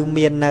ឪ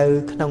មាននៅ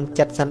ក្នុង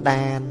ចិត្តសន្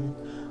តាន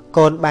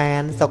កូនបា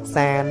នសុខ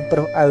សាន្តព្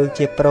រោះឪ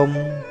ជាព្រំ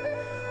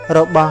រ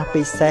បស់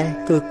ពិសេស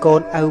គឺកូ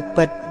នឪ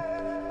ពិត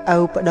ឪ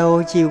បដូរ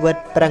ជីវិត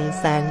ប្រឹង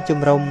សាងជំ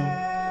រំ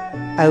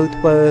ឪ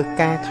ធ្វើ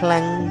ការខ្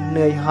លាំង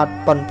នឿយហត់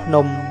ប៉ុនភ្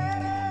នំ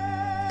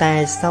តែ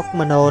សុខ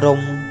មនោរ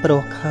ម្យព្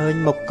រោះឃើញ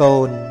មុខកូ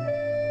ន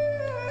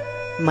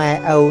ម៉ែ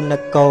ឪនឹ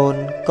កកូន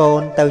កូ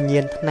នទៅញៀ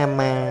នថ្នាំ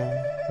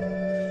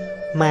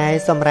ម៉ែ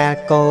សម្រាល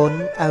កូន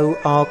ឪ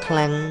អខ្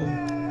លាំង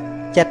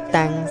ចិត្ត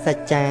តាំងស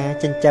ច្ចា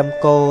ចិញ្ចឹម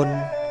កូន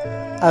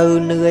ឪ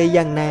នឿយ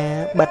យ៉ាងណា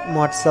បិទ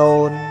មាត់សូ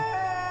ន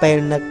ពេល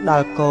នឹកដ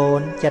ល់កូន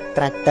ចិត្ត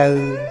ត្រាច់ទៅ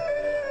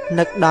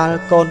នឹកដល់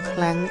កូនខ្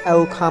លាំងឪ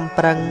ខំ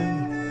ប្រឹង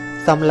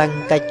សំឡឹង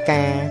កិច្ច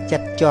ការចិ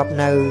ត្តជាប់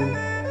នៅ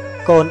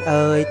កូន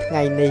អើយថ្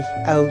ងៃនេះ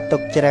ឪទុ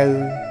កជ្រៅ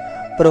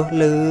ព្រោះ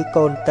ឮ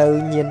កូនទៅ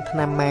ញៀនថ្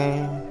នាំម៉ា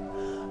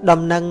ដំ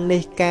ណឹង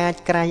នេះកាច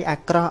ក្រៃអា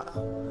ក្រក់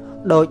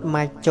ដូចម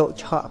កជក់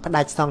ឆក់ផ្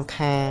ដាច់សង្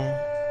ខារ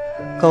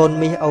កូន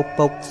មាសឪ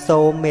ពុកសូ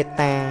មមេត្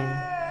តា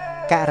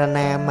ករ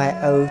ណាម៉ែ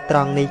ឪត្រ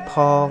ង់នេះផ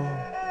ង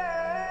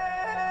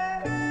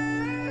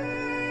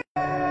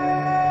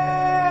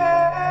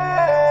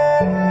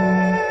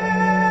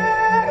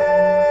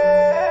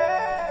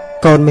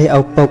កូនមាស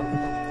ឪពុក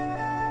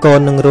កូន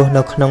នឹងរស់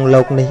នៅក្នុងโล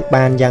กនេះ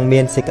បានយ៉ាងមា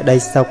នសេចក្តី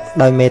សុខ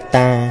ដោយមេត្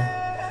តា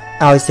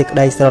ឲ្យសេចក្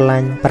តីស្រឡា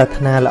ញ់ប្រា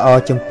ថ្នាល្អ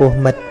ចំពោះ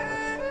មិត្ត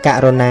ក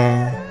រុណា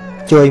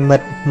ជួយមិ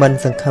ត្តមិន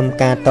សង្ឃឹម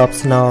ការតប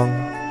ស្នង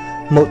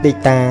មុទិ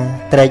តា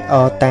ត្រេកអ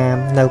រតាម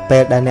នៅពេ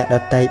លដែលអ្នកដ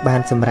ទៃបា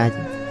នសម្រេច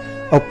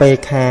ឧបេ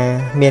ក្ខា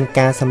មាន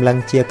ការសម្លឹង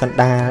ជាកណ្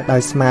ដាលដោ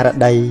យស្មារ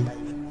តី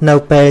នៅ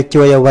ពេល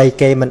ជួយអ្វី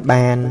គេមិន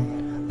បាន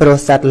ព្រោះ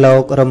សត្វលោ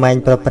ករមែង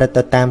ប្រព្រឹត្ត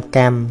ទៅតាមក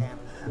ម្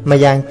មម្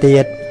យ៉ាងទៀ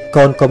ត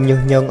កូនកុំញុះ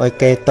ញង់ឲ្យ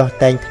គេទាស់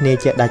តែងគ្នា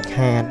ជាដាច់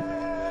ខាត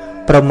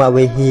ព្រម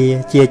វិហារ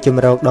ជាជំ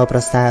រកដ៏ប្រ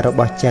សើររ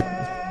បស់ចិត្ត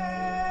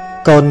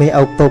កូនមាស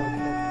ឪពុក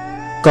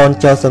កូន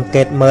ចូលសង្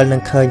កេតមើលនឹ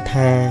ងឃើញ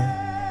ថា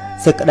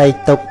សេចក្តី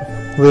ទុក្ខ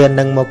វា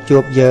នឹងមកជួ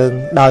បយើង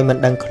ដោយមិន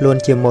ដឹងខ្លួន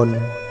ជាមុន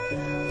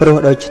ព្រោះ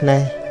ដូច្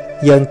នេះ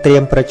យើងត្រៀ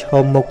មប្រឈ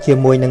មមុខជា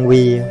មួយនឹង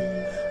វា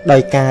ដោ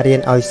យការរៀ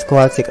នឲ្យស្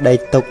គាល់សេចក្តី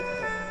ទុក្ខ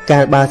កា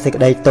លបើសេច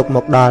ក្តីទុក្ខម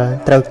កដល់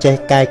ត្រូវចេះ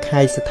កែខៃ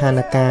ស្ថាន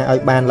ភាពឲ្យ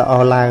បានល្អ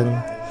ឡើង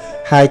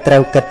ហើយត្រូ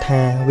វគិត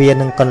ថាវា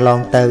នឹងកន្លង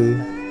ទៅ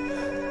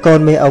កូន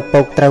មាសឪ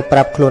ពុកត្រូវប្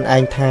រាប់ខ្លួនឯ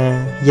ងថា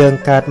យើង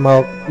កើតម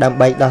កដើម្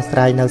បីដោះស្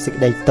រាយនៅសេច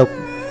ក្តីទុក្ខ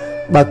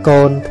បើ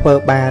កូនធ្វើ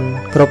បាន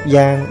គ្រប់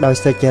យ៉ាងដោយ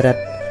សុចរិត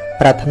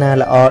ប្រាថ្នា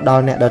ល្អដ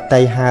ល់អ្នកដទៃ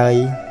ហើយ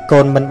កូ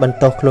នមិនបន្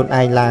ទោសខ្លួន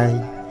ឯងឡើយ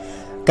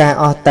ការ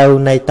អស់ទៅ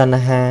នៃត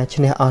ណ្ហា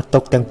ឈ្នះអស់ទុ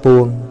ក្ខទាំងពួ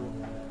ង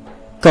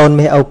កូន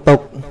មាសឪពុក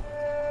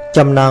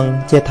ចំណង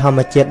ជាធម្ម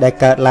ជាតិដែល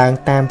កើតឡើង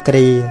តាមគ្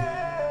រា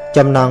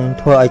ចំណង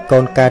ធ្វើឲ្យកូ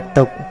នកើត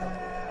ទុក្ខ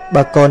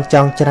បើកូនច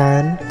ង់ច្រើ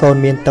នកូន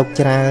មានទុក្ខ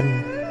ច្រើន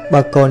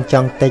បើកូនច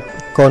ង់តិច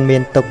កូនមា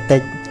នទុក្ខតិ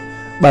ច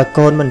បើ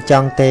កូនមិនច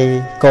ង់ទេ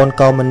កូន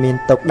ក៏មិនមាន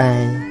ទុក្ខដែ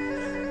រ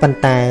ប៉ុន្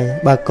តែ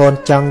បើកូន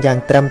ចង់យ៉ាង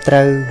ត្រឹមត្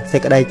រូវសេ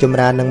ចក្តីចម្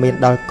រើននឹងមាន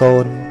ដល់កូ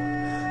ន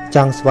ច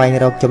ង់ស្វែង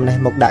រកចំណេះ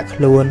មកដាក់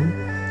ខ្លួន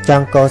ច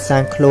ង់កសា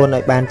ងខ្លួន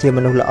ឲ្យបានជាម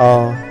នុស្សល្អ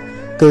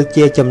គឺ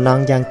ជាចំណង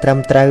យ៉ាងត្រឹម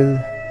ត្រូវ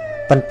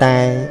ប៉ុន្តែ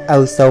ឪ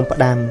សូមផ្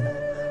ដាំ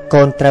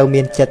កូនត្រូវ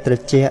មានចិត្តត្រ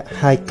ជាក់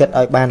ហើយគិត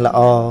ឲ្យបានល្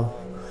អ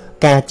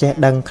ការចេះ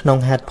ដឹងក្នុង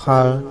ហេតុផ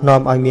ល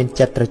នាំឲ្យមាន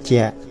ចិត្តត្រ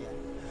ជាក់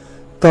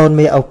កូន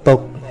មាសឪពុក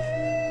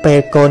ពេល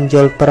កូនយ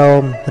ល់ព្រ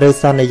មឬ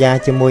សន្យា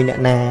ជាមួយអ្នក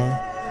ណា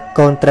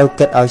កូនត្រូវ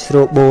គិតឲ្យស្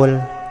រួលបួល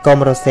កុំ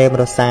រសេម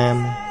រសាម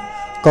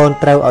កូន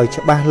ត្រូវឲ្យ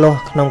ច្បាស់លាស់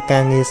ក្នុងកា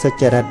រងារសុ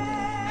ចរិត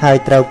ហើយ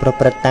ត្រូវប្រ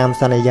ព្រឹត្តតាម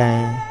សន្យា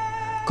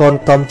កូន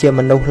កុំជា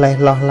មនុស្សលេះ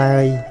លោះឡើ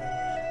យ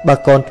បើ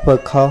កូនធ្វើ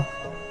ខុស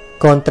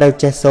កូនត្រូវ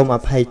ចេះសូមអ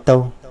ភ័យទោ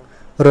ស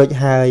រួច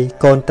ហើយ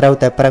កូនត្រូវ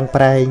តែប្រឹង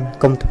ប្រែង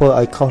កុំធ្វើ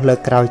ឲ្យខុសលើ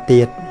ក្រោយ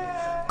ទៀត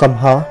កំ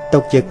ហុសទុ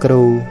កជាគ្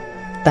រូ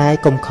តែ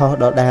កុំខុស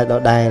ដ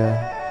ដែល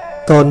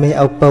កូនមេ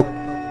ឪពុក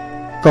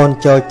កូន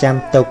ចូលចាំ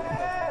ទុក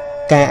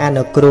ការអ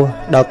នុគ្រោះ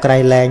ដល់ក្រៃ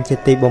លែងជា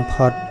ទីបំ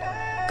ផុត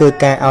គឺ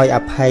ការឲ្យអ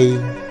ភ័យ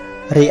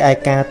រីឯ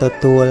ការទ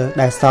ទួល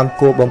ដែលសម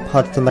គួរបំផុ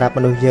តសម្រាប់ម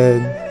នុស្សយើង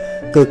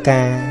គឺ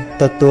ការ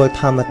ទទួល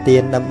ធម្មទា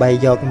នដើម្បី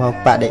យកមក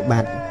បដិប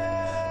ត្តិ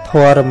ធ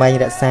ម៌រមែង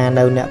រក្សា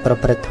នៅអ្នកប្រ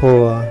ព្រឹត្តធ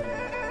ម៌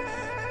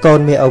កូន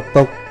មេឪ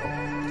ពុក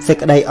សេច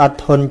ក្តីអត់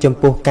ធន់ចំ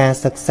ពោះការ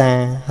សិក្សា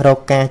រក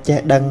ការចេះ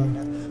ដឹង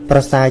ប្រ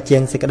សើរជា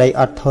ងសេចក្តី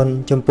អត់ធន់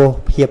ចំពោះ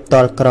ភាពត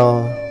ល់ក្រ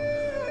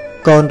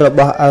កូនរប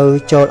ស់ឪ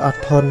ចូលអ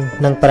ត់ធន់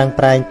និងប្រឹង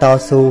ប្រែងត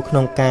ស៊ូក្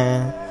នុងការ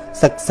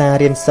សិក្សា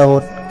រៀនសូ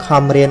ត្រ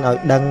ខំរៀនឲ្យ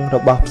ដឹងរ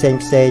បស់ផ្សេ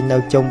ងនៅ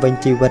ជុំវិញ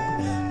ជីវិត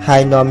ហើ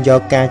យនាំយ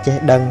កការចេះ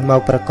ដឹងមក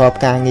ប្រកប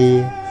ការងារ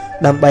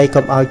ដើម្បី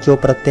កុំឲ្យជួប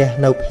ប្រទះ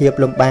នៅភាព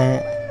លំបាក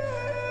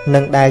និ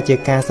ងដែលជា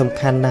ការសំ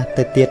ខាន់ណាស់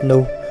ទៅទៀត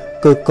នោះ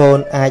គឺកូន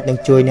អាចនឹង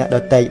ជួយអ្នកដ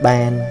ទៃ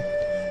បាន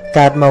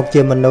កើតមក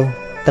ជាមនុស្ស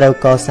ត្រូវ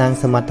កសាង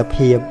សមត្ថ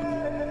ភាព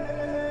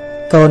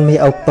កូនមាន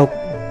ឪពុក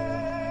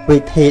វិ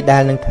ធីដែ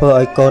លនឹងធ្វើ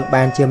ឲ្យកូន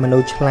បានជាមនុ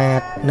ស្សឆ្លា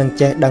តនិង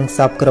ចេះដឹងស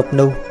ពគ្រប់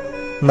នោះ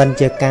មិន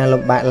ជាការ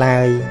លំបាកឡើ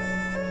យ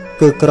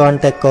គឺគ្រាន់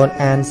តែកូន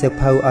អានសៀវ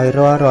ភៅឲ្យ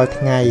រាល់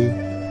ថ្ងៃ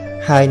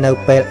ហើយនៅ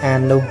ពេលអា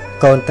ននោះ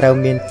កូនត្រូវ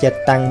មានចិត្ត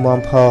តាំងមាំ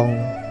ផង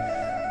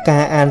កា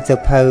រអានសៀវ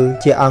ភៅ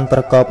ជាអង្គប្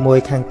រកបមួយ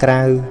ខាងក្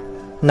រៅ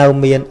នៅ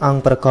មានអង្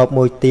គប្រកប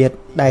មួយទៀត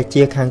ដែល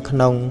ជាខាងក្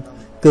នុង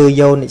គឺ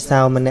យោនិ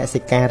សោមន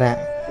សិការៈ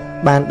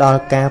បានដ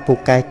ល់ការពូ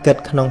កែគិត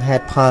ក្នុងហេ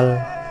តុផល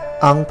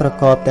អង្គប្រ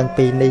កបទាំង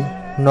ពីរនេះ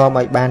នាំ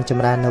ឲ្យបានច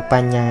ម្រើននៅប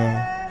ញ្ញា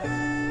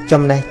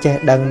ចំណេះចេះ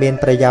ដឹងមាន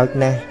ប្រយោជន៍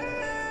ណាស់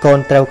កូន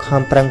ត្រូវ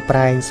ខំប្រឹងប្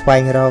រែងស្វែ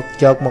ងរក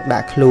យកមកដា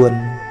ក់ខ្លួន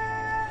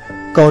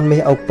កូនមា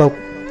សឪពុក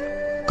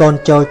កូន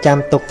ចូលចាំ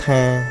ទុក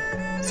ថា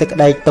សេចក្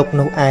តីទុក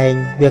នោះឯង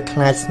វាខ្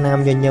លាចស្នាម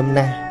ញញឹម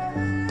ណាស់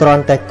គ្រា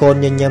ន់តែកូន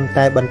ញញឹម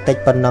តែបន្តិច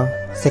ប៉ុណ្ណោះ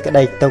សេចក្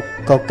តីទុក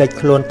ក៏កិច្ច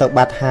ខ្លួនទៅ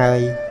បាត់ហើយ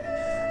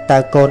តើ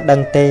កូនដឹ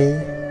ងទេ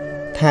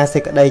ថាសេ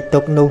ចក្តីទុ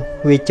កនោះ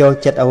វាចូល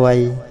ចិត្តអ្វី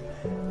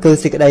គឺ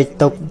សេចក្តី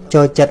ទុក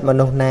ចូលចិត្តម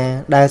នុស្សណា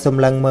ដែលស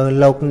ម្លឹងមើល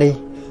លោកនេះ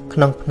ក្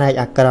នុងផ្នែក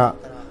អាក្រក់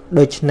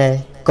ដូច្នេះ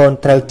កូន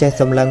ត្រូវចេះ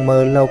សម្លឹងមើ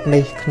លលោក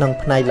នេះក្នុង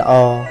ផ្នែកល្អ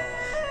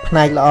ផ្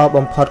នែកល្អ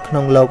បំផុតក្នុ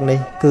ងលោកនេះ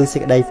គឺសេ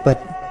ចក្តីពិត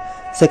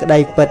សេចក្តី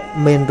ពិត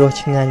មានរស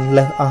ឆ្ងាញ់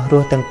លើសអស់រ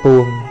សទាំងពួ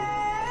ង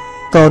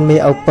កូនមា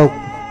នឪពុក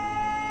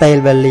ពេល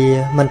វេលា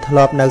មិនធ្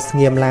លាប់នៅស្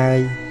ងៀមឡើយ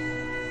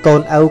កូ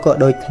នឪក៏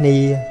ដូចគ្នា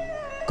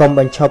កុំប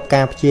ញ្ឈប់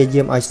ការព្យា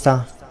យាមឲ្យសោះ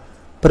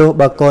ព្រោះ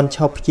បើកូនឈ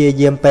ប់ព្យា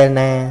យាមពេល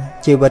ណា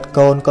ជីវិត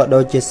កូនក៏ដូ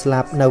ចជាស្លា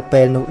ប់នៅ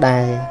ពេលនោះ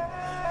ដែរ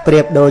ប្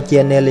រៀបដូចជា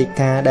នាឡិ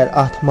កាដែលអ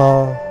ស់ថ្ម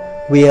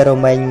វារ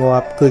មែងងា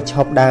ប់គឺឈ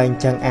ប់ដើរអ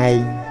ញ្ចឹងឯង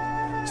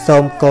សូ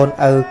មកូន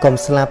ឪកុំ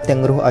ស្លាប់ទាំ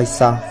ងរស់ឲ្យ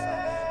សោះ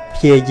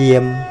ព្យាយា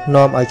ម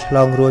នាំឲ្យឆ្ល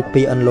ងរួច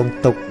ពីអន្លង់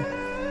ទុក្ខ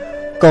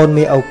កូន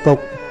មានឪពុក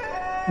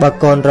បើ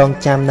កូនរង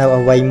ចាំនៅ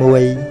អ្វីមួ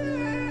យ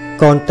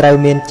កូនត្រូវ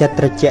មានចិត្ត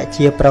ត្រជាក់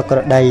ជាប្រក្រ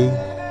តី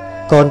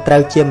កូនត្រូ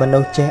វជាមនុ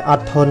ស្សចេះអ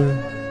ត់ធន់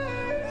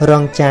រ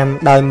ងចាំ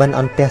ដោយមិន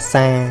អន្ទះ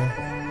សារ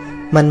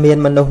มันមាន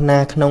មនុស្សណា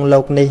ក្នុងโล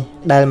กនេះ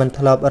ដែលមិន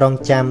ធ្លាប់រង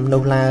ចាំ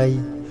នោះឡើយ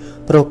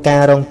ព្រោះកា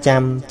ររង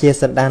ចាំជា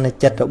សន្តាន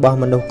ចិត្តរបស់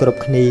មនុស្សគ្រប់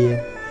គ្នា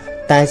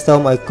តែសូម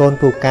ឲ្យកូន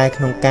ពូកែ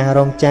ក្នុងការរ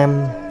ងចាំ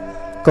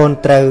កូន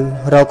ត្រូវ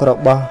រករ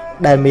បស់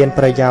ដែលមាន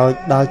ប្រយោជន៍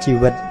ដល់ជី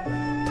វិត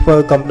ធ្វើ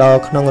កំដរ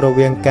ក្នុងរ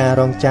វាងការ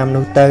រងចាំ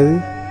នោះទៅ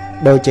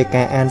ដូចជា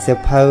ការអានសៀវ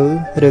ភៅ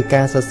ឬ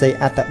ការសរសេរ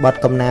អត្ថបទ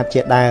កំណាព្យ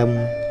ជាដើម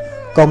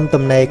កុំ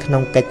ទំនេរក្នុ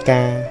ងកិច្ច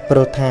ការព្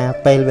រោះថា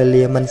ពេលវេ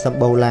លាមិនសម្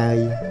បូរឡើយ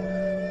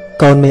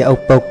កូនមានឪ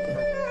ពុក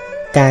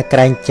ការក្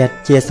រែងចិត្ត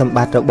ជាសម្ប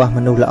ត្តិរបស់ម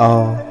នុស្សល្អ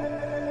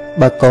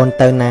បើកូន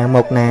ទៅណាម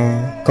កណា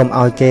កុំ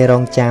ឲ្យគេរ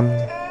ងចាំ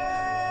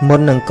មុន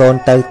នឹងកូន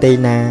ទៅទី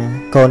ណា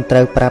កូនត្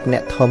រូវប្រាប់អ្ន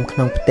កធំក្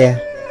នុងផ្ទះ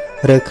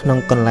ឬក្នុង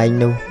កន្លែង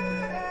នោះ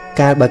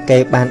កាលបើគេ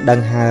បានដឹ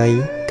ងហើយ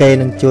គេ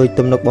នឹងជួយ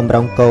ទំនុកបម្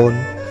រុងកូន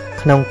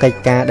ក្នុងកិច្ច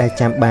ការដែល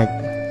ចាំបាច់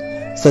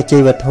សុជី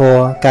វធម៌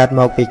កើតម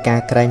កពីការ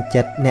ក្រែង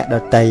ចិត្តអ្នកដ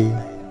ទៃ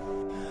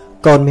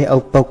កូនមានឪ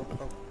ពុក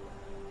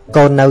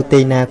កូននៅទី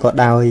ណាក៏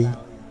ដោយ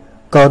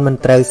កូនមិន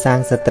ត្រូវសាង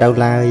សត្រូវ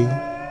ឡើយ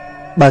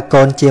បើ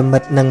កូនជាមិ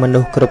ត្តនឹងមនុ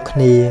ស្សគ្រប់គ្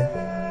នា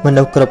ម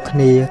នុស្សគ្រប់គ្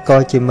នាក៏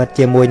ជាមិត្ត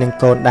ជាមួយនឹង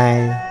កូនដែរ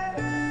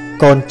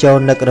កូនចូល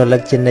នឹករលឹ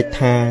កជានិច្ច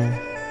ថា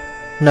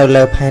នៅ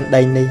លើផែន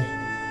ដីនេះ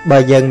បើ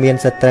យើងមាន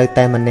សត្រូវ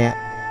តែម្នាក់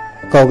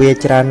ក៏វា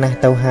ច្រើនណាស់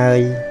ទៅហើយ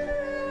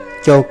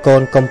ចូលកូ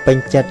នកុំពេញ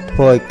ចិត្តធ្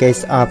វើឲ្យគេ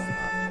ស្អប់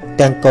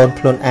ទាំងកូន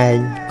ខ្លួនឯង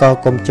ក៏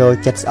កុំចូល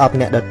ចិត្តស្អប់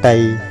អ្នកដទៃ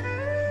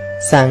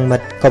សាងមិ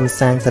ត្តកុំ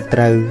សាងសត្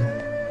រូវ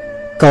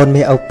កូន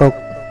មានឪពុក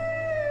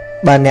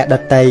បើអ្នកដ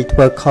ទៃធ្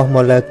វើខុសម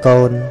កលើ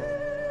កូន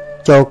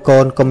ចូលកូ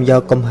នកុំយ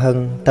កកំហឹង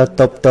ទៅ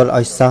ទប់ទល់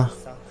ឲ្យសោះ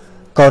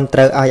កូនត្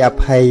រូវឲ្យអ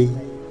ភ័យ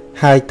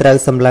ហើយត្រូវ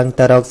សម្លឹង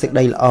ទៅរកសេចក្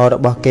តីល្អរ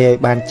បស់គេឲ្យ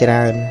បានច្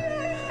រើន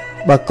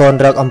បើកូន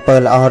រកអំពើ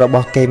ល្អរប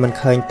ស់គេមិន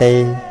ឃើញទេ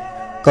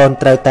កូន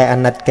ត្រូវតែអា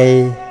ណិតគេ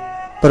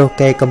ព្រោះ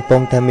គេកំពុ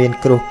ងតែមាន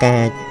គ្រោះកា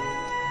ច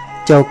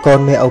ចូលកូន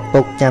មេឪពុ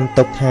កចាំ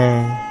ទុកថា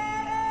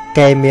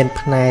គេមាន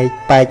ផ្នែក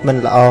បែកមិន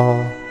ល្អ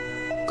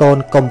កូន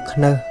កុំខ្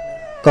នើស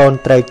កូន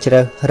ត្រូវជ្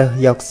រើសរើស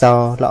យកស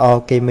ល្អ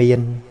គេមា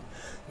ន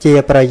ជា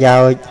ប្រយោ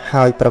ជន៍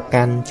ហើយប្រ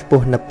កាន់ឆ្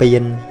ពោះនិព្វា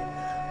ន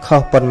ខុ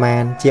សប៉ុន្មា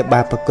នជា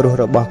បាបគ្រោះ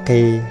របស់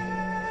គេ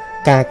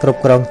ការគ្រប់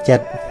គ្រងចិ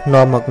ត្ត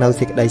នាំមកនៅ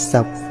សេចក្តី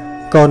សុខ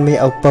កូនមេ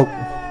ឪពុក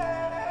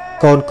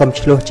កូនកុំ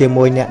ឆ្លោះជា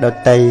មួយអ្នកដ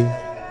ទៃ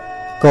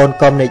កូន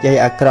កុំនិយាយ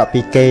អាក្រក់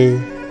ពីគេ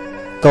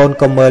កូន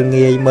កុំមើល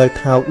ងាយមើល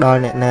ថោកដល់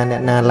អ្នក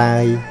ណាឡើ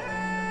យ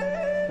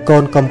កូ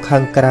នកុំខឹ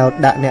ងក្រោធ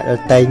ដាក់អ្នកដ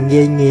ទៃ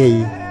ងាយ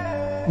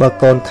បើ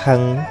កូនខឹង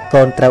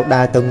កូនត្រូវ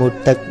ដើរទៅងូត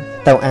ទឹក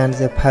ទៅអាន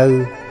សៀវភៅ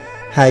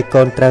ហើយ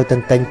កូនត្រូវទ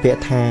ន្ទិញពាក្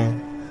យថា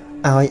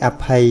ឲ្យអ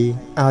ភ័យ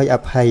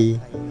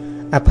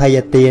អភ័យ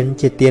ទាន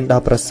ជាទានដ៏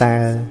ប្រសើ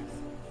រ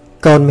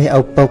កូនមេ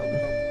ឪពុក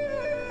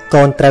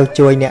កូនត្រូវ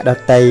ជួយអ្នកដ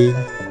ទៃ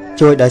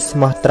ជួយដោយស្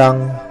មោះត្រង់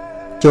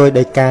ជួយ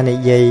ដោយការនិ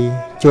យាយ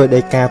ជួយដោ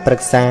យការប្រឹ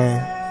ក្សា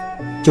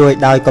ជួយ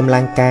ដោយកម្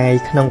លាំងកាយ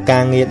ក្នុងកា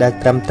រងារដែល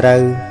ត្រឹមត្រូ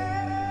វ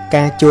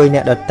ការជួយអ្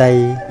នកដទៃ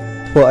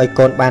ធ្វើឲ្យ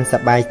កូនបានស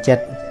ប្បាយចិ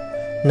ត្ត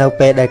នៅ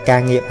ពេលដែលកា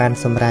រងារបាន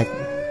សម្រេច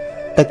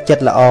ទឹកចិត្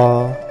តល្អ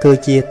គឺ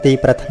ជាទី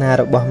ប្រាថ្នា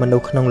របស់មនុ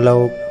ស្សក្នុងលោ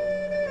ក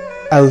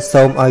ឪ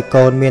សូមឲ្យ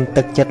កូនមាន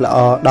ទឹកចិត្តល្អ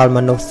ដល់ម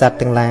នុស្សសត្វ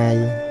ទាំងឡាយ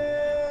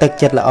ទឹក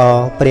ចិត្តល្អ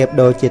ប្រៀប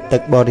ដូចជាទឹ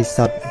កបរិ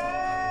សុទ្ធ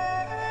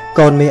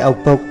កូនមានឪ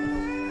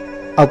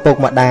ពុក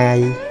ម្ដាយ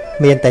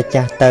មានតែ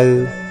ចាស់ទៅ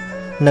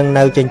នឹង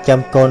នៅចិញ្ចឹម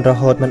កូនរ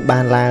ហូតមិនបា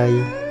នឡើយ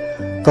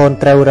កូន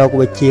ត្រូវរក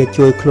វិជ្ជា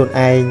ជួយខ្លួន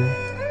ឯង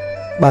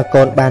បើ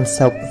កូនបាន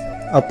សុខ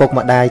ឪពុក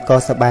ម្ដាយក៏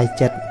សប្បាយ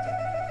ចិត្ត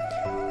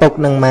ពុក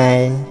និងម៉ែ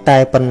តែ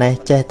ប៉ុណ្ណេះ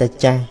ចេះតែ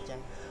ចាស់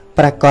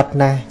ប្រកាស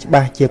ណាស់ច្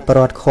បាស់ជាប្រ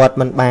ត់ខាត់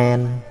មិនបាន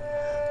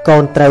កូ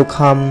នត្រូវ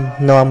ខំ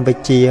នាំវិ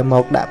ជ្ជាម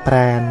កដាក់ប្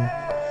រាណ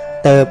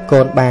ទៅ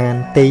កូនបាន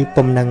ទី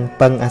ពុំនឹង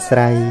ពឹងអាស្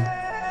រ័យ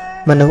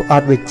មនុស្សអ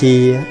ត់វិជ្ជា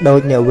ដូច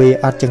អ្នកវា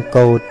អត់ចង្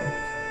កូត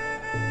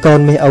កូន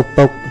មានឪ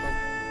ពុក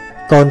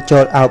កូនចូ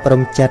លអប់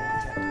រំចិត្ត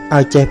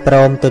ឲ្យចេះព្រ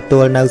មទទួ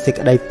លនៅសេច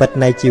ក្តីពិត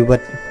នៃជីវិ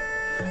ត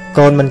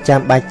កូនមិនចាំ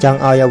បាច់ចង់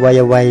ឲ្យអ្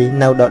វី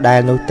នៅដដែល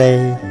នោះទេ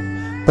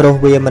ព្រោះ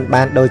វាមិន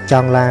បានដូចច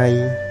ង់ឡើយ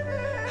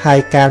ហើយ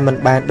កាលមិន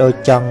បានដូច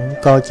ចង់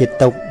ក៏ជា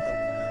ទុក្ខ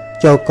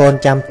ចូលកូន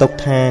ចាំទុក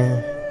ថា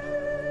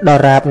ដ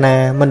រាបណា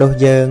មនុស្ស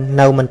យើង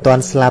នៅមិនទា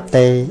ន់ស្លាប់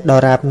ទេដ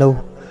រាបនោះ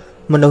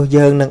មនុស្ស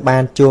យើងនឹងបា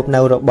នជួបនៅ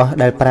របស់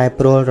ដែលប្រែ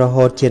ប្រួលរ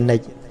ហូតជានិ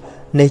ច្ច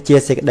នេះជា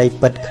សេចក្តី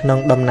ពិតក្នុង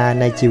ដំណើរ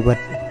នៃជីវិត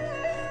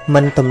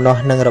មិនទំនា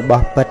ស់នឹងរប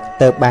ស់ពិត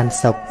ទៅបាន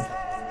សុខ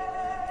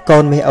កូ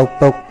នមានឪ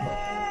ពុក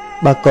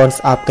បើកូន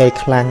ស្អប់គេ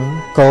ខ្លាំង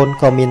កូន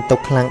ក៏មានទុ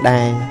ក្ខខ្លាំង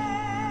ដែរ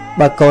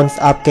បើកូន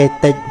ស្អប់គេ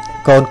តិច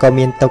កូនក៏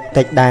មានទុក្ខ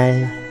តិចដែរ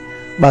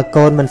បើ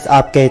កូនមិនស្អ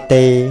ប់គេ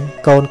ទេ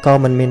កូនក៏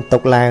មិនមានទុ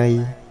ក្ខឡើយ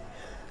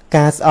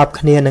ការស្អប់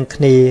គ្នានឹង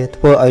គ្នា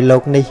ធ្វើឲ្យលោ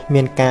កនេះ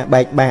មានការ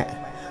បែកបាក់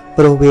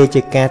ព្រោះវា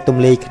ជាការទ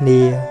ម្លាយគ្នា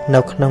នៅ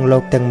ក្នុងលោ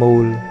កទាំងមូ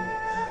ល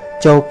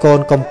ចូលកូន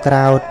កុំក្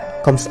រោធ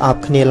កុំស្អប់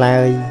គ្នាឡើ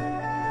យ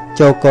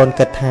ចូលកូន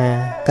គិតថា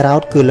ក្រោ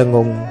ធគឺល្ង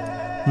ង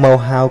មក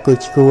ហៅគឺ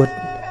ឈួត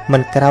មិ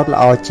នក្រោធល្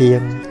អជា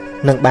ង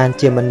នឹងបាន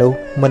ជាមនុស្ស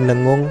មិនល្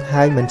ងង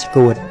ហើយមិន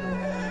ឈួត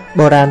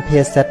បុរាណភា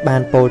សិតបា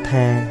នពោល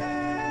ថា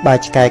បើ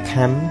ឆ្កែ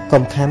ខំ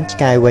កុំខំឆ្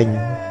កែវិញ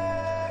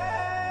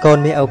កូន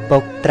មានឪពុ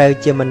កត្រូវ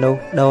ជាមនុស្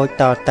សដូច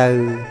តទៅ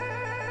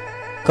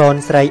កូន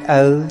ស្រី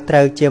ឪត្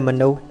រូវជាម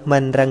នុស្សមិ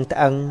នរឹងត្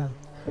អឹង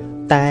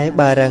តែ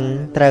បើរឹង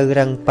ត្រូវ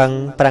រឹងពឹង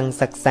ប្រឹង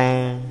សិក្សា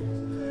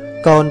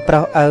កូនប្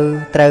រុសឪ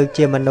ត្រូវ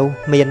ជាមនុស្ស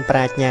មានប្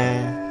រាជ្ញា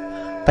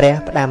ព្រះ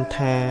ផ្ដាំ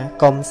ថា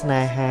កុំស្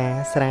នេហា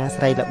ស្រា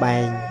ស្រីល្បែ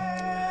ង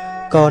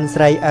កូន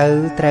ស្រីឪ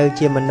ត្រូវ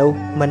ជាមនុស្ស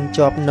មិន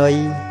ជាប់នុយ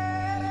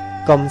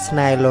កុំស្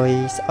នេហ៍លុយ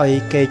ស្អុយ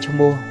គេឈ្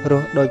មោះរ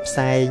ស់ដូចផ្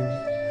សែង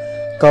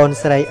កូន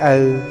ស្រីឪ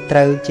ត្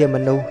រូវជាម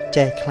នុស្ស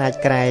ចេះខ្លាច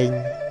ក្រែង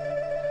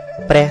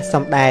ព្រះ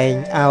សំដែង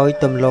ឲ្យ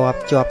ទម្លាប់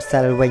ជាប់សិ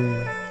លវិញ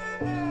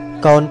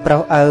កូនប្រុ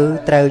សឪ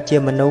ត្រូវជា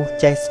មនុស្ស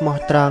ចេះស្មោះ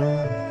ត្រង់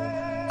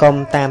កុំ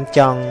តាមច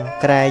ង់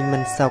ក្រែងមិ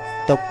នសុខ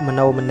ទុកមโ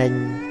นមនិញ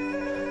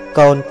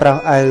កូនប្រុស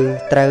ឪ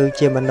ត្រូវ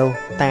ជាមនុស្ស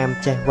តាម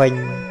ចេះវិញ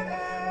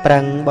ប្រឹ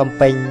ងបំ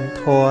ពេញ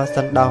ធម៌ស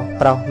ន្តោស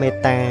ប្រុសមេ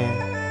ត្តា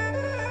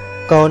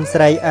កូនស្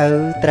រីឪ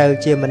ត្រូវ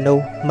ជាមនុ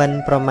ស្សមិន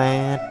ប្រមា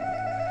ទ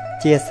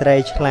ជាស្រី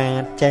ឆ្លា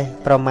តចេះ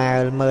ប្រមាល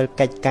មើល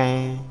កិច្ចការ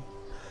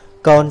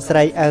កូនស្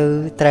រីឪ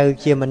ត្រូវ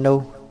ជាមនុ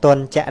ស្សទ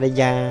ន់ចរិ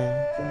យា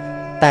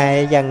តែ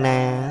យ៉ាងណា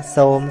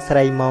សូមស្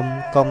រីមុំ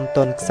កុំទ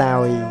ន់ខ្សោ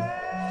យ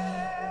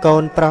កូ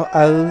នប្រុស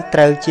ឪត្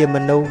រូវជាម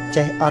នុស្ស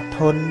ចេះអត់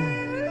ធន់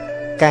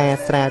ការ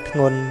ស្រាលធ្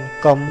ងន់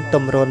កុំទ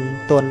ម្រុន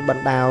ទន់ប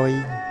ណ្ដោយ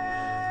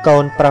កូ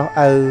នប្រុស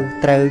ឪ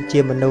ត្រូវជា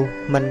មនុស្ស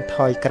មិនថ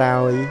យក្រោ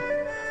យ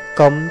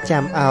កុំ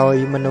ចាំឲ្យ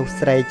មនុស្ស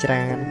ស្រីច្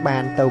រើនបា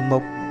នទៅមុ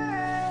ខ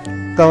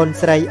កូន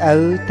ស្រីឪ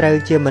ត្រូវ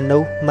ជាមនុ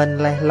ស្សមិន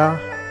លេះលោះ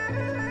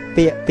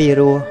ពាក្យពី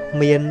រោះ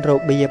មានរ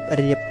បៀប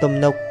រៀបទំ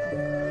នុក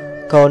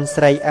កូន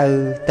ស្រីឪ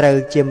ត្រូវ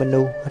ជាម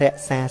នុស្សរ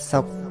ក្សា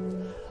សុខ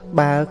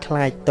បើខ្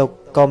លាចទុក្ខ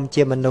កុំ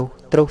ជាមនុស្ស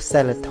ទ្រុ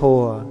សិលធ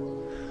ម៌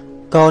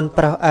កូន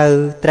ប្រុសឪ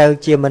ត្រូវ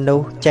ជាមនុ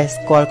ស្សចេះ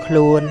ស្គាល់ខ្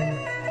លួន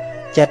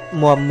ចិត្ត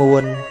មាំមួ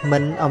នមិ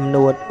នអំ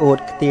នួតអួត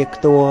ខ្ទា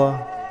ខ្ទួ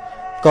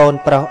កូន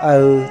ប្រុសឪ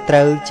ត្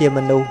រូវជាម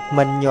នុស្ស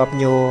មិនញាប់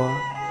ញ័រ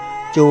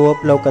ជួប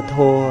លោកធ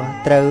ម៌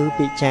ត្រូវ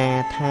ពិចារ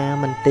ថា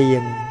មិនទៀ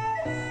ង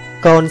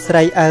កូនស្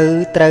រីឪ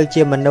ត្រូវ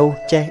ជាមនុស្ស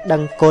ចេះដឹ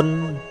ងគុណ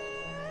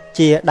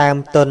ជាដើម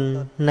ទុន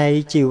នៃ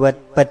ជីវិត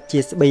ពិតជា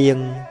ស្បៀង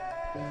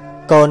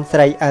កូនស្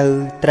រីឪ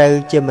ត្រូវ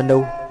ជាមនុ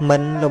ស្សមិ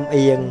នលំ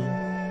អៀង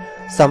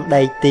សំ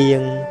ដីទៀង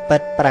ពិ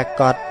តប្រា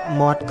កដ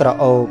មាត់ក្រ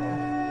អូប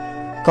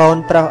កូន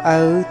ប្រុសឪ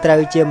ត្រូ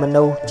វជាម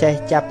នុស្សចេះ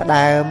ចាប់ផ្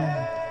ដើម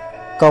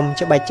កុំ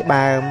ច្បាច់ច្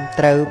បាម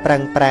ត្រូវប្រឹ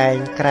ងប្រែង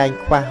ក្រែង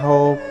ខ្វះ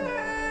ហូប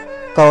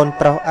កូន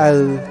ប្រុសឪ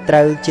ត្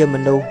រូវជាម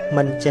នុស្ស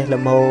មិនចេះ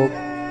ល្មោក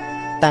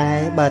តែ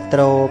បើទ្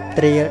រព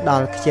ត្រៀលដ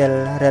ល់ខ្ជិល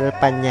រិល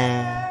បញ្ញា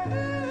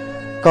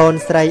កូន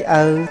ស្រី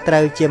ឪត្រូ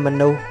វជាម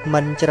នុស្ស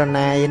មិនច្រ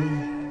ណែន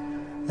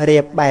រៀ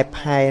បបែប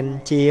ផែន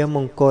ជាម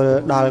ង្គល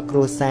ដល់គ្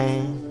រួសារ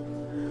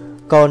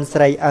កូនស្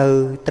រីឪ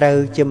ត្រូវ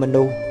ជាម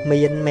នុស្ស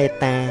មានមេត្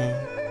តា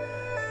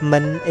មិ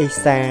នអេ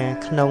សា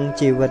ក្នុង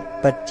ជីវិត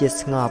ពិតជា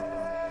ស្ងប់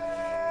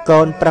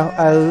កូនប្រុស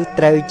ឪ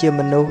ត្រូវជា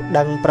មនុស្ស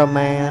ដឹងប្រ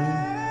មាណ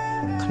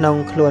ក្នុង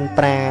ខ្លួន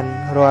ប្រាណ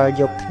រាល់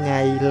យប់ថ្ងៃ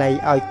លៃ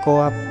ឲ្យគ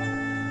ប់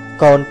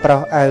កូនប្រុ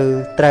សឪ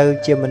ត្រូវ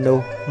ជាមនុ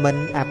ស្សមិន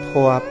អ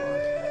ភ័ព្វ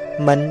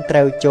មិនត្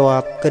រូវជា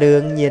ប់គ្រឿ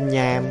ងញៀន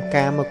ញាម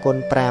កាមគុណ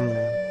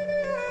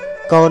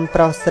5កូនប្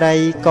រុសស្រី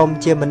កុំ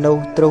ជាមនុស្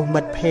សទ្រុស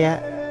មិត្តភក្តិ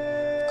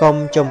កុំ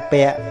ជំ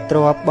ពាក់ទ្រ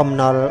ពបំ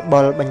ណុលប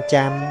លបញ្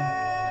ចាំ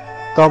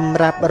កុំ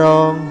រ៉ាប់រ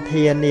ង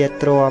ធានា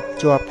ទ្រព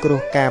ជាប់គ្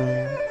រោះកម្ម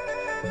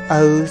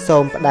ឪសូ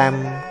មផ្ដាំ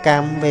ក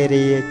ម្មវេ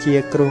រាជា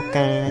គ្រោះ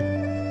កាច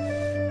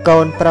កូ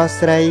នប្រុស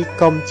ស្រី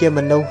កុំជាម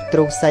នុស្សទ្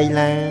រុសសី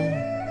ឡា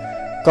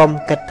កុំ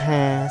គិត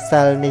ថា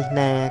សិលនេះ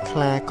ណាខ្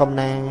លាកំ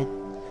ណាច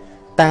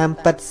តាម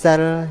ពិតសិ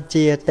ល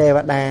ជាទេវ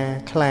តា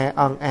ខ្លា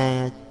អង្អា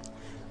ច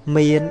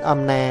មានអំ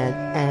ណាច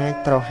អាច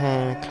ប្រហា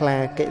រខ្លា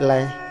កិ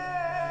លេស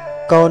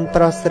កូន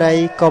ប្រុសស្រី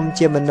កុំ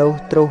ជាមនុស្ស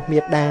ទ្រុសមេ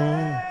ត្តា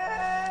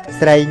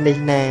ស្រីនេះ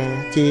ណា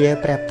ជា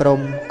ព្រះព្រំ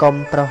កុំ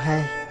ប្រហែ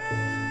ស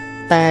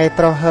តែ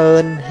ប្រហើ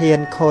នហ៊ា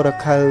នខូរ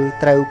ខើ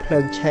ត្រូវភ្លើ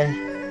ងឆេះ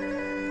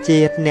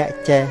ជាតិអ្នក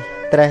ចេះ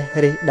ត្រេះ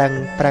រិះដឹង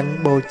ប្រឹង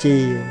បូជា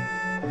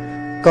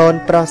កូន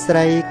ប្រុសស្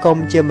រីកុំ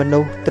ជាមនុ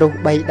ស្សទ្រុស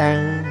បៃតា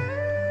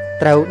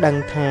ត្រូវដឹង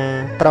ថា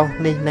ប្រុស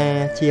នេះណា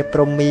ជាព្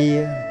រហ្មា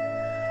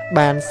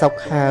បានសុខ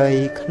ហើយ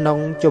ក្នុង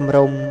ជំ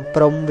រំ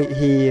ព្រំវិ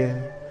ហារ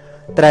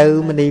ត្រូវ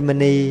មនីម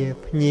នី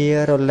ភ្ញា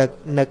រលឹក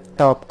នឹក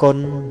តបគុណ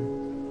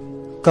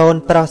កូន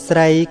ប្រុសស្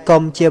រី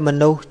កុំជាម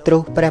នុស្សទ្រុ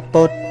សព្រះ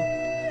ពុទ្ធ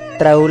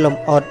ត្រូវលំ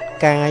អត់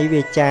កាយ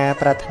វាចា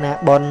ប្រាថ្នា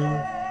បុណ្យ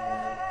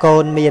កូ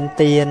នមាន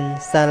ទាន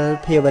សិល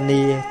ភាវ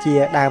នាជា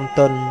ដើម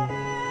ទុន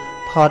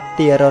ផុត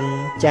ទារុណ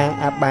ចា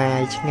អបាយ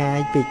ឆ្ងាយ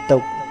ពីទុ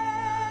ក្ខ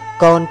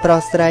កូនប្រុ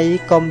សស្រី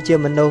កុំជា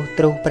មនុស្ស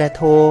ទ្រុសព្រះ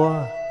ធម៌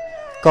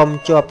កុំ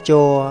ជាប់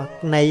ជួរ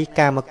នៃ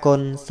កាមគុ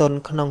ណសុន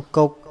ក្នុង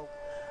គុក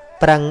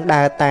ប្រឹង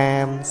ដើរតា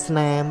មស្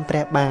នាមព្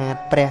រះបាទ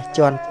ព្រះជ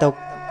ន់ទុក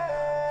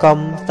កុំ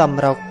ស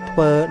ម្រុកធ្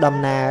វើដំ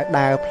ណើរ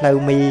ដើរផ្លូវ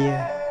មី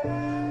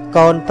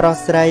កូនប្រុស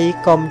ស្រី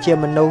កុំជា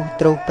មនុស្ស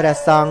ទ្រុសព្រះ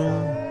សង្ឃ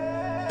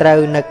ត្រូវ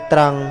នឹកត្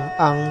រង់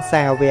អង្គ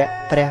សាវក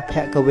ព្រះភ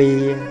គវី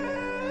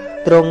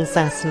ទ្រង់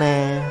សាសនា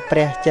ព្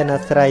រះចិន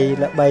ស្រី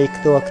ល្បី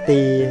ខ្ទួខ្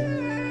ទី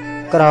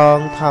ក្រង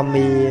ធម្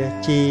មា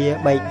ជា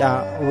បៃដ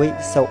កវិ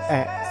សុ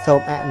អៈសូ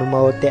មអនុ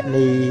មោទ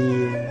នី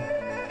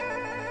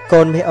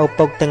កូនមេឪ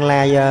ពុកទាំង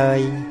ឡាយអើ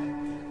យ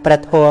ព្រះ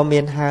ធម៌មា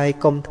នហើយ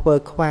កុំធ្វើ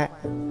ខ្វាក់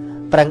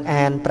ប្រឹង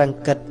អានប្រឹង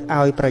គិត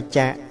ឲ្យប្រ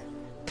ចាក់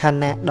ខ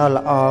ណៈដ៏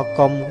ល្អ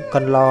កុំក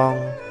ន្លង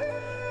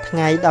ថ្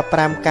ងៃ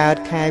15កើត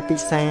ខែពិ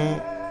សា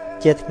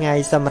ជាថ្ងៃ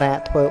សម្រា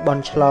ប់ធ្វើប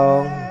ន់ឆ្ល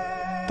ង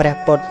ព្រះ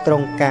ពុទ្ធទ្រ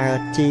ង់កើត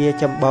ជា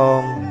ចម្ប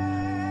ង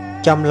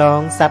ចំឡ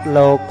ងសត្វ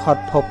លោកផុត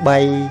ភព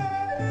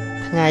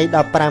3ថ្ងៃ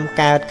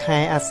15កើតខែ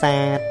អាសា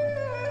ឍ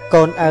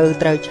កូនឪ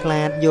ត្រូវឆ្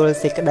លាតយល់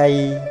សេចក្តី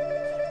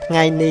ថ្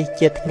ងៃនេះ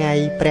ជាថ្ងៃ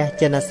ព្រះ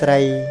ចិនស្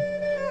រី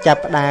ចា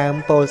ប់ផ្ដើម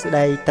ពោលស្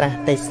ដីត្រាស់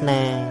ទេស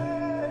នា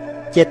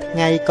ជាថ្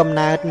ងៃកំ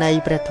ណើតនៃ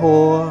ព្រះធ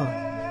ម៌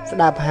ស្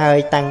ដាប់ហើយ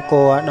តាំង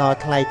គួរដល់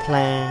ថ្លៃថ្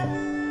លា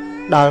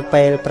ដល់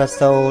ពេលប្រ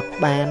សូត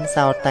បាន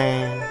សោតា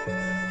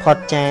ផុត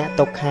ចាក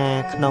ទុក្ខា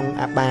ក្នុង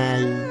អបាយ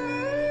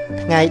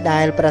ថ្ងៃ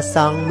ដែលព្រះស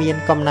ង្ឃមាន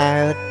កំណើ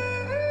ត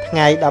ថ្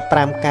ងៃ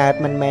15កើត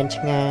មិនមែន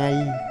ឆ្ងាយ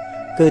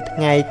គឺថ្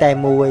ងៃតែ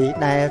មួយ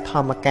ដែលធ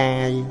ម្មកា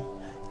យ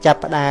ចាប់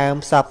ផ្ដើម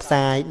ផ្សព្វផ្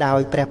សាយដោ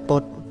យព្រះពុ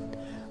ទ្ធ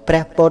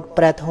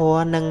ព្រះធ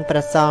ម៌និងព្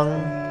រះសង្ឃ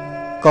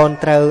កូន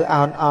ត្រូវ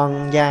អោនអង្ស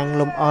យ៉ាង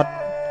លំអត់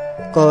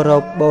គោរ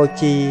ពបូ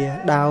ជា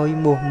ដោយ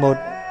មោះមុត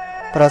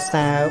ប្រ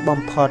សើរបំ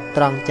ផុត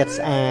ត្រង់ចិត្ត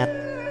ស្អាត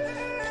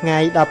ថ្ងៃ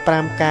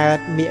15កើត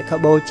មាឃ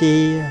បូជា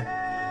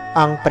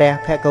អង្គព្រះ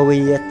ភគវី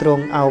ទ្រ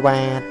ង់ឱ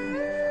វាទ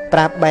ប្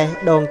រាប់បេះ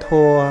ដូង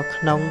ធัว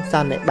ក្នុងស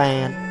ន្និបា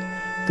ត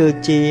គឺ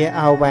ជា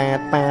ឱវាទ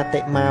បា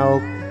តិមោក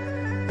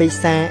ពិ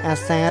សាអា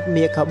សាទ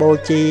មាឃបូ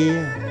ជា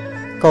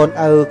កូន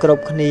ឪគ្រ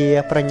ប់គ្នា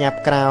ប្រញាប់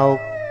ក្រោក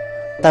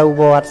ទៅ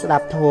វត្តស្ដា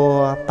ប់ធัว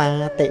បា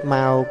តិ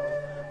មោក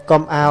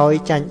កុំឲ្យ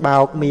ចាញ់បោ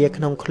កមា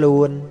ក្នុងខ្លួ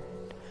ន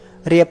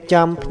រៀប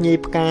ចំភ្ញី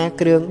ផ្កា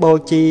គ្រឿងបូ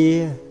ជា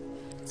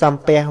សំ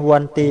ពះវ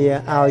ន្តា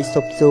ឲ្យ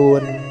សុបសួ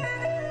ន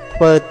ធ្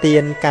វើទា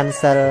នកាន់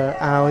សិល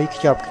ឲ្យខ្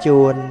ជាប់ខ្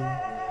ជួន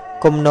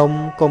គុំនំ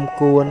គុំ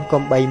គួន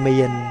គុំបី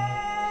មាន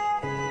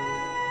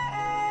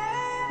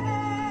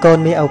កូន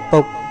មាសឪ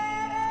ពុក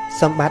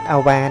សម្បត្តិអា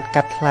វាត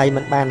កាត់ថ្លៃ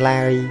មិនបាន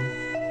ឡើយ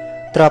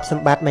ទ្រព្យស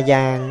ម្បត្តិមួយ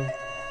យ៉ាង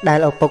ដែល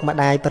ឪពុកម្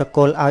ដាយប្រគ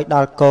ល់ឲ្យដ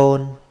ល់កូន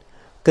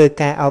គឺ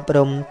ការអប់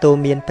រំទូ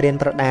មានព្រាន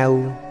ប្រដៅ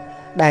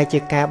ដែលជា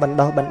ការបណ្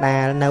ដុះបណ្ដា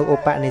លនៅឧ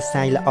បនិស្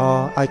ស័យល្អ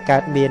ឲ្យកើ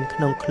តមានក្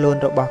នុងខ្លួន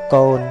របស់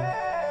កូន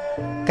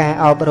ការ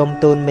អប់រំ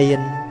ទូនមាន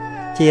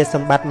ជាស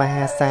ម្បត្តិម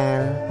ហាសាល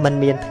មិន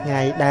មានថ្ងៃ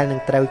ដែលនឹង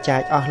ត្រូវចា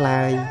យអស់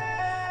ឡើយ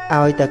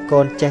ឲ្យតែកូ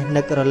នចេះ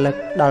នឹករលឹក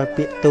ដល់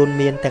ពាក្យទូន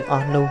មានទាំងអ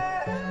ស់នោះ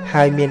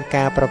ហើយមាន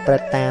ការប្រព្រឹ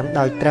ត្តតាម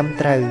ដោយត្រឹម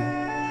ត្រូវ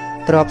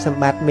ទ្រព្យសម្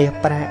បត្តិមាស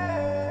ប្រាក់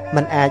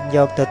មិនអាចយ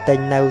កទៅទិញ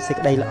នៅសេច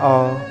ក្តីល្អ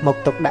មក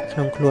ទុកដាក់ក្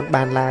នុងខ្លួន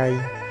បានឡើយ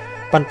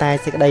ប៉ុន្តែ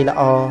សេចក្តីល្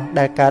អ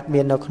ដែលកើត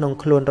មាននៅក្នុង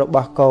ខ្លួនរប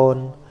ស់កូន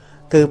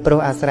គឺព្រោះ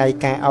អាស្រ័យ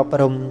ការអប់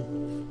រំ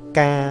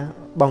ការ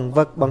បង្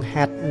វឹកបង្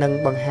ហាត់និង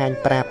បង្ហាញ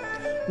ប្រាប់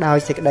ដោយ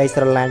សេចក្តី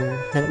ស្រឡាញ់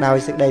និងដោយ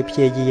សេចក្តីព្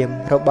យាយាម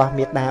របស់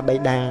មាតាបិ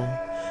តា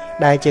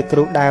ដែលជាគ្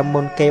រូដើម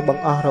មុនគេប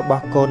ង្អស់រប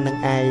ស់កូននឹង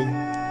ឯង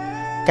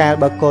កាល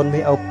បើកូន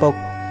មានឪពុក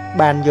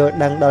បានយល់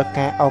ដឹងដល់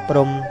ការអប់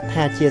រំ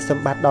ថាជាស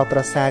ម្បត្តិដ៏ប្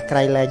រសើរក្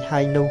រៃលែងហើ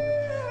យនោះ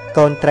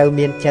កូនត្រូវ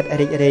មានចិត្ត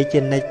រីករាយជា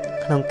និច្ច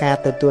ក្នុងការ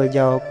ទទួល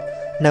យក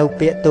នៅ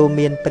ពាក្យទូ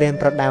មានព្រាន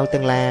ប្រដៅ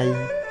ទាំងឡាយ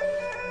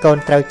កូន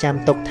ត្រូវចាំ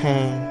ទុកថា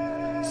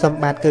សម្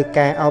បត្តិគឺ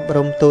ការអប់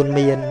រំទូន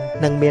មាន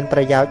និងមានប្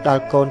រយោជន៍ដ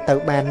ល់កូនទៅ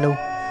បាននោះ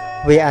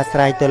វាអាស្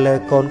រ័យទៅលើ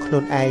កូនខ្លួ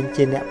នឯង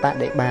ជាអ្នកប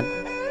ដិបត្តិ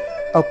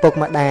ឪពុក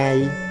ម្ដាយ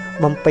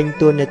បំពេញ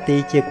តួនាទី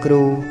ជាគ្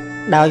រូ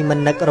ដោយមិន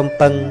នឹករំ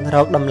ពឹងរ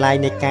កតម្លៃ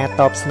នៃការ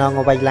តបស្នង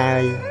អ្វីឡើ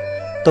យ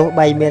ទោះ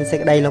បីមានសេច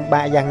ក្តីលំ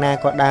បាកយ៉ាងណា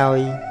ក៏ដោយ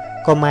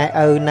ក៏ម៉ែ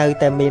ឪនៅ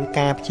តែមាន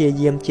ការព្យា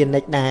យាមជានិ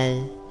ច្ចដែរ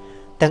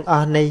ទាំងអ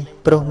ស់នេះ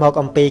ព្រោះមក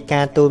អំពី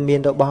ការទូន្មាន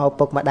របស់ឪ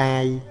ពុកម្ដា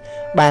យ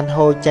បាន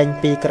ហូរចេញ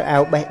ពីក្រអៅ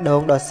បេះដូ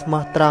ងដ៏ស្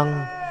មោះត្រង់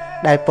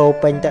ដែលពោរ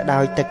ពេញទៅដោ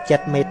យទឹកចិ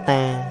ត្តមេត្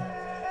តា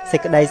សេច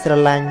ក្តីស្រ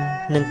ឡាញ់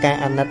និងការ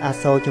អាណិតអា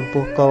សូរចំ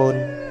ពោះកូន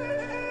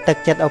ទឹក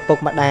ចិត្តឪពុក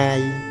ម្ដាយ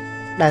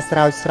ដែលស្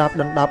រោចស្រព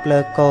ដណ្ដប់លើ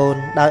កូន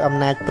ដោយអំ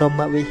ណាចព្រហ្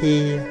មវិហា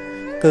រ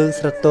គឺ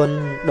ស្រទន់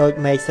ដូច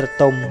មេឃស្រ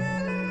ទុំ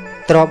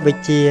ទ្រព្យវិ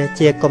ជ្ជា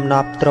ជាកំណ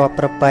ប់ទ្រព្យ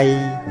ប្រពៃ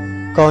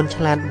កូន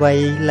ឆ្លាតវៃ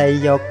លៃ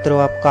យកទ្រ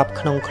ព្យកប់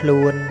ក្នុងខ្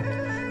លួន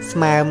ស្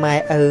មើម៉ែ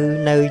ឪ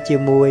នៅជា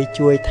មួយ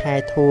ជួយថែ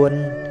ធួន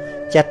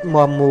ចិត្តម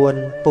មួន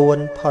ពួន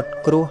ផុត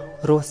គ្រោះ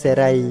រស់សេ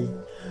រី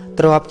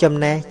ទ្រព្យចំ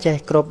ណេះចេះ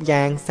គ្រប់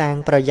យ៉ាងសាង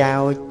ប្រយោ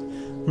ជន៍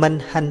មិន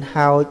ហិន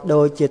ហោច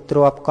ដូចជាទ្រ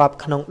ព្យកប់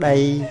ក្នុងដី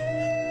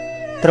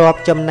ទ្រព្យ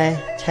ចំណេះ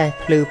ឆេះ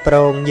ភ្លឺប្រ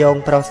ងយង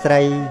ប្រុសស្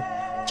រី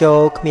ចូ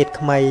លគ្មៀត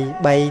ខ្មៃ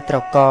បីត្រ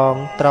កង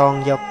ត្រង់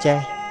យកចេះ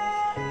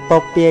ព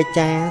ពា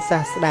ចាសា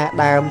ស្តា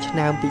ដើមឆ្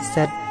នាំពិ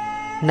សិដ្ឋ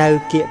នៅ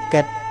គៀក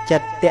កិតចិ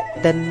ត្តតាក់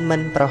ទិនមិ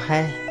នប្រ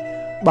ហែស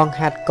បង្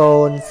ហាត់កូ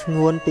នស្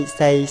ងួនពិ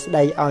សីស្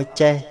ដីឲ្យ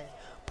ចេះ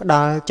ផ្ដ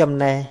ល់ចំ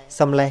ណេះ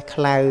សំលេះ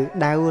ខ្លៅ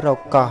ដៅរ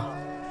កោះ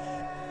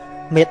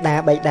មេត្តា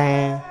បិតា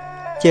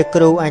ជា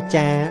គ្រូអា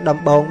ចារ្យដំ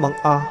បងបង្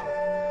អស់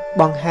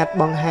បង្ហាត់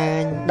បង្ហា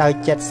ញដោយ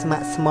ចិត្តស្ម័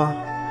គ្រស្មោះ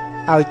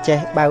ឲ្យចេះ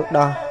បៅ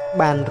ដោះ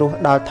បានរស់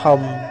ដល់ធំ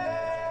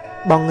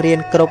បង្រៀន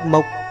គ្រប់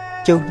មុខ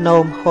ជុះនោ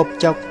មហូប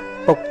ចុក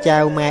ពុកចៅ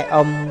ម៉ែ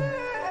អ៊ំ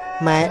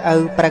ម៉ែឪ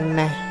ប្រឹង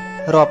ណាស់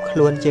រាប់ខ្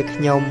លួនជា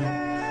ខ្ញុំ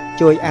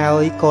ជួយឲ្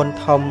យកូន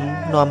ធំ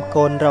នាំ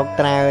កូនរក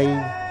ត្រើយ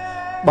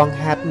បង្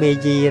ហាត់មេ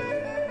យាទ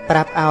ប្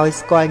រាប់ឲ្យ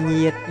ស្គាល់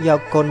ញាតយ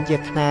កគុណជា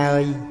ខ្នើ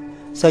យ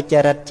សុច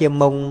រិតជា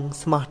មុង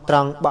ស្មោះត្រ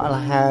ង់បក់ល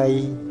ហើយ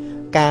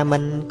ការមិ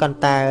នកន្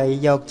តើយ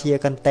យកជា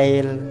កន្ទេ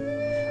ល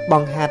ប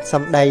ង្ហាត់ស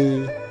ម្ដី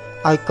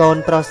ឲ្យកូន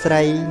ប្រុសស្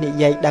រីនិ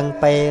យាយដឹង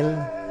ពេល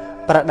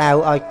ប្រដៅ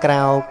ឲ្យក្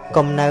រោក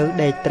កុំនៅ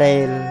ដេកត្រេ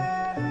ល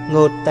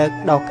ងូតទឹក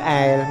ដុសក្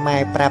អែលម៉ែ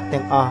ប្រាប់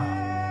ទាំងអស់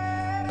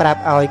ប្រា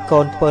ប់ឲ្យកូ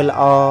នធ្វើល្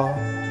អ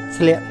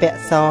ស្លៀកពាក់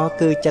ស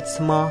គឺចិត្ត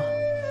ស្មោះ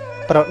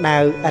ប្រដៅ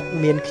ឥត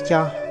មានខ្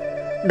ចោះ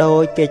ដោ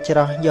យគេច្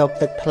រោះយក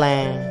ទឹកថ្លា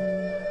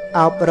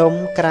អប់រំ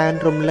ក្រើន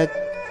រំលឹក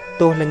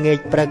ទោះល្ងាច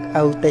ព្រឹក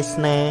ឪទេស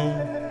នា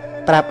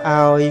ប្រាប់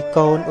ឲ្យ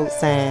កូនឧស្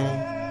សាហ៍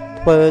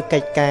ធ្វើកិ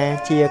ច្ចការ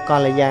ជាក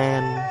ល្យា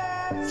ន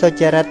សុ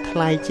ចរិតថ្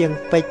លៃជាង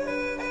ពេជ្រ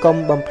កុំ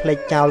បំភ្លេច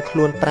ចោលខ្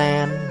លួនប្រា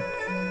ណ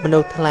មនុ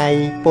ស្សថ្លៃ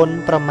ពុន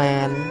ប្រមា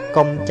ណ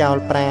កុំចោល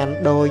ប្រាណ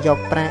ដូរយក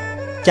ប្រាក់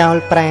ចោល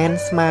ប្រាណ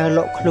ស្មើល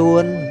ក់ខ្លួ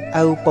ន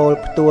ឪពោល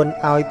ផ្ទួន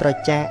ឲ្យប្រ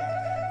ចាក់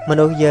ម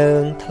នុស្សយើ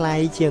ងថ្លៃ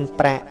ជាង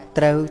ប្រាក់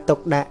ត្រូវទុក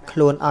ដាក់ខ្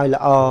លួនឲ្យ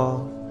ល្អ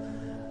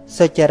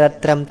សុចរិត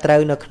ត្រឹមត្រូ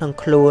វនៅក្នុង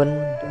ខ្លួន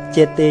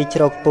ជាទី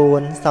ជ្រកពួ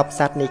នសព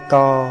សត្វនិក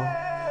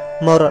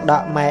មរត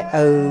កម៉ែ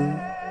ឪ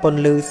ព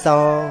ន្លឺស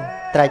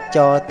ត្រាច់ច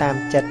រតាម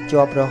ចិត្ត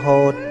ជាប់រ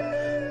ហូត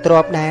ទ្រ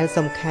ព្យដែល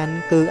សំខាន់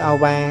គឺអា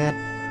វាត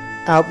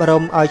អប់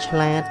រំឲ្យឆ្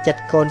លាតចិត្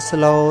តកូនស្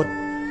លូត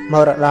ម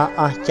រតក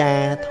អស្ចា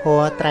រ្យធ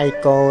ម៌ត្រៃ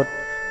កោត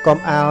កុំ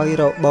ឲ្យ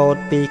របូត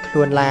ពីខ្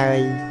លួនឡើយ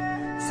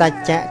សច្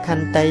ចៈខ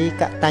ន្តី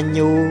កតញ្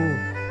ញូ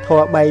ធ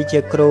ម៌បីជា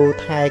គ្រូ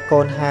ថែកូ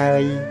នហើ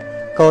យ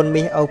កូន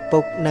មាសឪពុ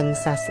កនឹង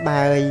សះស្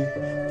បើយ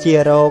ជា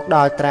រោគដ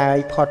ល់ត្រើយ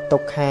ផុតទុ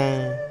ក្ខា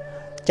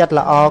ចិត្ត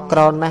ល្អក្រ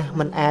ណាស់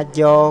មិនអាច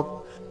យក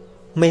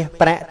មាស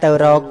ប្រាក់ទៅ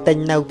រកទិញ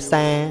នៅផ្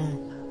សារ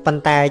ប៉ុ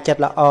ន្តែចិត្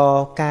តល្អ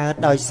កើត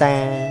ដោយសា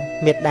រ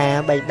មេត្តា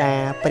បិតា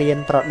ព្រាន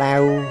ប្រដៅ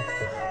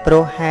ព្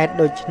រោះហេតុ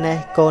ដូច្នេះ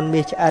កូន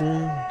មាសឆ្អិន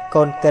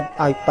កូនគិត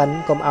ឲ្យប៉ិន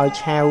កុំឲ្យ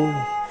ឆៅ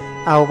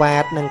អោវ៉ា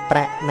តនឹងប្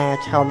រាក់ណា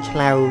ឆោមឆ្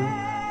លៅ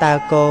តើ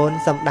កូន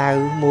សំដៅ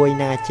មួយ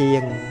ណាជា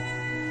ង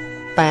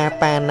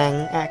ប៉ាណាំង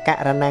អក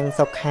រណាំង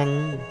សុខੰ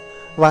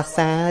វា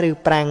សាឬ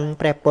ប្រាំង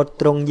ព្រះពុទ្ធ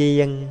ទ្រង់យា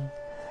ង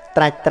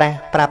ត្រាច់ត្រាស់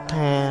ប្រាប់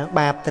ថា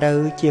បាបត្រូវ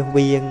ជៀស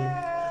វាង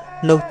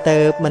នោះទៅ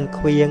មិន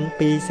ខ្វៀង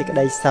ពីសេចក្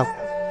តីសុខ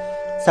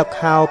សុ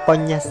ខោប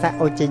ញ្ញសៈ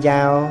ឧច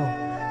យោ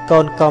កូ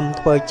នកុំ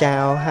ធ្វើចោ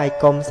លហើយ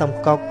កុំសំ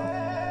កុក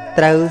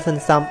ត្រូវស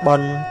ន្សំបុ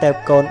ណ្យទៅ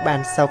កូនបា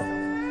នសុខ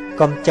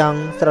កុំចង់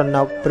ស្រ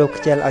ណុកព្រោះ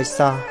ខ្ជិលឲ្យ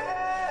សោះ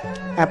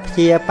អព្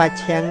យាបច្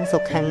ឆੰសុ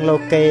ខੰលោ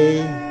កេ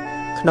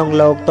ក្នុង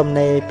លោកទំ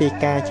នេរពី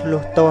ការឆ្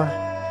លោះទាស់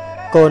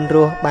កូនរ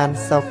ស់បាន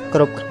សុខគ្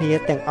រប់គ្នា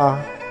ទាំងអ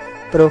ស់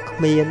ព្រោះគ្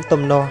មាន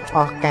ទំនាស់អ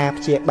ស់ការ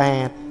ព្យាបា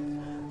ទ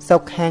សុ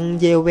ខੰ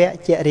យាវៈ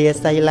ជារា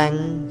សីឡੰ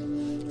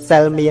សិ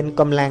លមាន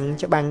កម្លាំង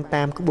ច្បាំង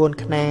តាមក្បួន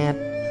ខ្នាត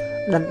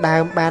ដណ្ដើ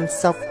មបាន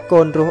សុខ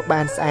កូនរស់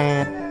បានស្អា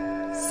ត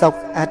សុខ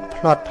ឥត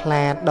ផ្លាត់ផ្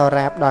លាតដល់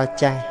រាបដល់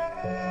ចាស់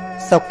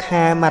សុ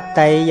ខាម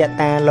តេយ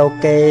តាលោ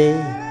កេ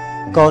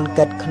កូន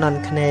គិតខ្នន់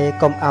ខ្នេ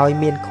កុំឲ្យ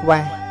មានខ្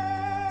វះ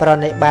ប្រ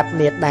ណិប័ត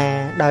មេត្តា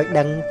ដោយ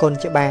ដឹងគុណ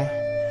ច្បាស់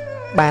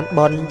បាន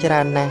បុណ្យច្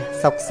រើនណាស់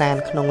សុខសាន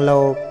ក្នុង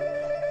លោក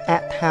អ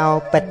ថោ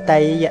បតេ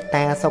យ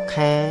តាសុ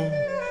ខា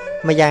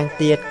ម្យ៉ាង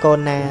ទៀតកូន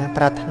ណា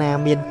ប្រាថ្នា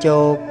មាន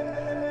ជោគ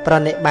ប្រ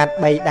ណិប័ត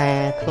បៃតា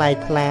ថ្លៃ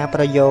ថ្លា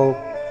ប្រយោគ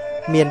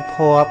មាន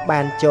ភ័ព្វ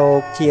បានជោគ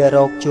ជា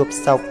រោគជួប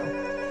សុខ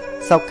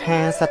សុខា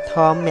សទ្ធ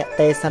មម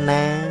ទេស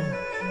នា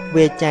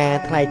វាចា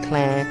ថ្លៃថ្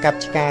លាកັບ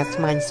ឆ្កាស្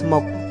មាញ់ស្មុ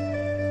ក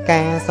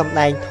ការសំ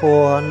ដែងធั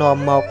วនាំ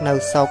មកនៅ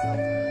សុខ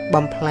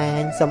បំផ្លា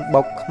ញសម្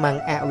បុកខ្មាំង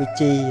អវិជ្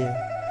ជា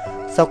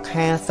សុ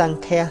ខាសង្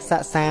ឃៈស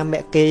សាម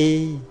គី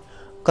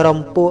ក្រុម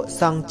ពួក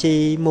សង្ជី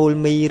មូល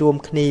មីរួម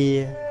គ្នា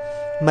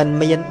មិន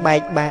មានបែ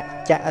កបាក់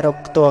ចាក់រក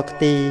ខ្ទាល់ខ្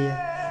ទី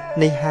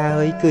នេះហើ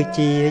យគឺ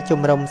ជាជំ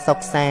រំសុខ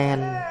សាន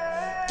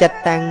ចិត្ត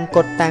តាំង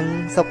កុតតាំង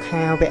សុ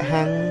ខាវ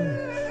ហੰ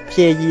ព្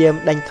យាយាម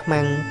ដេញខ្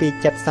មាំងពី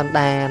ចិត្តសន្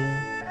តាន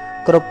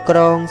គ្រប់គ្រ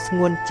ងស្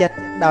ងួនចិត្ត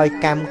ដោយ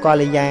កម្មក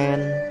ល្យាន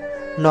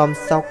នាំ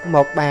សុខម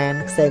កបាន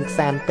ខ្សែងខ្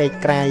សានពេក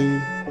ក្រៃ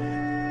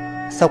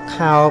សុ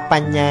ខោប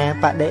ញ្ញា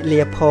បដិ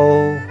លាភោ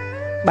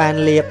បាន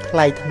លៀបថ្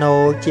លៃធ្នូ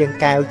ជាង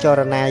កែវចរ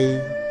ណៃ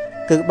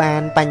គឺបា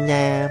នបញ្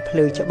ញាភ្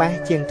លឺច្បាស់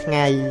ជាងថ្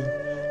ងៃ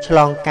ឆ្ល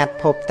ងកាត់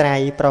ភពត្រៃ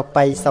ប្រ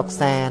បីសុខ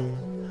សាន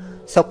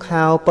សុ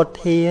ខោពុទ្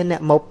ធាអ្ន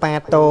កមកបា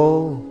តោ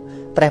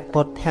ព្រះ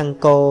ពុទ្ធអង្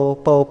គោ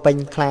ពោពេញ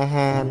ក្លា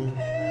ហាន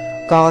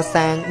ក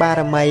សាងបា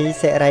រមី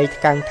សិរី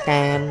ថ្កើងថ្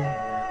កាន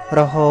រ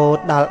ហូត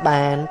ដល់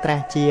បានត្រា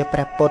ស់ជាព្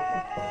រះពុទ្ធ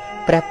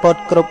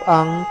គ្រប់អ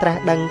ង្គត្រា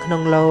ស់ដឹងក្នុ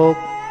ងលោក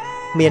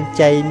មាន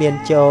ជ័យមាន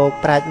ជោគ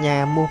ប្រាជ្ញា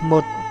មុះមុ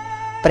ត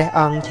ព្រះ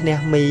អង្គឈ្នះ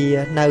មី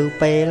នៅ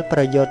ពេលប្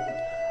រយុទ្ធ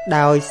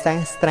ដោយសា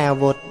ស្ត្រា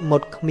វុធមុ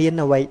តគ្មាន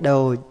អ្វី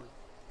ដូច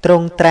ទ្រ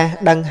ង់ត្រាស់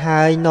ដឹង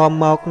ហើយនាំ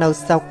មកនៅ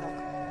សុខ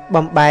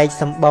បំបែក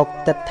សម្បុក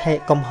ទិដ្ឋិ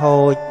កំ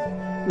ហូច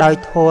ដោយ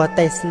ធัว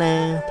ទេសនា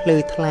ភ្លឺ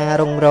ថ្លា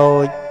រងរោ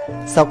ច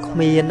សុខគ្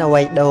មានអ្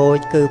វីដូច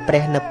គឺព្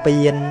រះនិព្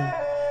វាន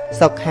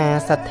សុខា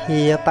សទ្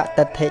ធាប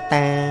តិដ្ឋិ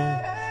តា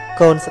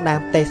កូនស្ដា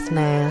ប់ទេស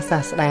នាសា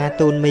ស្តា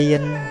ទូនមា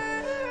ន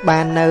បា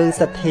ននៅ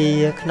សទ្ធា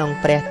ក្នុង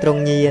ព្រះទ្រ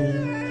ង់ញាណ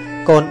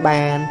កូន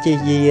បានជា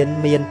យាន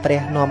មានព្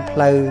រះនាំផ្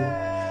លូវ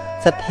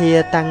សទ្ធា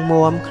តាំង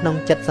មួមក្នុង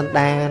ចិត្តសន្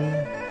តាន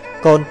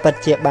កូនពិត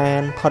ជាបា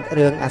នផុត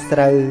រឿងអាស្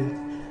រូវ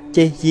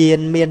ជាយាន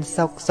មាន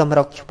សុខសម្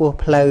រុកឆ្ពោះ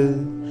ផ្លូវ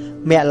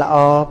មគ្គល្អ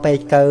ពេ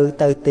កើ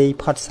ទៅទី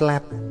ផុតស្លា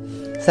ប់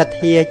សទ្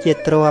ធាជា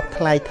ទ្រព្យ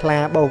ថ្លៃថ្លា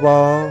បវ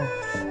រ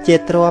ជា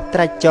ទ្រព្យត្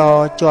រាច់ចរ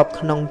ជាប់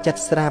ក្នុងចិត្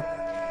តស្រាប់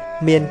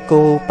មាន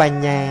គូប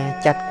ញ្ញា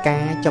ចាត់កា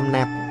រចំ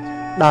ណាប់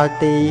ដល់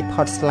ទី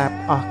ផុតស្លាប់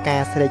អស់កា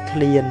រស្រេកឃ្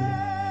លាន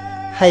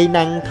ហើយ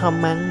ណੰធម្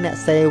មੰអ្នក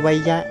សេវ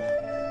យៈ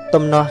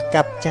ទំនាស់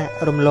កັບចាក់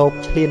រំលោភ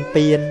ឈ្លាន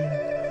ពាន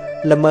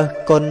ល្មើស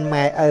គុណ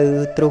ម៉ែឪ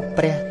ទ្រុះ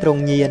ព្រះទ្រ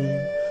ង់ញាណ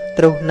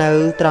ទ្រុះនៅ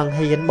ត្រង់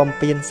ហ៊ានបំ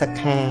ពេញសក្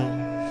ខា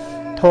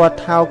ធัว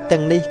ថោក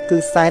ទាំងនេះគឺ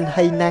សែន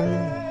ហើយណੰ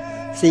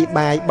ស៊ី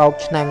បាយបោក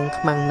ឆ្នាំង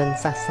ខ្មាំងនឹង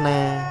សាសនា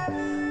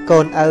កូ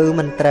នឪ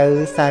មិនត្រូវ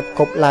សែបគ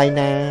ប់ឡាយ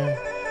ណា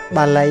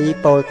បាលី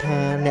ពោលថា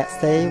អ្នក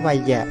សេវ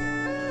យៈ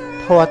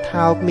ធัว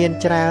ថោកមាន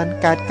ច្រើន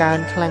កើតកើន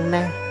ខ្លាំង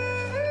ណាស់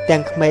ទាំ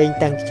ងក្មេង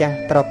ទាំងចាស់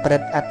ប្រព្រឹ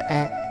ត្តអត់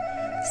អាក់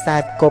សែ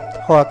បគប់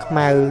ធัวខ្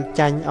មៅ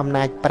ចាញ់អំ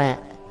ណាចប្រា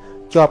ក់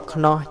ជាប់ខ្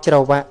នោះច្រ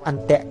វាក់អ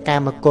ន្តៈកា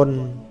មគុណ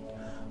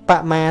ប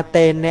មា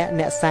តេអ្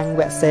នកសង្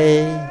វសេ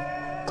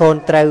កូន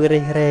ត្រូវ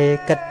រិះរេ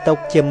គិតទុក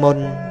ជាមុន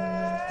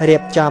រៀ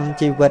បចំ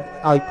ជីវិត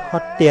ឲ្យផុ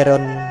តទារុ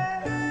ណ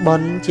បុ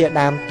ណ្យជា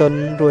ដើមទុន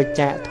រួច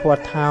ចាក់ធัว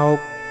ថោក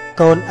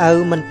កូនឪ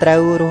មិនត្រូ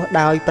វរស់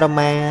ដោយប្រ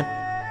មាទ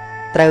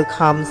ត្រូវ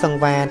ខំសង្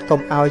វាត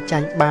កុំឲ្យចា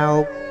ញ់បោ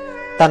ក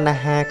តណ្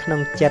ហាក្នុ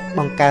ងចិត្តប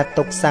ង្កើត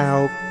ទុក្ខសោ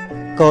ក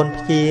កូន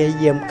ព្យា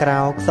យាមក្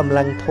រោកសម្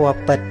លឹងធัว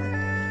ពិត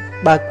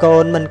បើកូ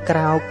នមិនក្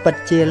រោកពិត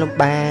ជាលំ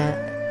បាក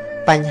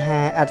បញ្ហា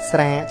អត់ស្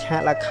រាឆាក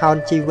ល្ខោន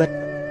ជីវិត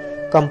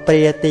កំព្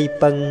រាទី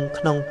ពឹង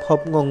ក្នុងភព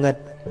ងងឹត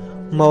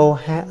មោ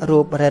ហៈរូ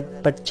បរិទ្ធ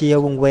ពិតជា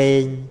វង្វេ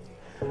ង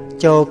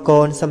ចូល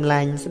កូនសម្លា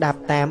ញ់ស្ដាប់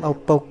តាមឪ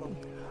ពុក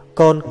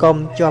កូនកុំ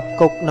ជាប់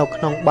គុកនៅ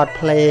ក្នុងបទ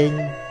ភ្លេង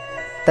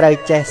ត្រូវ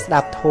ចេះស្ដា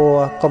ប់ធัว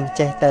កុំ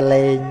ចេះតែ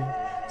លេង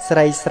ស្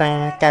រីស្រា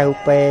កៅ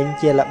ពេង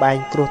ជាលបែង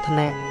គ្រោះថ្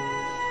នាក់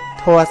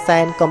ធัวសែ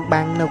នកំ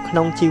បាំងនៅក្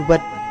នុងជីវិ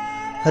ត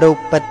រូប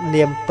ពិត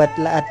នាមពិត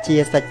ល្អិតជា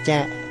សច្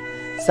ចៈ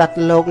សត្វ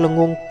លោកល្ង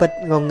ងពិត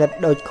ងងឹត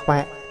ដូចខ្វា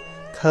ក់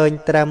ឃើញ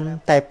ត្រឹម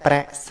តែប្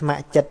រាក់ស្ម័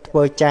គ្រចិត្តធ្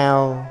វើចោល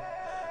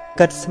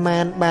គិតស្មា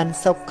នបាន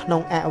សុខក្នុ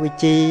ងអវិជ្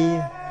ជា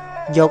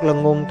យកល្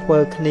ងងធ្វើ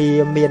គ្នា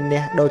មានអ្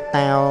នកដូច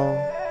តោ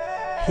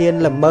ហ៊ាន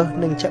ល្មើស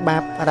នឹងច្បា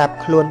ប់រ៉ាប់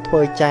ខ្លួនធ្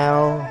វើចោល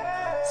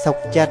សុខ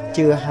ចិត្ត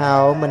ជឿហៅ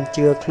មិន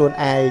ជឿខ្លួន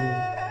ឯង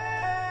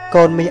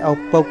កូនមីឪ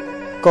ពុក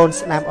កូន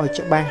ស្ដាប់ឲ្យ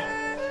ច្បាស់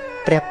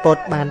ព្រះពុទ្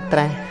ធបានត្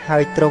រាស់ហើ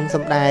យទ្រង់ស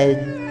ម្ដែង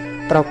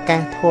ប្រកា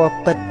សធម៌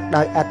ពិត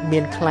ដោយឥតមា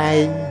នខ្លែ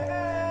ង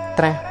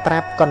ត្រាស់ប្រា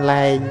ប់កន្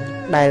លែង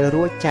ដែល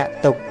រួចចាក់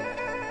ទុក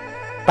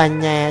ប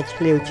ញ្ញា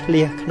ឆ្លៀវឆ្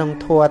លៀសក្នុង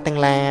ធម៌ទាំង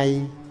ឡាយ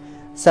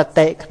ស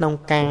តិក្នុង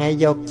កាយ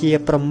យកជា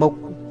ប្រមុខ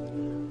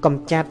កំ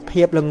ចាត់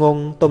ភាពល្ងង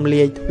ទំ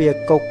លាយទ្វារ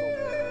គុក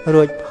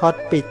រួចផុត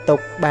ពីទុ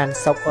ក្ខបាន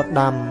សុខឧត្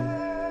តម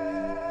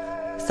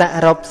ស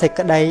រុបសេច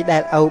ក្តីដែ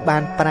លឪបា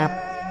នប្រាប់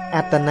អ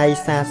ត្តន័យ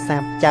សាស័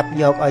ព្ទចាប់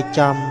យកឲ្យ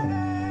ចំ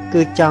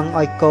គឺចង់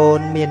ឲ្យកូន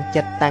មាន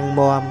ចិត្តតាំង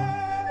មាំ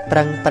ប្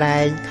រឹងប្រែ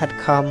ងខិត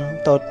ខំ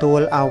ទទួ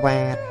លអា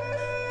វាត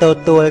ទ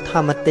ទួលធ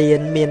ម្មទាន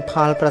មានផ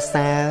លប្រ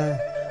សើរ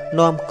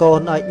នាំកូន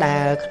ឲ្យដើ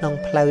រក្នុង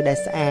ផ្លូវដែល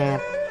ស្អាត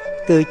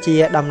គឺជា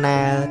ដំ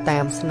ណើរតា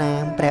មស្នា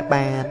មព្រះ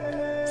បាទ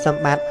ស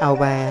ម្បត្តិអា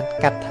វាត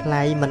កាត់ថ្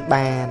លៃមិន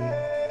បាន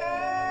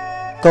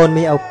កូន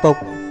មានឪពុក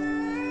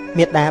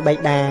មេត្តាបិ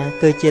តា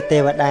គឺជាទេ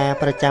វតា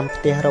ប្រចាំ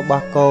ផ្ទះរប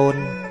ស់កូន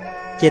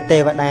ជាទេ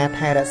វតា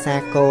ថែរក្សា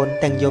កូន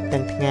ទាំងយប់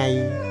ទាំងថ្ងៃ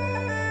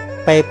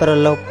ពេលប្រ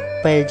លប់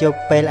ពេលយប់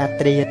ពេលអា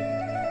ត្រៀត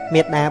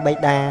មេត្តាបិ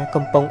តា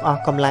កំពុងអ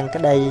ស់កម្លាំង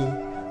ក្តី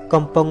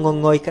កំពុងង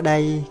ងុយក្តី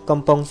កំ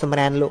ពុងសម្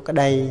រានលក់ក្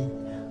តី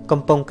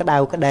កំពុងក្តៅ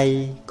ក្តី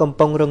កំ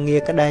ពុងរងា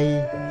ក្តី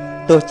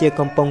ទោះជា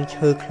កំពុង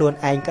ឈឺខ្លួន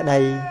ឯងក្តី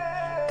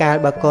កាល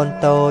បើកូន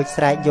តូច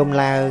ស្រែកយំ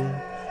ឡើង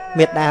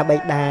មេត្តាបិ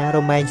តារ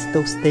មែងស្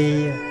ទុះស្ទា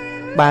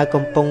បើ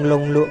កំពុងល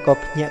ងលក់ក៏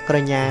ភ្ញាក់ក្រ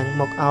ញាង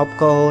មកអោប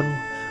កូន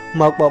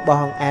មកបបោះ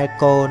អង្អែល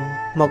កូន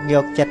មកយ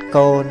កចិត្ត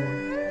កូន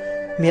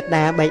មេត្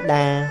តាបិ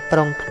តាប្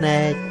រុងភ្នែ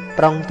ក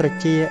ប្រុងត្រ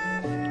ចៀក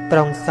ប្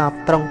រុងសព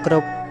ប្រុងគ្រ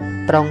ប់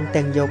ប្រុង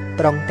ទាំងយប់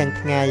ប្រុងទាំង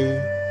ថ្ងៃ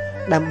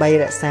ដើម្បី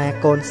រក្សា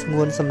កូនស្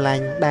ងួនសម្លា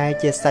ញ់ដែល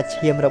ជាសាច់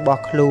ឈាមរប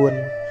ស់ខ្លួន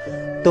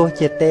ទោះ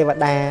ជាទេវ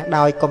តា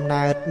ដោយកំ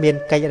ណើតមាន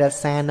កិច្ចរក្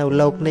សានៅ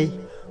លោកនេះ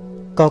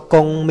ក៏គ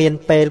ង់មាន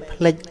ពេលភ្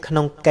លេចក្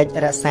នុងកិច្ច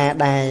រក្សា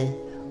ដែរ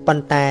ប៉ុ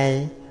ន្តែ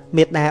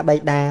មេត្តាបិ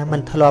តាមិ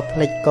នធ្លាប់ភ្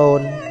លេចកូ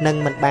ននិង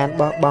មិនបាន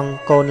បោះបង់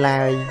កូន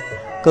ឡើយ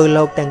គឺ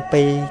លោកទាំង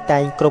ពីរតែ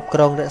ងគ្រប់គ្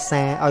រងរក្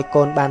សាឲ្យ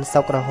កូនបាន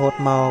សុខរហូត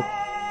មក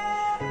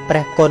ព្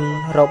រះគុណ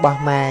របស់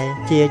ម៉ែ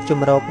ជាជំ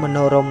រកម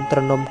នោរម្យត្រ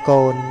នំ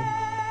កូន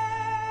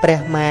ព្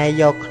រះម៉ែ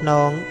យកខ្ន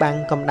ងបាំង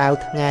កម្ដៅ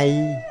ថ្ងៃ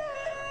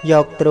យ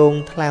កទ្រូង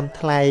ថ្លាម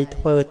ថ្លៃ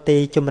ធ្វើទី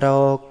ជំរ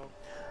ក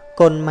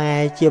គុណម៉ែ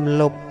ជាម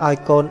លុបឲ្យ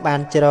កូនបា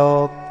នជ្រ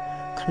ក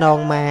ខ្នង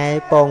ម៉ែ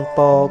ពងព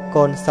ក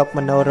កូនសុខម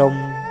នោរម្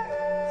យ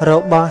រ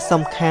បស់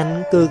សំខាន់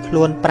គឺខ្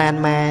លួនប្រាណ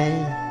ម៉ែ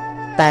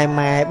តែ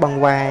ម៉ែបង្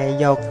វែរ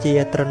យកជា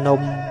ត្រ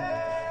នំ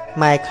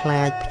ម៉ែខ្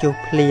លាចព្យុះ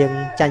ភ្លៀង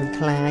ចាញ់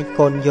ខ្លាច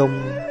កូនយំ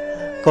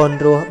កូន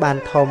រស់បាន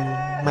ធំ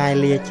ម៉ែ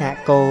លាចាក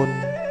កូន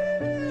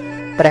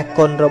ព្រះ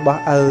គុណរប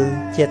ស់ឪ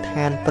ជា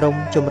ឋានព្រំ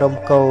ជំរំ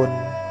កូន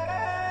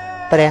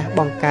ព្រះប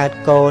ង្កើត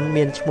កូន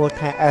មានឈ្មោះ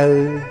ថាឪ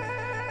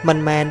មិន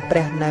មែនព្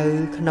រះនៅ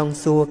ក្នុង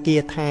សួ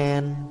គ៌ឋា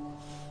ន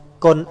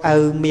គុណឪ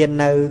មាន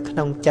នៅក្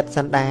នុងចិត្តស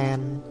ន្តាន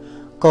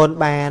កូន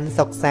បាន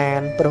សុខសា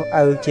ន្តព្រោះ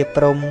ឪជា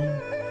ព្រំ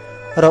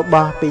រប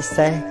ស់ពិ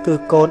សេសគឺ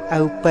កូន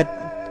ឪពិត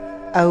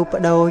ឪប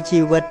ដូរជី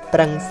វិតប្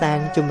រឹងសាង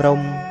ជំ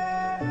រំ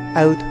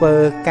ឪធ្វើ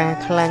ការ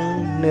ខ្លាំង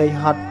នឿយ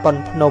ហត់ប៉ុន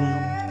ភ្នំ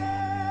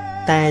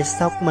តែ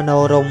សុខមនោ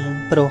រម្យ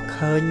ព្រោះ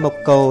ឃើញមុខ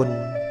កូន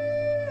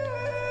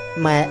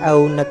ម៉ែឪ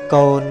នឹក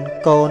កូន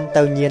កូន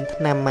ទៅញៀន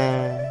ថ្នាំ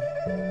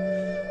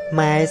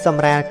ម៉ែស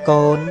ម្រាល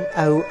កូន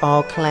ឪអ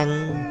ខ្លាំង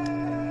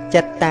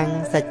ចិត្តតាំង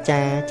សច្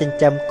ចាចិញ្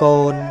ចឹម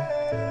កូន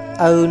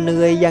ឪនឿ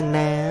យយ៉ាង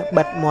ណា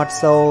បិទមាត់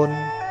សូន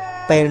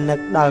ពេលនឹក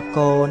ដល់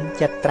កូន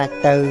ចិត្តត្រាច់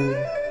ទៅ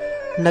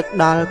នឹក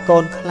ដល់កូ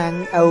នខ្លាំង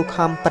ឪ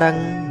ខំប្រឹង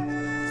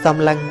សំ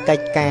ឡឹងកិ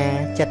ច្ចការ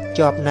ចិត្ត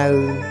ជាប់នៅ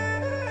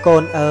កូ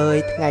នអើយ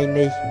ថ្ងៃ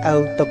នេះឪ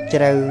ទុក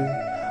ជ្រៅ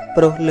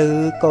ព្រោះឮ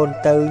កូន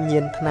ទៅញៀ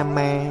នថ្នាំ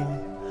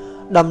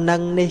ដំណឹ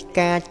ងនេះ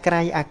កាចក្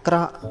រៃអាក្រ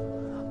ក់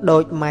ដូ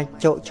ចមាច់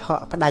ជក់ឆ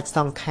ក់ផ្ដាច់ស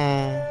ង្ខា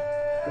រ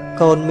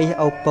កូនមាស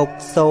ឪពុក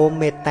សូម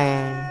មេត្តា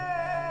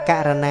ក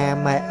រណា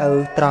ម៉ែឪ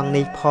ត្រង់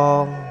នេះផ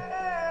ង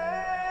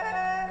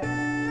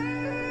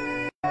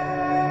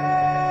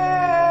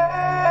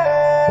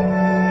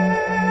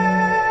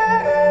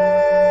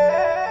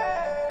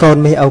កូន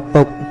មាសឪ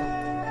ពុក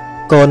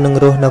កូននឹង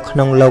រស់នៅក្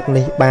នុងលោក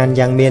នេះបាន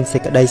យ៉ាងមានសេ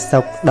ចក្តីសុ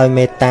ខដោយ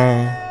មេត្តា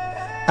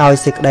ឲ្យ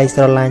សេចក្តី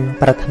ស្រឡាញ់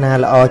ប្រាថ្នា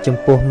ល្អចំ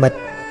ពោះមិត្ត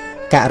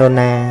ករុ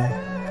ណា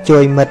ជួ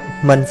យមិត្ត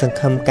មិនសង្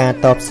ឃឹមការ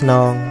តបស្ន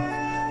ង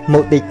មុ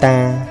ទិតា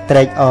ត្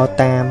រេកអរ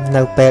តាម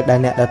នៅពេលដែល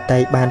អ្នកដទៃ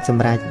បានស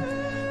ម្រេច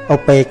ឧ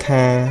បេក្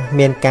ខា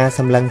មានការស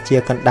ម្លឹងជា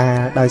កណ្ដាល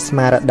ដោយស្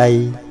មារតី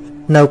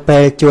នៅពេ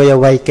លជួយ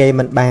អ្វីគេ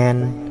មិនបាន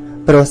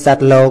ព្រោះសត្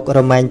វលោករ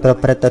មែងប្រ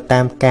ព្រឹត្តទៅតា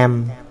មកម្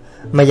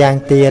មម្យ៉ាង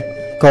ទៀត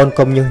កូន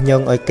កុំញុះញ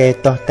ង់ឲ្យគេ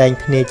ទាស់តែង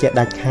គ្នាជា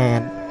ដាច់ខា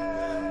ត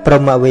ព្រ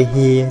មវិ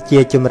ហារជា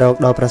ជំរក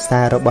ដ៏ប្រសើ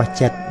ររបស់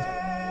ចិត្ត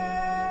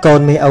កូន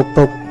មេឪ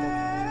ពុក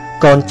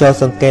កូនចូល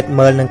សង្កេត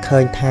មើលនឹងឃើ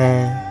ញថា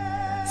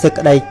សេច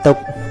ក្តីទុក្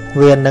ខ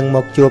វានឹងម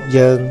កជួប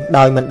យើង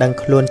ដោយមិនដឹង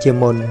ខ្លួនជា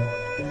មុន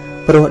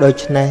ព្រោះដូ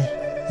ច្នេះ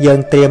យើង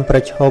ត្រៀមប្រ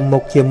ឈមមុ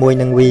ខជាមួយ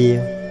នឹងវា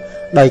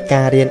ដោយ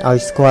ការរៀនឲ្យ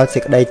ស្គាល់សេ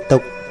ចក្តីទុ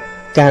ក្ខ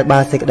កាលបើ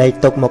សេចក្តី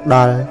ទុក្ខមកដ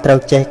ល់ត្រូវ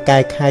ចេះកែ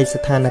ខៃ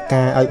ស្ថាន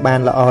ភាពឲ្យបាន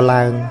ល្អ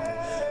ឡើង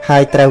ហើ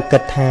យត្រូវគិ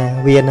តថា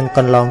វានឹងក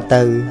ន្លង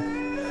ទៅ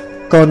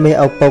កូនមេ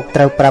ឪពុក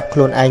ត្រូវប្រាប់ខ្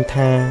លួនឯង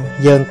ថា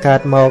យើងកើ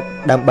តមក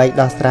ដើម្បី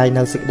ដោះស្រាយ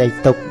នៅសេចក្តី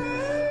ទុក្ខ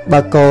បើ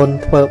កូន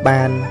ធ្វើ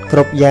បានគ្រ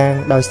ប់យ៉ាង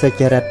ដោយសុ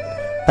ចរិត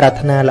ប្រា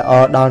ថ្នាល្អ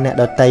ដល់អ្នក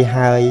ដទៃ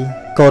ហើយ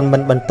កូនមិ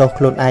នបន្ទោស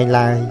ខ្លួនឯង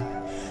ឡើយ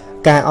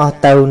ការអស់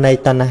ទៅនៃ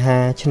តណ្ហា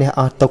ឈ្នះ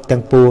អស់ទុក្ខទាំ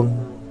ងពួង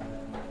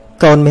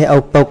កូនមេឪ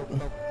ពុក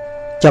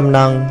ចំណ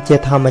ងជា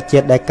ធម្មជា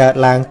តិដែលកើត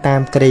ឡើងតា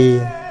មគ្រា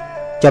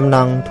ចំណ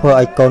ងធ្វើ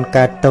ឲ្យកូន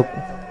កើតទុក្ខ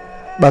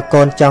បើ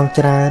កូនចង់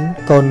ច្រើន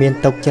កូនមាន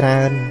ទុក្ខច្រើ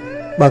ន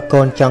បើ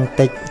កូនចង់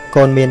តិច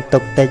កូនមានទុ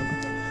ក្ខតិច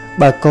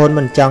បើកូន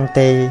មិនចង់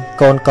ទេ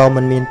កូនក៏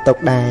មិនមានទុក្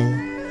ខដែរ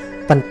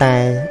ប៉ុន្តែ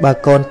បើ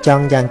កូនច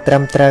ង់យ៉ាងត្រឹ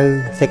មត្រូវ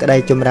សេចក្តី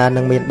ចម្រើន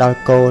នឹងមានដល់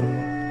កូន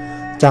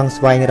ចង់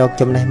ស្វែងរក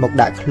ចំណេះមក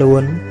ដាក់ខ្លួ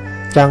ន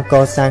ចង់ក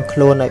សាងខ្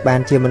លួនឲ្យបា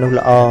នជាមនុស្ស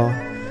ល្អ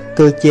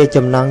គឺជា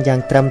ចំណងយ៉ាង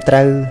ត្រឹមត្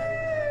រូវ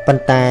ប៉ុ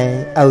ន្តែ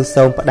ឪ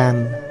សូមផ្ដាំ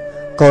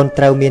កូន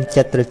ត្រូវមាន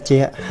ចិត្តត្រជា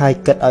ក់ហើយ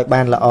គិតឲ្យ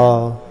បានល្អ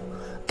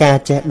ការ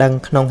ចេះដឹង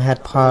ក្នុងហេ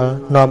តុផល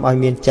នាំឲ្យ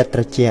មានចិត្តត្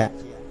រជាក់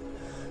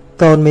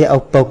កូនមានឪ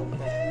ពុក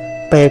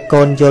ពេល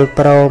កូនយល់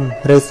ព្រម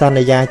ឬស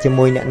ន្យាជា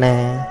មួយអ្នកណា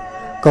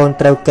កូន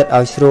ត្រូវគិត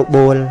ឲ្យស្រួល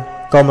បួល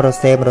កុំរ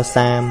សេមរ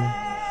សាម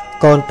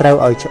កូនត្រូវ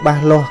ឲ្យច្បា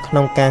ស់លាស់ក្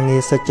នុងការងា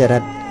រសុចរិ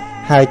ត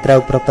ហើយត្រូវ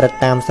ប្រព្រឹត្ត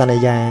តាមសន្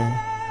យា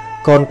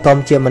កូនកុំ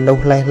ជាមនុស្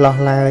សលេះលោះ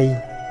ឡើយ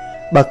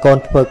បើកូន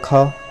ធ្វើ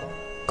ខុស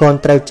កូន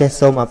ត្រូវចេះ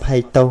សូមអភ័យ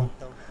ទោស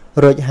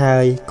រួចហើ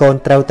យកូន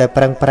ត្រូវតែ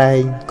ប្រឹងប្រែង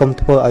កុំ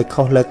ធ្វើឲ្យ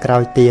ខុសលើក្រោ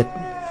យទៀត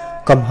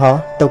កំហុស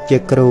ទុកជា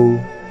គ្រូ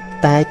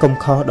តែកុំ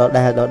ខុសដ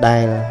ដែ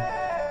ល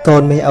កូ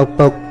នមេឪ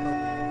ពុក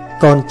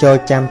កូនចូល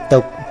ចាំទុ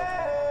ក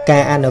កា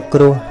រអនុគ្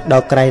រោះដ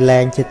ល់ក្រៃលែ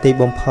ងជាទី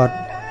បំផុត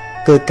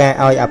គឺការ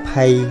ឲ្យអ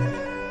ភ័យ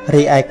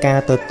រីឯការ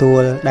ទទួ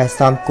លដែល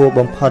សមគួរ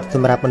បំផុតស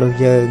ម្រាប់មនុស្ស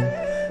យើង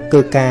គឺ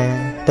ការ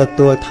ទ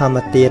ទួលធម្ម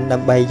ទានដើ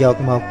ម្បីយក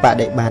មកប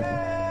ដិបត្តិ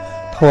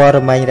ធម៌រ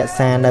មែងរក្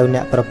សានៅអ្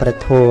នកប្រព្រឹត្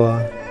តធម៌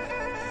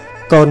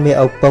កូនមេ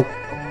ឪពុក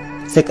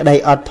សេចក្តី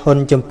អត់ធ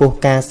ន់ចំពោះ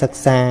ការសិក្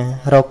សា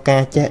រកកា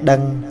រចេះដឹ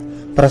ង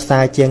ប្រសើ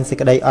រជាងសេច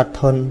ក្តីអត់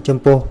ធន់ចំ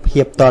ពោះ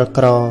ភាពតល់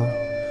ក្រ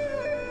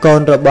កូ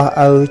នរបស់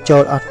ឪចូ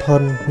លអត់ធ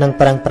ន់និង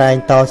ប្រឹងប្រែង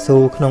តស៊ូ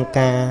ក្នុង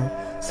ការ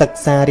សិ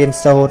ក្សារៀន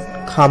សូត្រ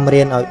ខំ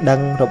រៀនឲ្យដឹ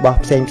ងរបស់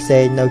ផ្សេង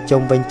នៅ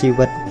ជុំវិញជី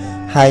វិត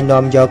ហើយ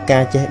នាំយកកា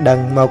រចេះដឹង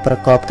មកប្រ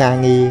កបការ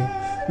ងារ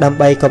ដើម្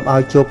បីកុំឲ្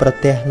យជួបប្រ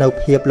ទះនៅ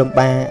ភាពលំ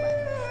បាក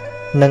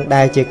និង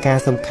ដែលជាការ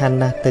សំខាន់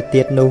ណាស់ទៅ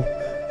ទៀតនោះ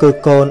គឺ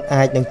កូន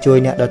អាចនឹងជួយ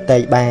អ្នកដទៃ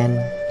បាន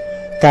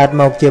កើត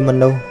មកជាម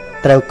នុស្ស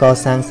ត្រូវក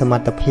សាងសម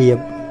ត្ថភាព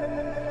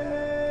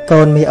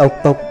កូនមានឪ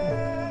ពុក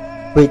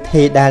វិ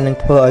ធីដែលនឹង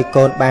ធ្វើឲ្យ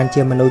កូនបាន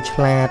ជាមនុស្សឆ្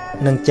លាត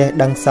និងចេះ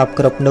ដឹងសព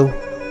គ្រប់នោះ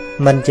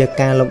មិនជា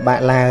ការលំបាក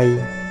ឡើយ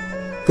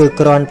គឺ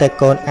គ្រាន់តែ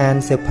កូនអាន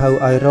សៀវភៅ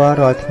ឲ្យរា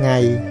ល់ថ្ងៃ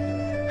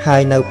ហើ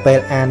យនៅពេល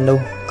អាននោះ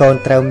កូន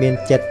ត្រូវមាន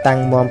ចិត្តតាំង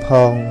មាំផ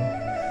ង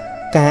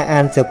ការអា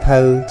នសៀវភៅ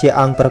ជា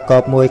អង្គប្រក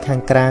បមួយខា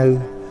ងក្រៅ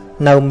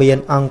នៅមាន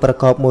អង្គប្រ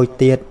កបមួយ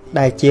ទៀត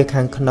ដែលជា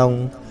ខាងក្នុង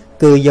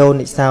គឺយោ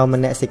និសោម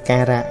នសិកា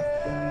រៈ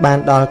បាន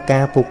ដល់កា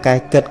រពូកែ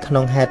គិតក្នុ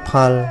ងហេតុផ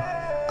ល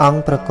អង្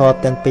គប្រកប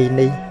ទាំងពីរ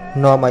នេះ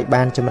នាំឲ្យ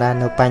បានចម្រើន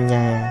នៅបញ្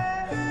ញា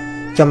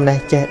ចំណេះ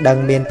ចេះដឹង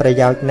មានប្រ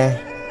យោជន៍ណាស់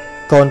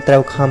កូនត្រូ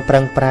វខំប្រឹ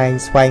ងប្រែង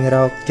ស្វែងរ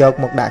កយក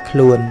មកដាក់ខ្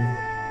លួន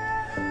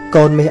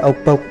កូនមេឪ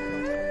ពុក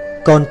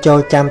កូនចូល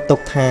ចាំទុក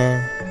ថា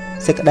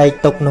សេចក្តី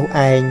ទុកនោះ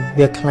ឯង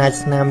វាខ្លាច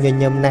ស្នាមញ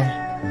ញឹមណាស់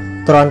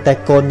គ្រាន់តែ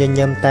កូនញ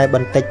ញឹមតែប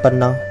ន្តិចប៉ុណ្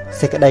ណោះ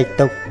សេចក្តី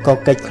ទុកក៏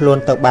កិច្ចខ្លួន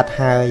ទៅបាត់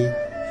ហើយ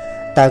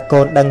តើ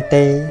កូនដឹង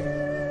ទេ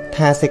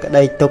ថាសេចក្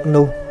តីទុក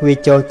នោះវា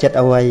ចូលចិត្ត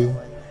អ្វី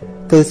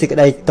គឺសេចក្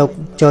តីទុក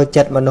ចូល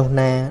ចិត្តមនុស្ស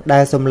ណាដែ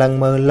លសម្លឹង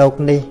មើលលោក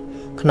នេះ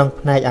ក្នុង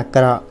ផ្នែកអា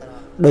ក្រក់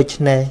ដូ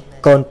ច្នេះ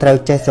កូនត្រូវ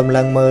ចេះសម្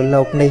លឹងមើល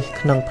លោកនេះ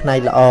ក្នុងផ្នែក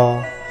ល្អ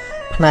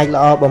ផ្នែក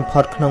ល្អបំផុ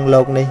តក្នុង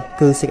លោកនេះ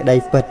គឺសេចក្តី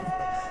ពិត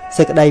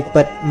សេចក្តី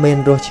ពិតមាន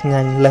រសឆ្ងា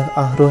ញ់លើសអ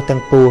ស់រសទាំ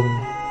ងពួង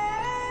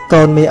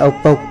កូនមានឪ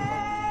ពុក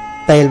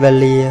ពេលវេ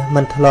លា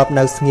មិនធ្លាប់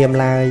នៅស្ងៀម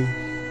ឡើយ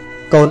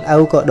កូនឪ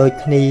ក៏ដូច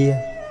គ្នា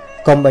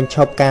កុំបញ្ឈ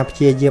ប់ការព្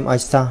យាយាមឲ្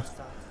យសោះ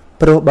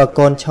ព្រោះបើ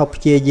កូនឈប់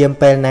ព្យាយាម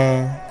ពេលណា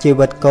ជី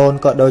វិតកូន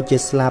ក៏ដូចជា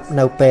ស្លាប់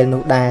នៅពេល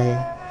នោះដែរ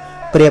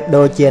ប្រៀប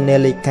ដូចជានា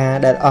ឡិកា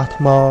ដែលអស់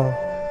ថ្ម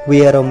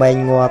វារមែង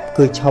ងាប់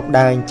គឺឈប់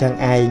ដើរអញ្ចឹង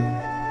ឯង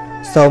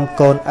សូម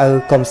កូនឪ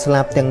កុំស្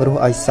លាប់ទាំងរស់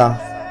ឲ្យសោះ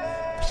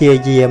ព្យា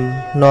យាម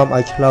នាំ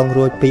ឲ្យឆ្លង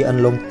រួចពីអ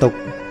ន្លង់ទុក្ខ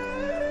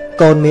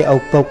កូនមានឪ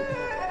ពុក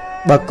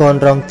បើកូន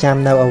រងចាំ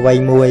នៅអ្វី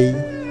មួយ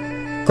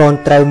កូន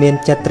ត្រូវមាន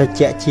ចិត្តត្រ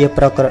ជាក់ជា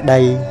ប្រក្រ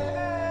តី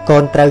កូ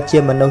នត្រូវជា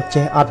មនុស្ស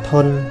ចេះអត់ធ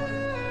ន់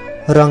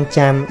រង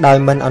ចាំដោយ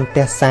មិនអន្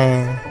ទះសា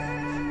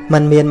មិ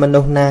នមានមនុ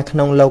ស្សណាក្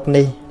នុងโลก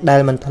នេះដែល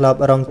មិនធ្លាប់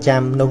រង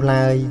ចាំនោះ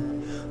ឡើយ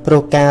ព្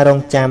រោះការរង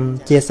ចាំ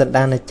ជាសន្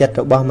តានចិត្ត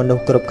របស់មនុស្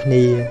សគ្រប់គ្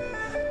នា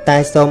តែ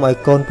សូមឲ្យ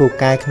កូនពូ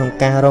កែក្នុង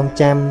ការរង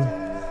ចាំ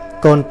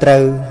កូនត្រូ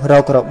វរ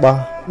ករបស់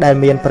ដែល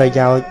មានប្រ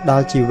យោជន៍ដ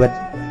ល់ជីវិត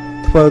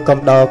ធ្វើកំ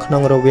ដរក្នុ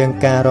ងរវាង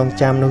ការរង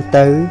ចាំនោះ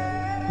ទៅ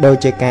ដូច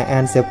ជាការអា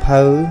នសៀវភៅ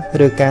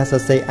ឬការស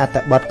រសេរអត្ថ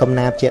បទកំ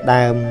ណាព្យជា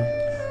ដើម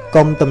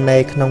កុំទំនេ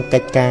រក្នុងកិ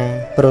ច្ចការ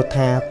ព្រោះ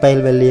ថាពេល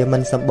វេលាមិ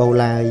នសម្បូរ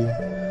ឡើយ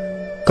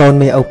កូន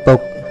មានឪពុក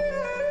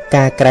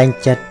ការក្រែង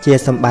ចិត្តជា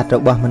សម្បត្តិរ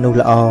បស់មនុស្ស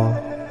ល្អ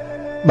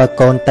បើ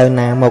កូនទៅ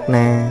ណាមក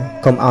ណា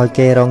កុំឲ្យ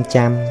គេរង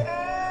ចាំ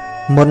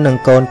មុននឹង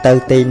កូនទៅ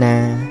ទីណា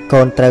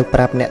កូនត្រូវប្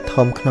រាប់អ្នក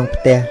ធំក្នុង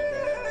ផ្ទះ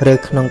ឬ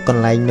ក្នុងក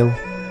ន្លែងនោះ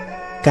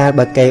កាល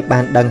បើគេបា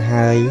នដឹង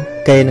ហើយ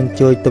គេនឹង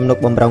ជួយទំនុក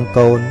បម្រុង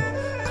កូន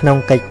ក្នុង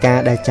កិច្ចការ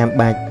ដែលចាំ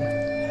បាច់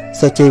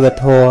សុជីវ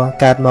ធម៌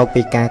កើតមក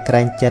ពីការក្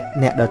រែងចិត្ត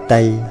អ្នកដ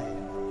ទៃ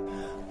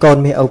កូន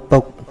មានឪពុ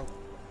ក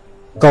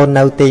កូន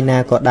នៅទីណា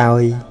ក៏ដោ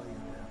យ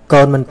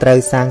កូនមិនត្រូវ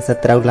សាងស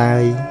ត្រូវឡើ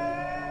យ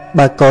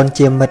បើកូន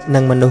ជាមិត្តនឹ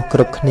ងមនុស្សគ្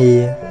រប់គ្នា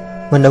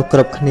មនុស្សគ្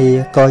រប់គ្នា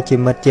ក៏ជា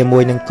មិត្តជាមួ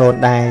យនឹងកូន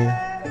ដែរ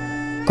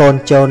កូន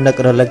ចូលនឹក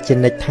រលឹកជា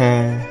និច្ចថា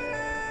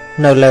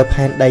នៅលើ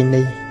ផែនដី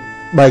នេះ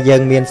បើយើ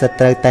ងមានស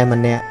ត្រូវតែម្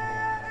នាក់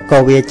ក៏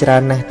វាច្រើ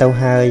នណាស់ទៅ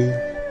ហើយ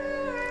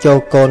ចូល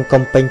កូន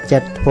កុំពេញចិ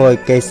ត្តធ្វើឲ្យ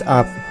គេស្អ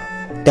ប់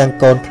ទាំង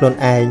កូនខ្លួន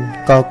ឯង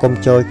ក៏កុំ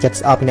ចូលចិត្ត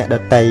ស្អប់អ្នកដ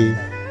ទៃ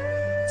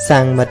សា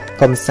ងមិត្ត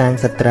កុំសាង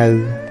សត្រូវ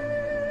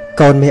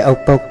កូនមានឪ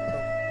ពុក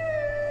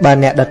បើ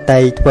អ្នកដទៃ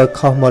ធ្វើ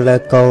ខុសមកលើ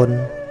កូន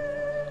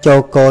ចូល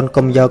កូន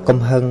កុំយកកំ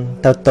ហឹង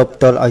ទៅទប់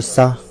ទល់ឲ្យ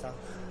សោះ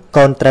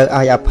កូនត្រូវ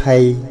ឲ្យអភ័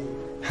យ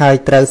ហើយ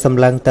ត្រូវស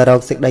ម្លឹងទៅរក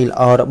សេចក្តីល្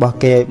អរបស់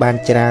គេឲ្យបាន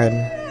ច្រើន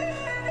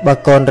បើ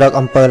កូនរក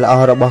អំពើល្អ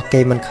របស់គេ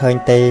មិនឃើញ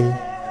ទេ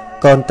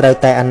កូនត្រូវ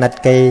តែអាណិត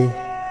គេ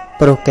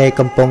ព្រោះគេ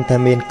កំពុងតែ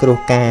មានគ្រោះ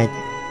កាច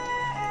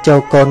ចូល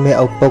កូនមាន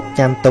ឪពុក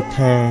ចាំទុក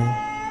ថា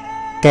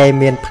គេ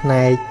មានផ្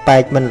នែកបែ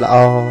កមិនល្អ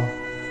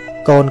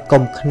កូន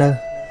កុំខ្នើស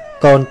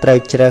កូនត្រូវ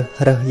ជ្រើស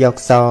រើសយក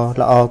ស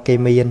ល្អគេ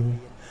មាន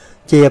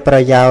ជាប្រ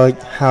យោជន៍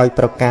ហើយ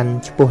ប្រកាន់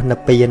ឆ្ពោះនិ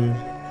ព្វាន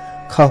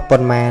ខុសប៉ុ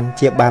ន្មាន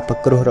ជាបាប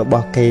គ្រោះរប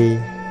ស់គេ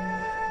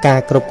ការ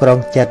គ្រប់គ្រង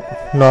ចិត្ត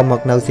នាំម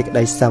កនៅសេចក្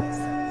តីសុខ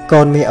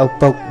កូនមានឪ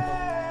ពុក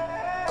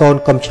កូន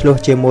កុំឆ្លោះ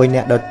ជាមួយអ្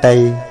នកដទៃ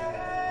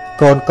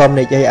កូនកុំ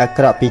និយាយអា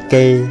ក្រក់ពី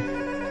គេ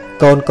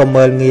កូនកុំ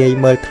មើលងាយ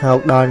មើលថោក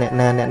ដល់អ្នក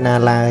ណា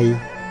ឡើយ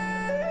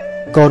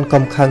កូន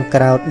កុំខឹង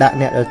ក្រោធដាក់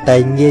អ្នកដទៃ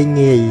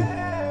ងាយ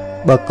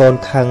បើកូន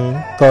ខឹង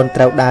កូន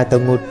ត្រូវដើរទៅ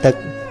ងូតទឹក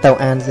ទៅ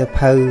អានសៀវ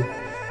ភៅ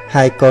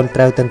ហើយកូនត្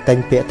រូវទន្ទិញ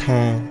ពាក្យ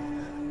ថា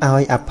ឲ្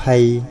យអភ័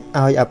យ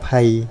អ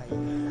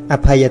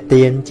ភ័យ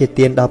ទានជា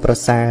ទានដ៏ប្រ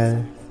សើរ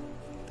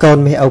កូន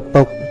មានឪ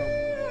ពុក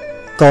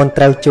កូន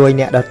ត្រូវជួយ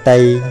អ្នកដទៃ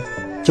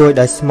ជួយ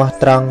ដោយស្មោះ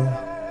ត្រង់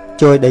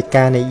ជួយដោយ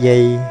ការនិយា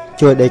យ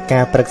ជួយដោយកា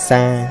រប្រឹក្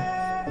សា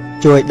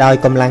ជួយដោយ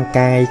កម្លាំង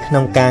កាយក្នុ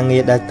ងការងា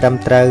រដែលត្រឹម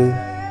ត្រូវ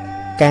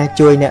ការ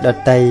ជួយអ្នកដ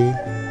ទៃ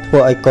ធ្វើ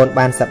ឲ្យកូន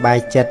បានសប្បាយ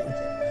ចិត្ត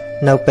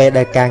នៅពេល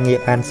ដែលការងារ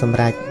បានសម្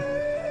រេច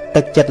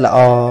ទឹកចិត្តល្អ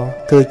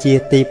គឺជា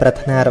ទីប្រា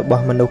ថ្នារប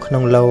ស់មនុស្សក្នុ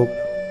ងលោក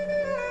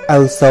ឪ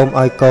សូម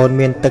ឲ្យកូន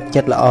មានទឹក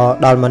ចិត្តល្អ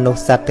ដល់មនុស្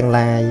សសត្វទាំង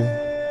ឡាយ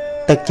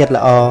ទឹកចិត្ត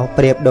ល្អ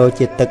ប្រៀបដូច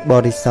ជាទឹកប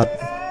រិសុទ្ធ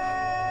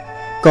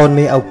កូន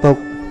មានឪ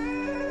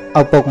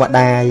ពុកម្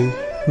ដាយ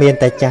មាន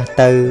តែចាស់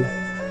ទៅ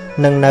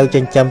នឹងនៅចិ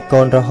ញ្ចឹម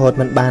កូនរហូត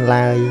មិនបាន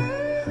ឡើយ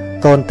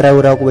កូនត្រូវ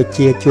រកវិជ្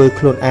ជាជួយ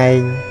ខ្លួនឯង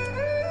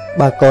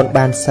បើកូន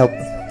បានសុខ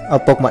ឪ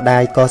ពុកម្ដា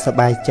យក៏សប្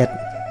បាយចិត្ត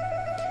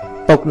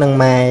ពុកនិង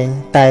ម៉ែ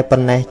តែប៉ុ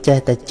ណ្ណេះចេះ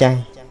តែចាស់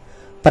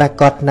ប្រ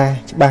កាសណាស់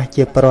ច្បាស់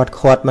ជាព្រាត់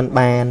ខាត់មិន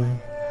បាន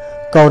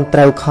កូនត្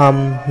រូវខំ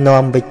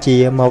នាំវិជ្ជា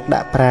មកដា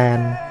ក់ប្រាណ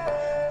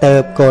ទៅ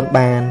កូន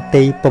បាន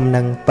ទីពំ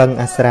នឹងពឹង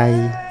អាស្រ័យ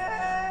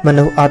ម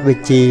នុស្សអត់វិ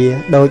ជ្ជា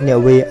ដូចអ្នក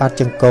វាអត់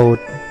ចង្កូត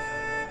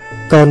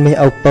កូនមាន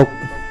ឪពុក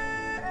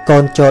កូ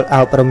នចូលអ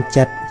ប់រំ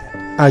ចិត្ត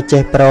ឲ្យ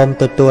ចេះព្រម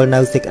ទទួលនៅ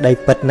សេចក្តី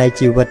ពិតនៃ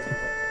ជីវិត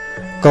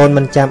កូន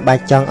មិនចាំបា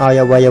ច់ចង់ឲ្យ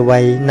អ្វី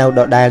នៅដ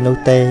ដែលនោះ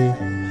ទេ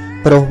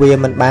ព្រោះវា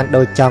មិនបាន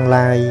ដូចចង់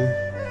ឡើយ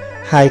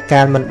ហើយ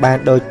ការមិនបាន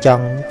ដូចច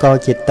ង់ក៏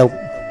ជាទុក្ខ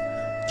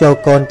ចូល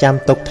កូនចាំ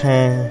ទុកថា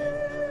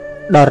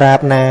ដរាប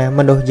ណាម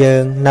នុស្សយើ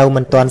ងនៅ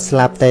មិនទាន់ស្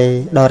លាប់ទេ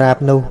ដរាប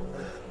នោះ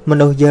ម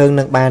នុស្សយើង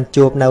នឹងបាន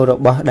ជួបនៅរ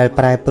បស់ដែល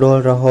ប្រែប្រួល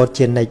រហូត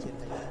ជានិច្ច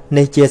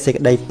នេះជាសេច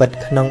ក្តីពិត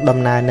ក្នុងដំ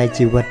ណើរនៃ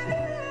ជីវិត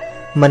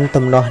មិន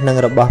ទំនាស់នឹង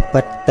របស់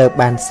ពិតទៅ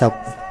បានសុខ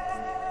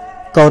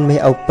កូនមាន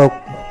ឪពុក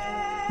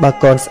បើ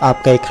កូនស្អប់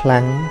គេខ្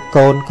លាំង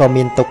កូនក៏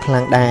មានទុក្ខខ្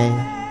លាំងដែរ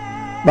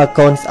បើ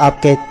កូនស្អប់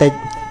គេតិច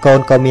កូន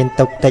ក៏មាន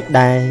ទុក្ខតិច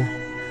ដែរ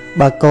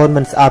បើកូន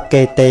មិនស្អប់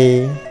គេទេ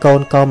កូ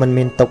នក៏មិន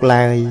មានទុក្ខ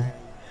ឡើយ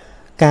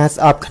ការ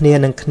ស្អប់គ្នា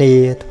នឹងគ្នា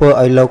ធ្វើ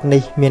ឲ្យលោក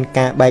នេះមាន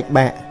ការបែក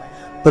បាក់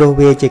ព្រោះ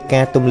វាជា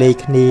ការទម្លាយ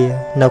គ្នា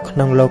នៅក្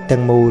នុងលោកទាំ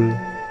ងមូល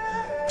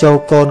ចូល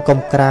កូនកុំ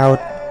ក្រោធ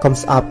កុំ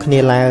ស្អប់គ្នា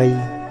ឡើយ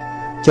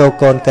ចូល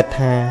កូនគិត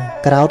ថា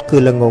ក្រោធគឺ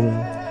ល្ងង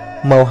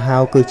មកហៅ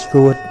គឺ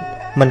ឈួត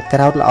មិនក្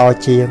រោធល្អ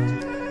ជាង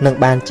នឹង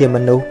បានជាម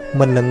នុស្ស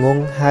មិនល្ងង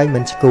ហើយមិ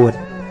នឈួត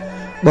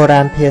បុ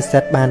រាណភាសិ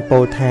តបានពោ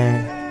លថា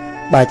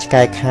បើឆ្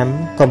កែខំ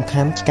កុំ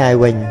ខំឆ្កែ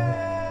វិញ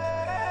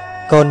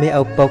កូនមាន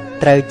ឪពុក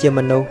ត្រូវជាម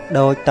នុស្ស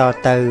ដូចត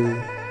ទៅ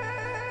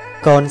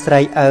កូនស្រី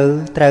ឪ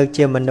ត្រូវ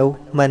ជាមនុស្ស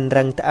មិន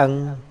រឹងត្អឹង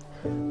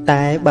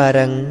តែបើ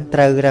រឹងត្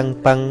រូវរឹង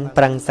ប៉ឹង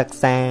ប្រឹងសិក្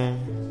សា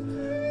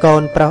កូ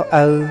នប្រុស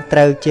ឪត្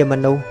រូវជាម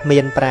នុស្សមា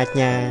នប្រាជ្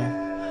ញា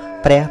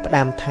ព្រះផ្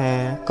ដាំថា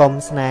កុំ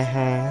ស្នេ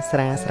ហាស្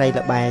រាស្រី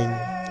ល្បែង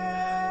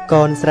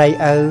កូនស្រី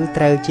ឪ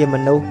ត្រូវជាម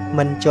នុស្ស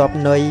មិនជាប់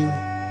នុយ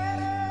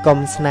កុំ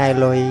ស្នេហ៍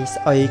លុយ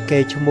ស្អុយគេ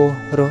ឈ្មោះ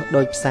រស់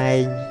ដូចផ្សែ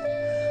ង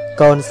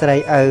កូនស្រី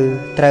ឪ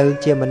ត្រូវ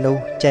ជាមនុស្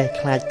សចេះ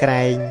ខ្លាចក្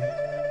រែង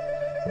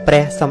ព្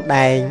រះសំ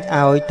ដែង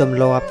ឲ្យទម្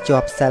លាប់ជា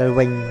ប់សិល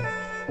វិញ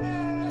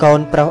កូន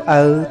ប្រុស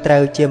ឪត្រូ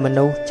វជាម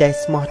នុស្សចេះ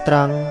ស្មោះត្រ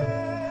ង់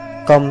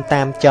កុំ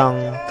តាមចង់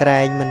ក្រែ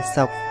ងមិន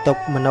សុខទុក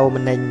មโนម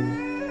និញ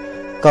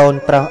កូន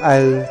ប្រុសឪ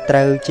ត្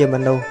រូវជាម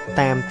នុស្ស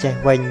តាមចេះ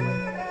វិញ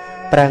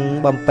ប្រឹង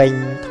បំពេញ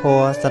ធ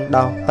ម៌សន្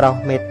តោសប្រុស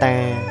មេត្តា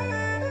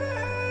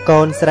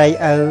កូនស្រី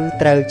ឪ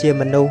ត្រូវជា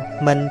មនុស្ស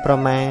មិនប្រ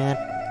មាទ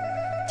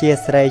ជា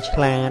ស្រីឆ្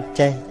លាត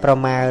ចេះប្រ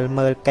មាល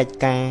មើលកិច្ច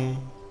ការ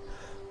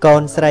កូ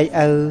នស្រី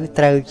ឪ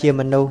ត្រូវជា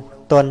មនុស្ស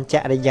ទន់ច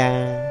រិយា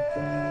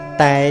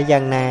តែយ៉ា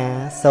ងណា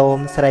សូម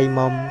ស្រី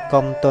មុំ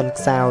កុំទន់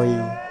ខ្សោយ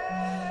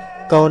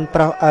កូន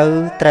ប្រុសឪ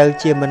ត្រូវ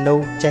ជាមនុ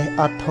ស្សចេះ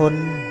អត់ធ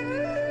ន់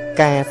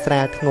ការស្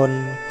រាលធ្ងន់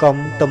កុំ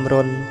ទម្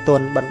រុនទ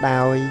ន់បណ្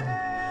ដោយ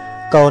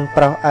កូន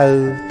ប្រុសឪ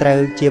ត្រូ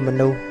វជាម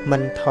នុស្សមិ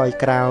នថយ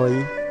ក្រោយ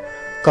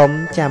កុំ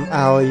ចាំ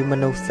ឲ្យម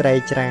នុស្សស្រី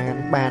ច្រើន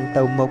បាន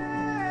ទៅមុខ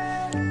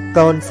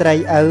កូនស្រី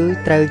ឪ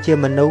ត្រូវជា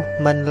មនុស្ស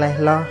មិនលេះ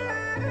លោះ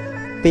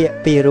ពាក្យ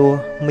ពីរោះ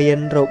មាន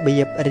របៀ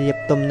បរៀប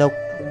ទំនុក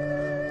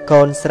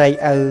កូនស្រី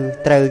ឪ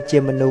ត្រូវជា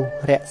មនុស្ស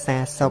រក្សា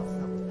សុខ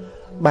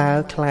បើ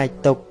ខ្លាច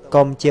ទុក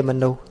កុំជាម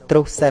នុស្សទ្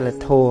រុសសិល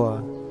ធម៌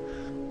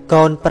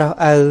កូនប្រុស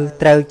ឪ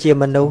ត្រូវជា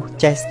មនុស្ស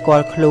ចេះស្គា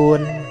ល់ខ្លួន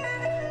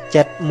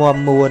ចិត្តមាំ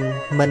មួន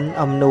មិន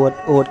អំនួត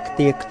អួតខ្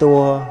ទាខ្ទួ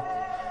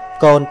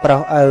កូនប្រុ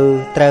សឪ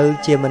ត្រូវ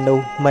ជាមនុ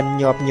ស្សមិន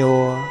ញាប់ញ័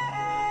រ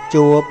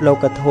ជួបលោ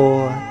កធម៌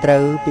ត្រូ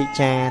វពិ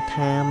ចារ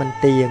ថាមិន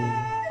ទៀង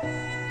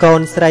កូ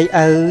នស្រី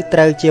ឪត្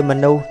រូវជាម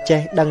នុស្ស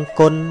ចេះដឹង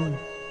គុណ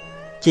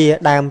ជា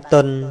ដើម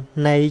ទុន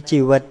នៃជី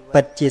វិត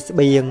ពិតជាស្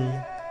បៀង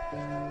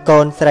កូ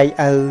នស្រី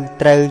ឪ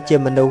ត្រូវជា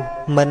មនុស្ស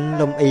មិន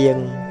លំអៀង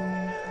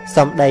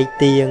សំដី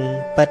ទៀង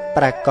ពិត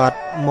ប្រាកដ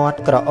មាត់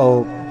ក្រអូ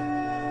ប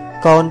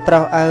កូនប្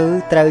រុសឪ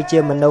ត្រូវជា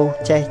មនុស្ស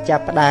ចេះចា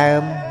ប់ផ្ដើ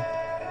ម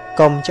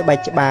កុំច្បា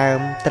ច់ច្បាម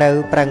ត្រូវ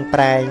ប្រឹងប្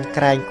រែង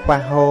ក្រែងខ្វះ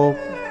ហូប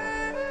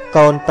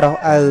កូនប្រុស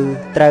ឪ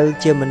ត្រូវ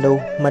ជាមនុស្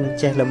សមិន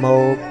ចេះល្មោ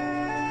ក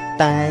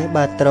តែ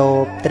បើទ្រ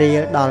ពត្រៀល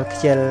ដល់ខ្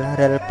ជិល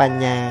រិលប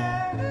ញ្ញា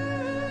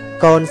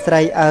កូនស្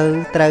រីឪ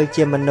ត្រូវ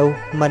ជាមនុស្ស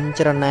មិន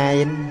ច្រណែ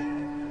ន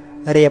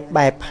រៀប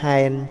បែបផែ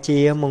នជា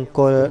មង្គ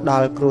លដ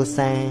ល់គ្រួ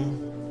សារ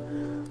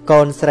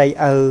កូនស្រី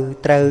ឪ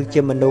ត្រូវ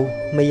ជាមនុស្ស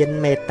មាន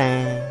មេត្តា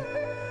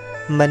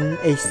មិន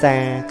អិសា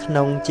ក្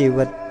នុងជី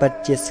វិតពិត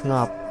ជាស្ង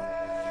ប់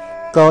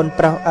កូន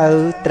ប្រុសឪ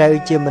ត្រូវ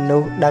ជាមនុ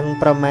ស្សដឹង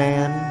ប្រមា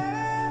ណ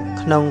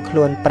ក្នុងខ្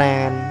លួនប្រា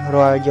ណ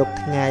រាល់យប់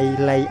ថ្ងៃ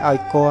លៃឲ្យ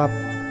គប់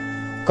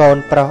កូន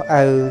ប្រុស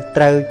ឪ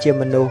ត្រូវជា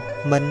មនុស្ស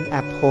មិនអ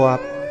ភ័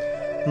ព្វ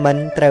មិន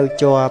ត្រូវ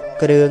ជាប់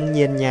គ្រឿង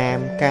ញៀនញាម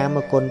កាម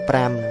គុណ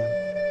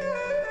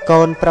5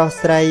កូនប្រុស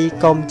ស្រី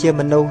កុំជា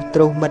មនុស្សទ្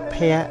រុសមិត្តភ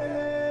ក្តិ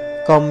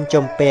កុំ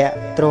ចំពាក់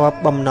ទ្រព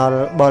បំណុល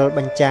បុលប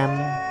ញ្ចាំ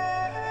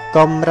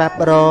កុំរ៉ាប់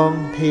រង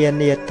ធា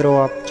នាទ្រ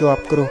ពជា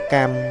ប់គ្រោះក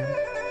ម្ម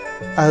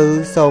ឪ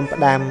សូម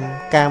ផ្ដាំ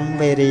កម្ម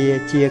វេរា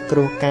ជាគ្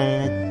រោះកា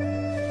ច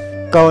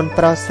កូន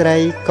ប្រុសស្រី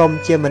កុំ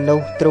ជាមនុ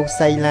ស្សទ្រុស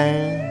សីឡា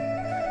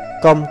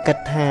កុំគិត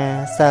ថា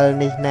សិល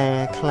នេះណា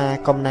ខ្លា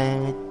កំណា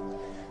ច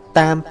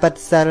តាមពិត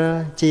សិល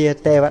ជា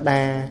ទេវ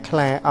តាខ្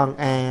លាអង្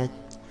អាច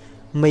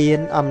មាន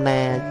អំ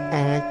ណាច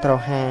អាចប្រ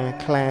ហារ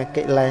ខ្លា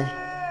កិលេស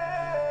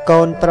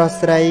កូនប្រុស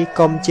ស្រី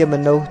កុំជាម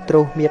នុស្សទ្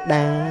រុសមេត្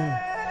តា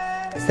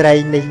ស្រី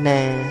នេះណា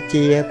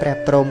ជាព្រះ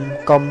ព្រំ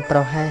កុំប្រ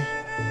ហែស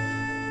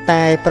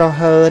តែប្រ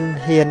ហើន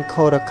ហ៊ាន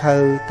ខូរខើ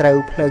ត្រូវ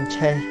ភ្លើង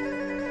ឆេះ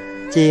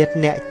ជាតិ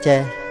អ្នក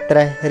ចេះត្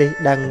រេះរិះ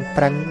ដឹង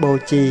ប្រឹងបូ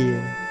ជា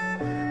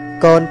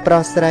កូនប្រុ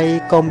សស្រី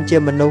កុំជា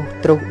មនុស្ស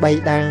ទ្រុសបៃ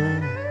តា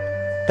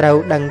ត្រូវ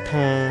ដឹង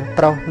ថា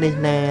ប្រុសនេះ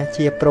ណា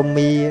ជាព្រហ្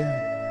មា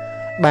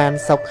បាន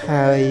សុខ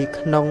ហើយ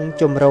ក្នុង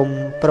ជំរំ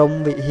ព្រំ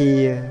វិហា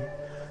រ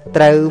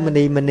ត្រូវម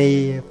នីមនី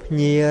ភ្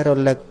ញារ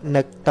លឹក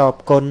នឹកតប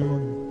គុណ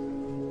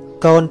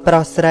កូនប្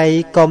រុសស្រី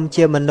កុំ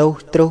ជាមនុស្ស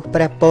ទ្រុស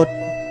ព្រះពុទ្ធ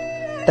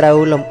ត្រូវ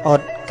លំអ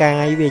ត់កា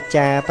យវា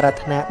ចាប្រា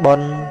ថ្នាបុ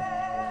ណ្យ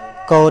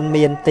កូន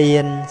មានទា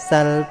ន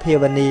សិលភា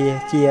វនា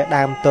ជា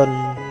ដើមទុន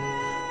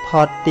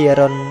ផុតទា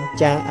រុណ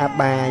ចាអ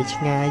បាយ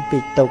ឆ្ងាយពី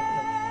ទុក្ខ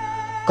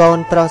កូន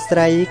ប្រុសស្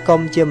រី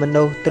កុំជាម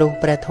នុស្សទ្រុស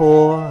ព្រះធ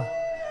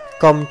ម៌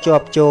កុំជា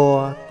ប់ជួរ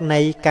នៃ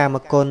កាម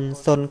គុណ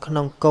សុនក្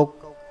នុងគុក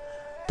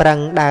ប្រឹង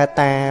ដើរ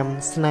តាម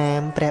ស្នាម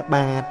ព្រះ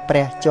បាទព្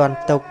រះជន់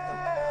ទុក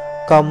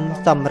កុំ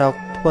សម្រុក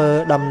ធ្វើ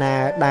ដំណើ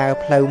រដើរ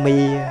ផ្លូវមី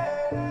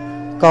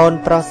កូន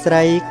ប្រុសស្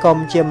រីកុំ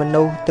ជាម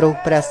នុស្សទ្រុស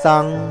ព្រះស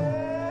ង្ឃ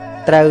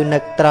ត្រូវនឹ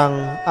កត្រង់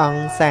អ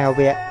ង្គសា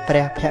វកព្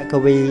រះភគ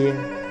វី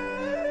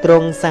ទ្រ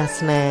ង់សាស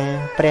នា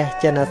ព្រះ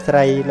ចិនស្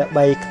រីល្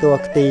បីខ្ទួ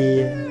ខ្ទី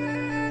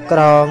ក្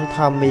រងធ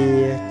ម្មា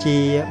ជា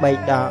បៃ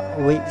ដក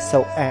វិ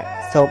សុអៈ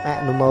សូមអ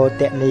នុមោ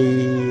ទនី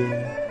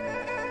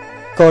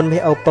កូនមា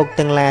សឪពុក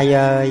ទាំងឡាយ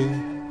អើយ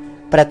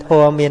ព្រះធ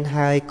ម៌មាន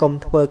ហើយកុំ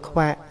ធ្វើខ្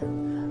វាក់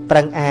ប្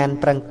រឹងអាន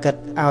ប្រឹងគិត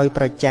ឲ្យ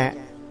ប្រចាក់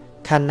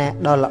ខណៈ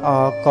ដ៏ល្អ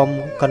កុំ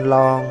កន្ល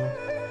ង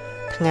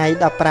ថ្ងៃ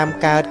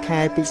15កើត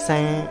ខែពិ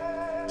សា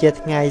ជា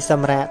ថ្ងៃស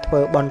ម្រាប់ធ្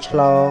វើបុណ្យឆ្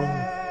លង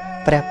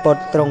ព្រះពុទ្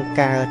ធទ្រង់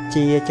កើត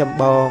ជាចម្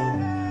បង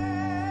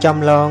ចំ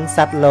ឡងស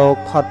ត្វលោក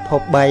ផុតភ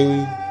ព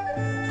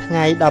3ថ្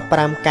ងៃ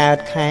15កើត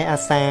ខែអា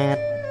សាឍ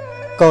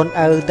កូន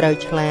ឪត្រូវ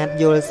ឆ្លាត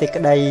យល់សេច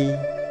ក្តី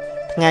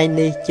ថ្ងៃ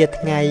នេះជា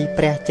ថ្ងៃ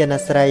ព្រះចិន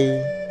ស្រី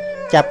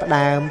ចាប់ផ្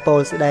ដើមពោ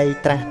លស្ដី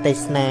ត្រាស់ទេ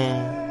សនា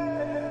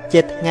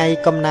ជាថ្ងៃ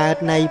កំណើត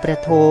នៃព្រះ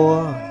ធ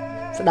ម៌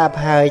ស្ដាប់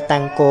ហើយ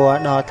តាំងគួរ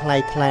ដល់ថ្លៃ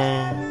ថ្លា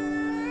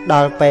ដ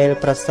ល់ពេល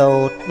ប្រសូ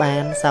តបា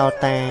នសោ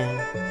តា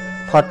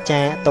ផុត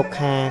ចាកទុក្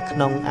ខាក្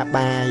នុងអ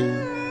បាយ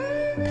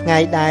ថ្ងៃ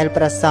ដែល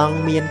ព្រះសង្ឃ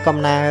មានកំ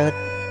ណើត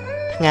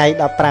ថ្ងៃ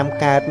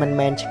15កើតមិន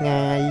មែនឆ្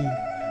ងាយ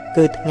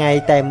គឺថ្ងៃ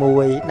តែមួ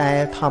យដែ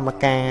លធម្ម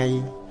កាយ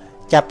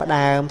ចាប់ផ្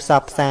ដើមផ្ស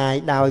ព្វផ្សាយ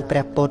ដោយព្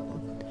រះពុទ្ធ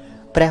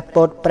ព្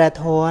រះ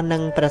ធម៌និ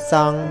ងព្រះស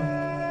ង្ឃ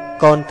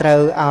កូនត្រូ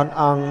វអោន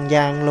អង្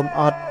យ៉ាងលំ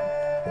អត់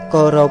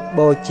គោរព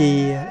បូជា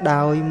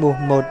ដោយមោះ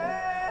មុត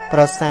ប្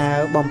រសើរ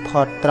បំ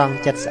ផុតត្រង់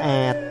ចិត្តស្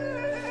អាត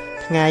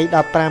ថ្ងៃ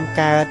15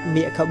កើត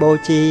មាឃបូ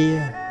ជា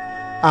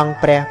អង្គ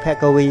ព្រះភ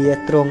គវី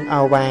ទ្រង់ឱ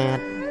វាទ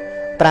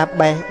ប្រាប់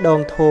បេះដូង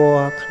ធัว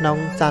ក្នុង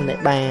សន្និ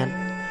បាត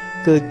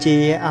គឺជា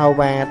ឱ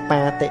វាទ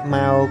បាតិ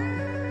មោក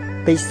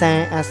ពិសា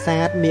អាសា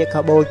ទមាឃ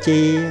បូ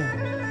ជា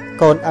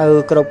កូនឪ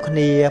គ្រប់គ្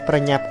នាប្រ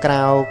ញាប់ក្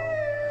រោក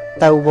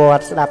ទៅវ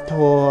ត្តស្ដាប់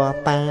ធัว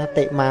បា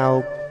តិមោក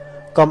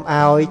កុំ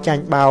ឲ្យចា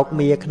ញ់បោក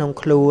មាក្នុង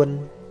ខ្លួន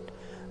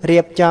រៀ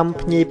បចំ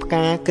ភ្ញីផ្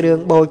កាគ្រឿង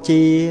បូ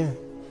ជា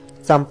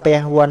សំពះ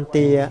វន្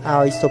តា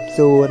ឲ្យសុប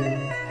សួន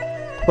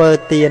ធ្វើ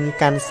ទាន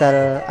កាន់សិល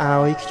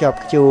ឲ្យខ្ជាប់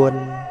ខ្ជួន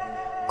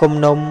គុំ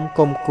នំ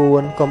គុំគួ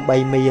នគុំបី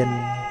មាន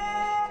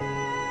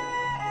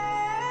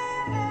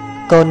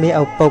កូនមាន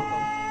ឪពុក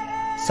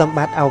សម្ប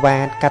ត្តិអាវា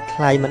តកាត់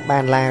ថ្លៃមិនបា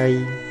នឡើយ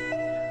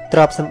ទ្រ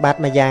ព្យសម្បត្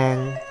តិមួយយ៉ាង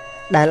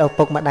ដែលឪ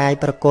ពុកម្ដាយ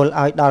ប្រគល់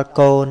ឲ្យដល់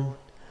កូន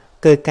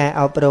គឺការ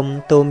អប់រំ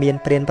ទូមាន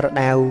ព្រានប្រ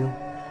ដៅ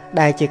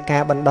ដែលជាកា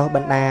របណ្ដុះប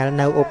ណ្ដាល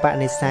នៅឧប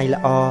និស្ស័យ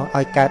ល្អ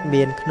ឲ្យកើត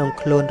មានក្នុង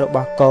ខ្លួនរប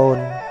ស់កូន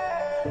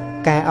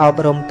ការអ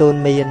ប់រំទូន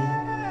មាន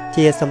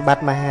ជាសម្បត្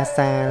តិមហា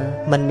សាល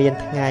មិនមាន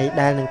ថ្ងៃ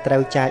ដែលនឹងត្រូ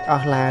វចាយអ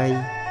ស់ឡើយ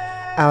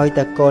ឲ្យ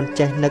តែកូន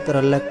ចេះនឹករ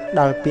លឹក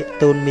ដល់ពាក្យ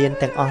ទូនមាន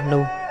ទាំងអស់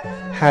នោះ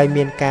ហើយ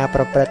មានការ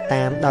ប្រព្រឹត្ត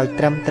តាមដោយ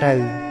ត្រឹមត្រូវ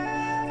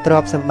ទ្រ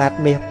ព្យសម្បត្តិ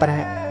មាសប្រា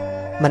ក់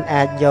មិន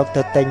អាចយក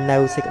ទៅទិញនៅ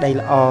សេចក្តី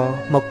ល្អ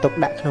មកទុក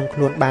ដាក់ក្នុងខ្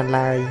លួនបាន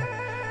ឡើយ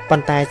ប៉ុ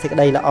ន្តែសេចក្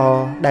តីល្អ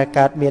ដែល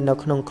កើតមាននៅ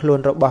ក្នុងខ្លួន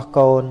របស់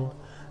កូន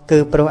គឺ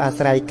ព្រោះអា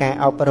ស្រ័យការ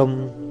អប់រំ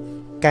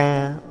ការ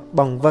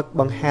បង្វឹក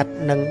បង្ហាត់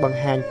និងបង្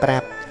ហាញប្រា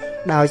ប់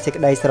ដោយសេច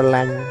ក្តីស្រ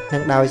ឡាញ់និ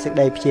ងដោយសេចក្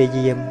តីព្យា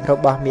យាមរ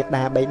បស់មា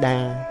តាបិតា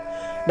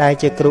ដែល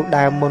ជាគ្រូ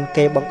ដើមមុន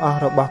គេបង្អស់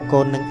របស់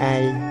កូននឹងឯ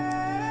ង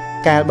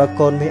កាលបើ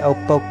កូនមានឪ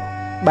ពុក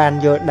បាន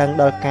យល់ដឹង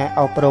ដល់ការ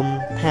អប់រំ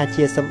ថា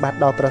ជាសម្បត្តិ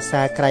ដ៏ប្រ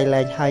សើរក្រៃ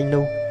លែងហើយ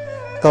នោះ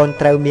កូន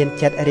ត្រូវមាន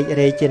ចិត្តរីក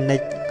រាយជានិ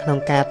ច្ចក្នុង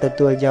ការទ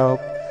ទួលយក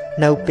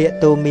នៅពាក្យ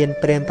ទូមាន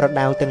ព្រានប្រ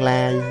ដៅទាំង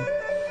ឡាយ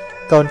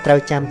កូនត្រូវ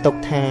ចាំទុក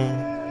ថា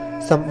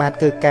សម្បត្តិ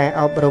គឺការ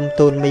អប់រំ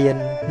ទូនមាន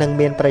និង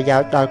មានប្រយោ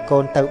ជន៍ដល់កូ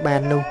នទៅបា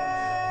ននោះ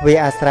វា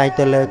អាស្រ័យ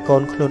ទៅលើកូ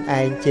នខ្លួន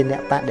ឯងជាអ្ន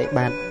កបដិប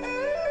ត្តិ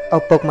ឪ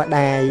ពុកម្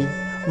ដាយ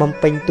បំ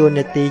ពេញតួ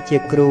នាទីជា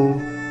គ្រូ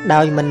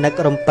ដោយមិននឹក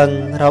រំពឹង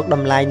រកត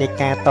ម្លៃនៃ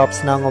ការតប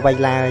ស្នងអ្វី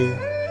ឡើយ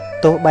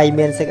ទោះបី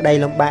មានសេចក្តី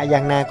លំបាក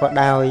យ៉ាងណាក៏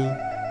ដោយ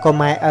ក៏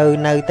ម៉ែឪ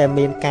នៅតែ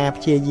មានការ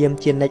ព្យាយាម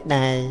ជានិច្ច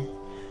ដែរ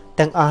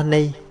ទាំងអស់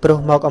នេះព្រោះ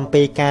មកអំ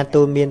ពីការ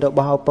ទូនមានរប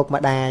ស់ឪពុក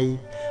ម្ដាយ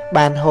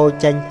បានហូរ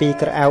ចេញពី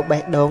ក្រអៅ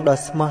បេះដូងដ៏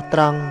ស្មោះត្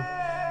រង់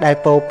ដែល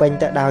ពោរពេញ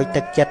ទៅដោយ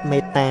ទឹកចិត្តមេ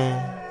ត្តា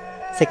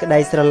សេចក្តី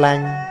ស្រឡា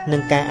ញ់និ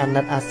ងការអា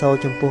ណិតអាសូរ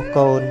ចំពោះ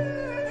កូន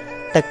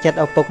ទឹកចិត្ត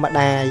ឪពុកម្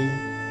ដាយ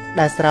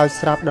ដែលស្រោច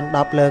ស្រពដណ្ដ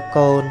ប់លើ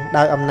កូន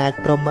ដោយអំណាច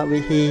ព្រហ្ម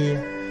វិហារ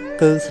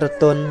គឺស្រ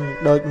ទន់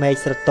ដូចមេឃ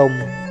ស្រទុំ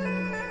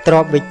ទ្រ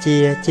ព្យវិជ្ជា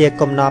ជា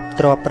កំណប់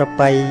ទ្រព្យប្រ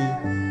ពៃ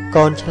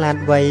កូនឆ្លាត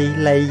វៃ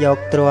លៃយក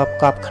ទ្រព្យ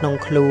កប់ក្នុង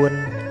ខ្លួន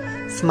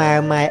ស្មើ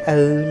ម៉ែ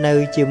ឪនៅ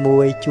ជាមួ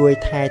យជួយ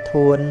ថែ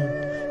ធួន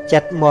ចិ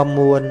ត្តមម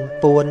មួន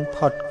ពួន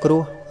ផុតគ្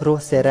រោះរ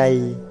ស់សេរី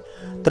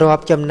ទ្រ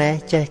ព្យចំណេះ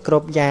ចេះគ្រ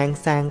ប់យ៉ាង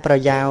សាងប្រ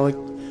យោជន៍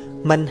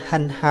មិនហិ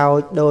នហោច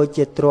ដូច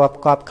ជាទ្រព្យ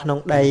កប់ក្នុង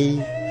ដី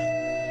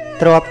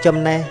ទ្រព្យចំ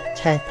ណេះ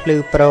ឆេះភ្លឺ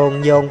ប្រង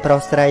យងប្រុ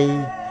សស្រី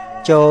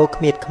ចូល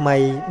គ្មៀតខ្មៃ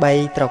បី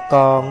ត្រក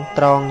ង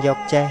ត្រង់យក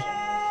ចេះ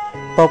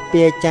ព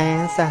ពាចា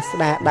សាស្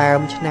តាដើម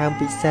ឆ្នើម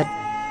ពិសិដ្ឋ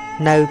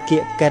នៅគៀ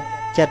កកិត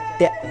ចិត្ត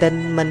តាក់ទិន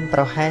មិនប្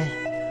រហែស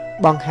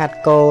បង្ហាត់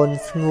កូន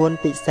ស្ងួន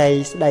ពិសី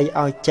ស្ដី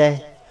ឲ្យចេះ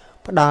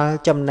ផ្ដល់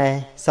ចំណេះ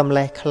សំ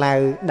លេះខ្លៅ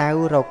ដៅ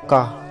រ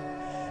កោះ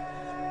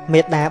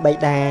មេត្តាបិ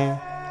តា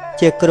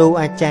ជាគ្រូ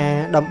អាចារ្យ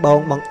ដំបង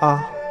បង្អ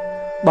ស់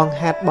បង្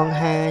ហាត់បង្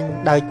ហាញ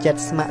ដោយចិត្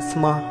តស្ម័គ្រស្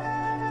មោះ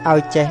ឲ្យ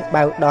ចេះ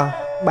បៅដោះ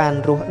បាន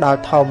រស់ដ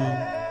ល់ធំ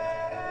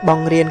ប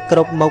ង្រៀនគ្រ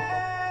ប់មុខ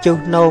ជុះ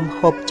នោម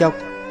ហូបចុក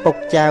ពុក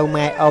ចៅ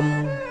ម៉ែអ៊ំ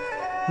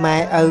ម៉ែ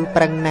ឪ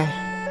ប្រឹងណាស់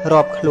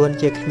រាប់ខ្លួន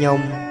ជាខ្ញុំ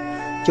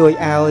ជួយ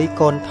ឲ្យ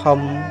កូនធំ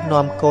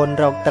នាំកូន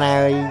រកត្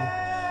រើយ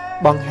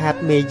បង្ហាត់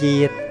មេយា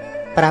ទ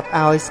ប្រាប់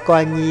ឲ្យស្គា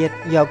ល់ញាត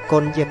យកគុ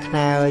ណជាខ្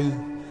នើយ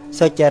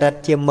សុចរិត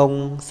ជាមុង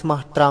ស្មោះ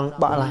ត្រង់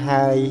បក់ល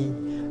ហើយ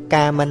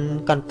ការមិន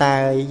កន្តើ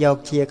យយក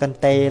ជាកន្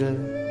ទេល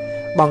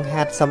បង្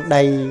ហាត់សម្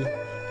ដី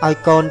ឲ្យ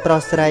កូនប្រុ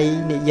សស្រី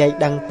និយាយ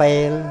ដឹងពេ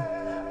ល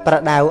ប្រ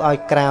ដៅឲ្យ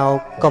ក្រោក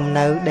កុំ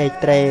នៅដេក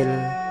ត្រេល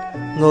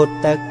ងូត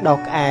ទឹកដក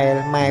ក្អែល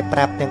ម៉ែប្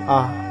រាប់ទាំងអ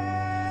ស់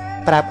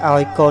ប្រាប់ឲ្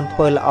យកូនធ្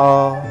វើល្អ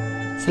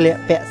ស្លៀក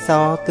ពាក់ស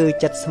គឺ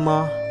ចិត្តស្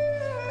មោះ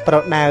ប្រ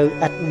ដៅ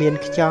ឥតមាន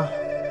ខ្ចោះ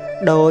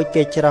ដោយ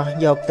គេច្រោះ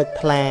យកទឹក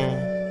ថ្លា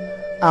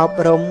អប់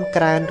រំ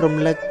ក្រើនរំ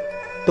លឹក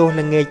ទោះ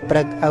ល្ងាចព្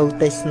រឹកឪ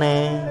ទេសនា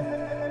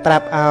ប្រា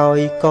ប់ឲ្យ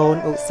កូន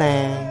ឧស្សា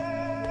ហ៍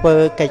ធ្វើ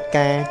កិច្ច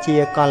ការជា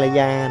កល្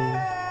យាន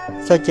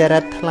សុចរិ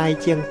តថ្លៃ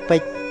ជាងពេ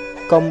ជ្រ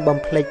កុំបំ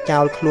ភ្លេចចោ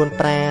លខ្លួន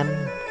ប្រាណ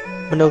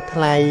មនុស្ស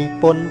ថ្លៃ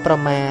ពុនប្រ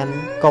មាណ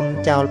កុំ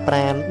ចោលប្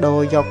រាណដូរ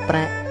យកប្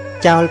រាក់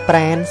ចោលប្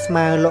រាណស្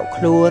មើលក់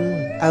ខ្លួន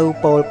ឪ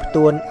ពោលផ្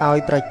ទួនឲ្យ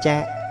ប្រចា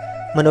ក់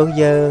មនុស្ស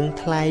យើង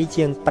ថ្លៃ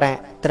ជាងប្រា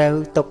ក់ត្រូវ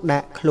ទុកដា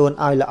ក់ខ្លួន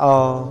ឲ្យល្អ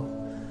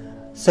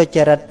សុច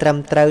រិតត្រឹម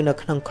ត្រូវនៅ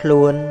ក្នុងខ្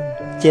លួន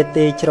ជា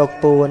ទីជ្រក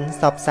ពួន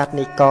សពសត្វ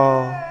និក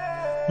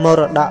ម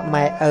រតក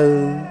ម៉ែឪ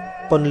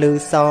ពន្លឺ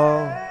ស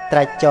ត្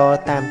រាច់ចរ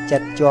តាមចិ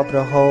ត្តជាប់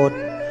រហូត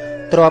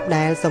ទ្រព្យ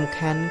ដែលសំ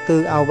ខាន់គឺ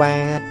អា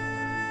វាត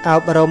អ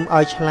ប់រំ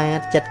ឲ្យឆ្លាត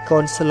ចិត្តកូ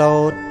នស្លូ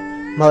ត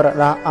មរត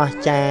កអស្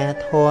ចារ្យ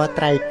ធម៌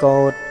ត្រៃ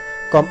កោត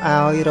កុំ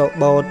ឲ្យរ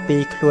បូតពី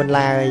ខ្លួន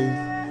ឡើយ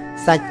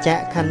សច្ចៈ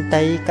ខន្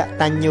តីក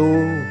តញ្ញូ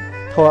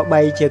ធម៌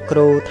បីជាគ្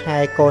រូថែ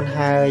កូន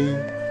ហើយ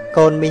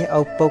កូនមាស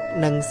ឪពុក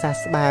នឹងសះ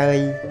ស្បើយ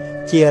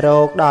ជារោ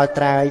គដល់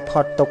ត្រើយ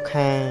ផុតទុក្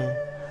ខា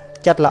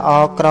ចិត្តល្អ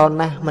ក្រ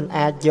ណាស់មិន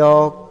អាចយ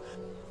ក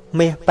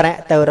មាសប្រា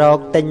ក់ទៅរក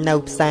ទិញនៅ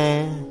ផ្សារ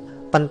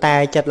ប៉ុន្តែ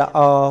ចិត្តល្អ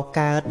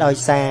កើតដោយ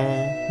សារ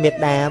មេត្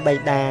តាបិ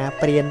តា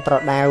ព្រានប្រ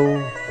ដៅ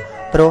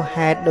ព្រោះ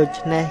ហេតុដូ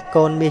ច្នេះ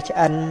កូនមាសឆ្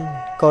អិន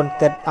កូន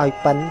គិតឲ្យ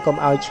ប៉ិនកុំ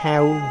ឲ្យឆៅ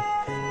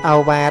អ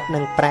វ៉ាតនឹ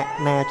ងប្រាក់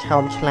ណាឆោ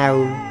មឆ្លៅ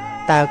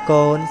តើ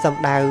កូនសំ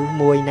ដៅ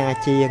មួយណា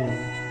ជាង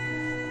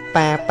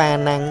ប៉ា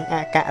ណាំងអ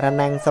ករ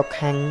ណੰងសុ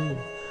ខੰង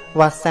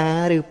វាសា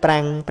ឬប្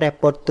រាំងព្រះ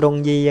ពុទ្ធទ្រង់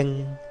យាង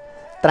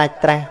ត្រាច់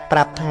ត្រាស់ប្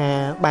រាប់ថា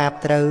បាប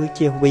ត្រូវ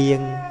ជៀសវា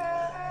ង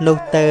នោះ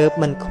ទៅ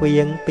មិនខ្វៀ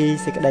ងពី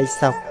សេចក្តី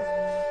សុខ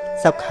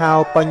សុខោ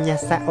បញ្ញ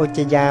សៈឧច្ច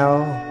យោ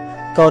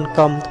កូន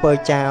កុំធ្វើ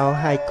ចោល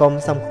ហើយកុំ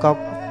សំកុក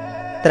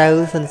ត្រូវ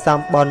សន្សំ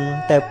បុណ្យ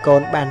ទៅកូ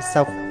នបាន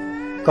សុខ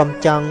កុំ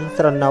ចង់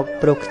ស្រណុក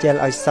ព្រោះខ្ជិល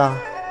ឲ្យសោះ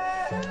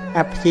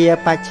អព្យា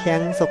បច្ឆੰ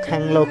ងសុខੰ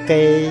ងលោ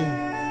កេ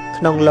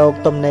ក្នុងលោក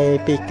ទំនេរ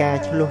ពីការ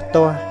ឆ្លោះ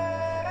ទាស់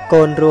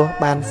កូនរស់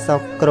បានសុ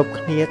ខគ្រប់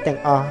គ្នាទាំង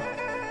អស់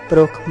ព្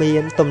រោះគ្មា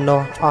នទំនា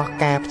ស់អស់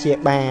ការព្យា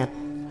បាទ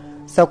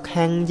សុ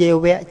ខੰងយា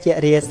វៈជា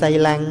រាសី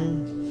ឡੰង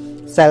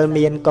សិល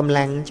មានកម្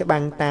លាំងច្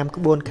បាំងតាម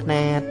ក្បួនខ្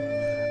នាត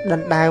ដ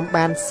ណ្ដើម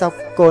បានសុខ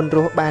កូនរ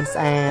ស់បានស្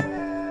អាត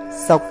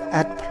សុខ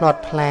ឥតផ្លត់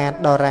ផ្លាត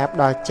ដល់រាប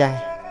ដល់ចាស់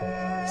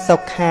សុ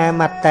ខា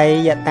មត្ត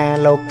យតា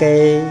លោកេ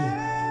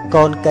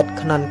កូនគិត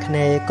ខ្នន់ខ្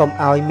នេកុំ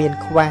ឲ្យមាន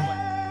ខ្វះ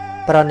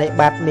ប្រណិ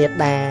ប័តមេត្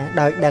តា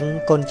ដោយដឹង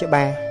គុណច្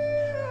បាស់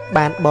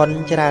បានបន់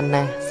ច្រើន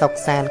ណាស់សុខ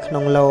សានក្នុ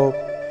ងលោក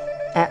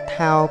អ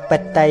ថោប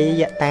តិ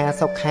យតា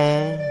សុខា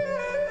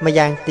ម្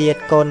យ៉ាងទៀត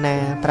កូនណា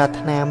ប្រា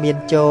ថ្នាមាន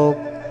ជោគ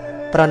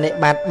ប្រណិ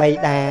ប័តបៃ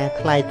តា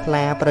ថ្លៃថ្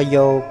លាប្រ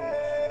យោគ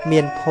មា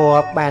នភ័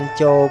ព្វបាន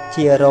ជោគ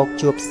ជារោគ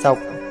ជួបសុខ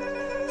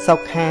សុ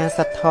ខាស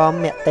ទ្ធម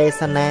មទេ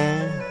សនា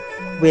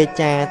វា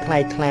ចាថ្លៃ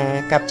ថ្លា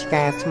កັບឆ្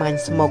កាស្មាញ់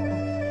ស្មុក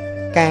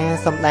ការ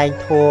សំដែង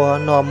ធัว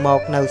នាំម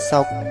កនៅ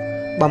សុខ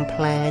បំ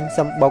ផ្លាញស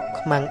ម្បុក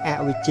ខ្មាំងអ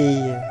វិជ្ជា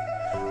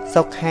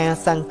សុខា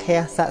សង្ឃៈ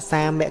ស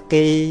សាម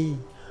គី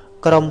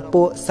ក្រុម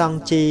ពួកស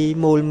ង្ជី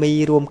មូលមី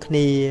រួមគ្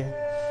នា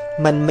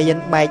មិនមាន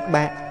បែក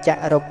បាក់ចា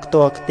ក់រកខ្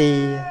ទាល់ខ្ទី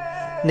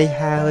នេះ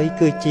ហើយ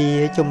គឺជា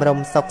ជំរំ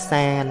សុខ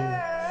សាន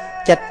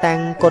ចិត្តតាំ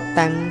ងកុត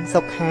តាំង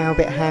សុខាវ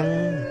ហੰង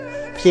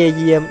ព្យា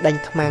យាមដេញ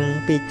ខ្មាំង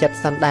ពីចិត្ត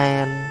សន្តា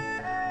ន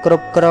គ្រ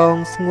ប់គ្រង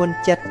ស្ងួន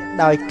ចិត្ត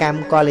ដោយកម្ម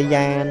កល្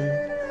យាន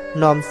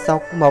នាំសុ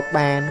ខមក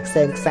បានខ្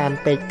សែងខ្សាន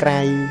ពេកក្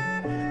រៃ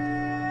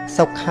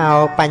សុខោ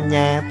បញ្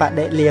ញាប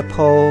ដិលា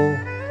ភោ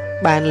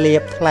បានលៀ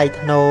បថ្លៃ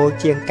ធ្នូ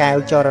ជាងកែវ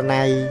ចរ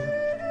ណៃ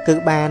គឺ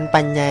បានប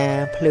ញ្ញា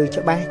ភ្លឺ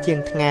ច្បាស់ជាង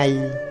ថ្ងៃ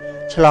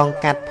ឆ្លង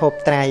កាត់ភព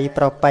ត្រៃ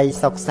ប្រពៃ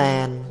សុខសា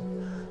ន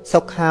សុ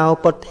ខោ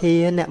ពុទ្ធា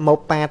អ្នកមោ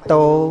បា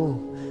តោ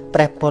ព្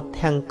រះពុទ្ធ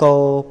អង្គោ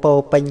ពោ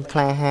ពេញក្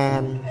លាហា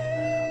ន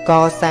ក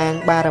សាង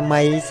បារ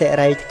មីសិ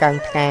រីថ្កាំង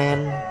ថ្កាន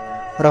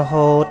រ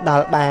ហូតដ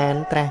ល់បាន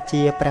ត្រាស់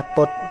ជាព្រះ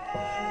ពុទ្ធ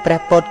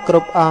គ្រ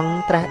ប់អង្គ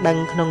ត្រាស់ដឹង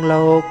ក្នុង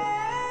លោក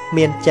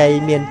មានជ័យ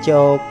មាន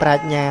ជោគប្រា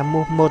ជ្ញា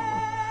មុះមុត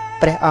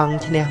ព្រះអង្គ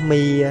ឈ្នះ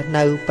មី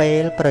នៅពេ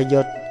លប្រ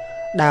យុទ្ធ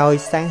ដោយ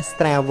សាស្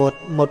ត្រាវុធ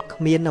មុតគ្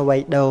មានអ្វី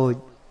ដូច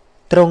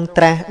ទ្រង់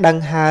ត្រាស់ដឹង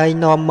ហើយ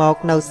នាំមក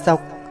នៅសុ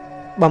ខ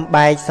បំ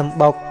បែកសម្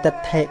បុកទិ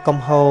ដ្ឋិកំ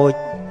ហូច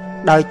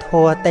ដោយ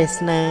ធัวទេស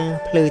នា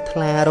ភ្លឺថ្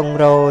លារង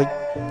រោច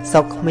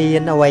សុខគ្មា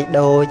នអ្វី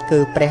ដូចគឺ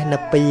ព្រះនិ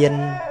ព្វាន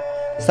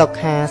សុ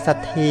ខាស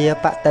ទ្ធា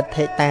បតិដ្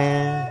ឋិតា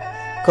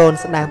កូន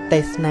ស្ដាប់ទេ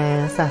សនា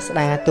សាស្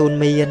តាទូន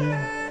មាន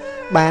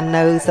បាន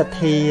នៅសទ្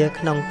ធា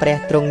ក្នុងព្រះ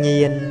ទ្រង់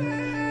ញាណ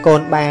កូ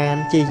នបាន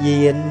ជា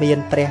យានមាន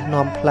ព្រះ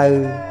នាំផ្លូវ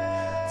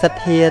សទ្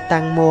ធា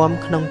តាំងមួម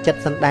ក្នុងចិត្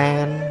តសន្តា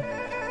ន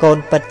កូន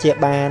ពិតជា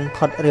បាន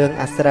ផុតរឿង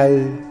អាស្រូវ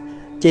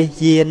ចេះ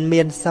យាន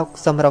មានសុខ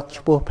សម្រុក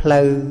ឆ្ពោះផ្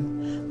លូវ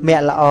មគ្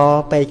គល្អ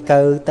ពេក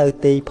កើទៅ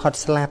ទីផុត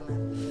ស្លាប់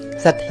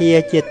សទ្ធា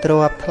ជាទ្រ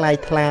ព្យថ្លៃ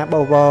ថ្លាប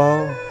វរ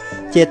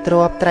ជាទ្រ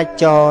បត្រាច់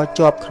ចរ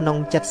ជាប់ក្នុង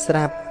ចិត្តស្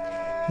រាប់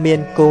មាន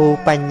គូ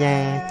បញ្ញា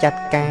ចា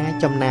ត់ការ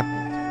ចំណាប់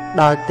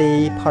ដល់ទី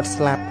ផុត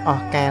ស្លាប់អ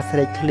ស់ការស្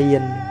រេកឃ្លា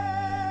ន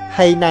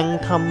ហើយណੰ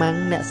ធម្មੰ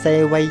អ្នកសេ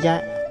វយៈ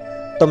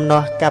ទំនា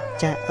ស់កັບ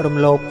ចាក់រំ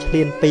លោភឈ្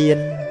លានពាន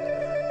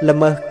ល្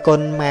មើសគុ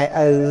ណម៉ែ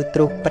ឪទ្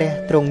រុះព្រះ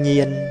ទ្រង់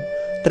ញៀន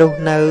ទ្រុះ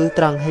នៅ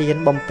ត្រង់ហ៊ាន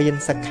បំពេញ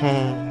សិក្ខា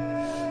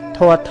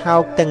ធัวថោ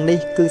កទាំងនេះ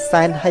គឺ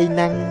សែនហើយ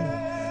ណੰ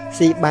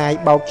ស៊ីបាយ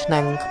បោកឆ្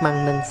នាំងខ្មាំង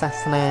នឹងសា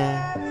សនា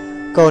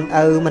កូន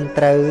ឪមិន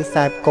ត្រូវ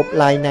សែបគប់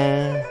ឡាយណា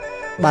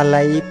បា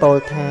លីពោល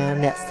ថា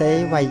អ្នកសេ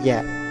វ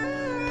យៈ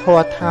ធัว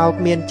ថោក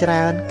មានច្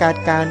រើនកើត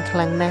កើនខ្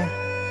លាំងណាស់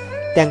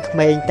ទាំងក្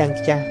មេងទាំង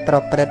ចាស់ប្រ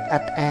ព្រឹត្តអ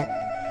ត់អាក់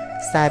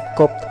សែប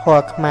គប់ធัว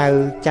ខ្មៅ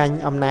ចាញ់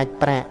អំណាច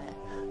ប្រាក់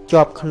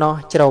ជាប់ខ្នោះ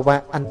ច្រវា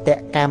ក់អន្ត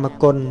កាម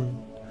គុណ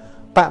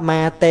ប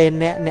មាតេ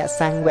អ្នក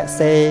សង្វ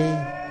សេ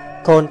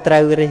កូនត្រូ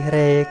វរិះ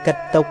រេគិត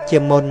ទុកជា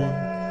មុន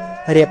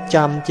រៀប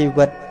ចំជី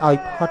វិតឲ្យ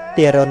ផុត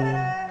ទារុណ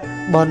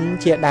បុណ្យ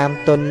ជាដើម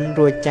ទុន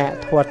រួចចាក់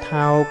ធัว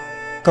ថោក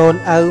កូន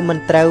ឪមិន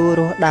ត្រូវ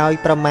រស់ដោយ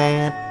ប្រមា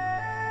ទ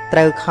ត្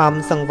រូវខំ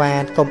សង្វា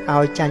តកុំ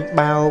ឲ្យចាញ់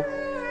បោក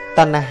ត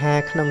ណ្ហា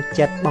ក្នុង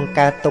ចិត្តបង្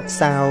កើតទុក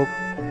សោក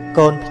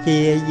កូនព្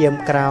យាយាម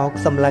ក្រោក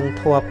សម្លឹង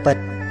ធัวពិត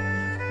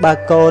បើ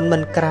កូនមិ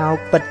នក្រោក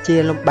ពិតជា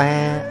លំបា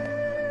ក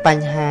ប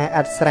ញ្ហាអ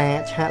ត់ស្រា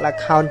ឆាកល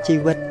ខោនជី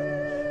វិត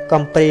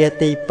កំព្រា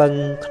ទីពឹង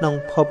ក្នុង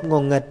ភពង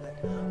ងឹត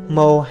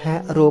មោហៈ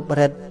រូប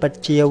រិទ្ធពិត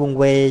ជាវង្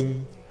វេង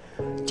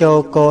ចូល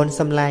កូន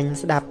សម្លាញ់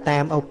ស្ដាប់តា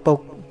មឪពុក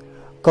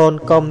កូន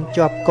កុំ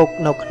ជាប់គុក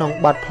នៅក្នុង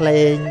បទភ្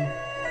លេង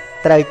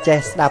ត្រូវចេះ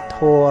ស្ដាប់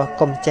ធัว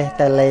កុំចេះ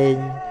តែលេង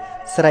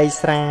ស្រី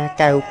ស្រា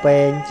កៅពេ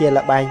ងជាល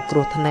បែងគ្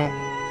រោះថ្នាក់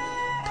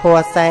ធัว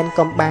សែន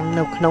កំបាំង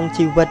នៅក្នុង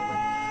ជីវិត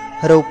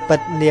រូបពិ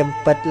តនាម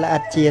ពិតល្អិ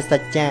តជាស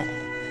ច្ចៈ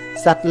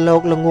សត្វលោ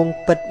កល្ងង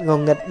ពិតង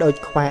ងឹតដូច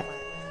ខ្វាក់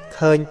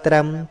ឃើញត្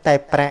រឹមតែ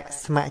ប្រាក់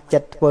ស្ម័គ្រចិ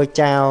ត្តធ្វើ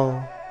ចោល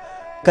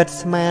គិត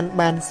ស្មាន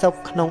បានសុខ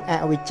ក្នុងអ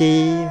វិជ្ជា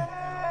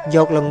យ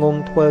កល្ងង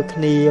ធ្វើគ្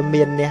នា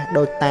មានអ្នក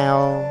ដូចតោ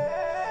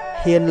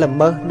ហ៊ានល្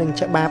មើសនឹង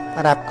ច្បាប់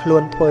រ៉ាប់ខ្លួ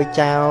នធ្វើ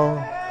ចោល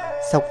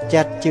សុខ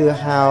ចិត្តជឿ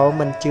ហៅ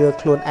មិនជឿ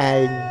ខ្លួនឯ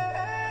ង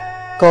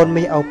កូន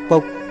មីឪពុ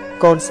ក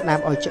កូនស្ដា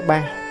ប់ឲ្យច្បា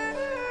ស់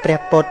ព្រះ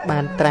ពុទ្ធបា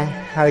នត្រាស់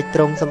ហើយទ្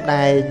រង់សម្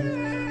ដែង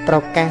ប្រ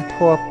កាស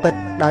ធัวពិត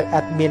ដោយឥ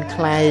តមាន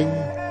ខ្លែង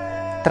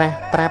ត្រាស់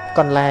ប្រាប់ក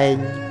ន្លែង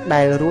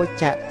ដែលរួច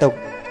ចាក់ទុក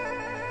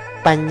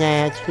បញ្ញា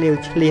ឆ្លៀវ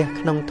ឆ្លៀស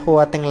ក្នុងធัว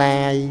ទាំង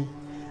ឡាយ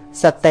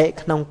សតិ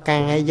ក្នុង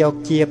កាយយក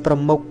ជាប្រ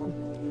មុខ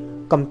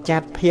កំចា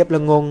ត់ភាព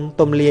ល្ងង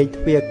ទំលាយ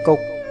ទ្វារគុក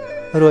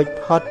រួច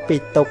ផុតពី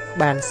ទុក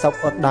បានសុខ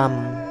ឧត្តម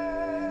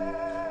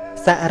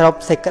សរុប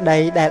សេចក្តី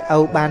ដែលឪ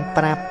បាន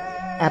ប្រាប់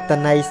អត្ត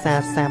ន័យសា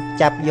ស័ព្ទ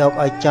ចាប់យក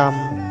ឲ្យចំ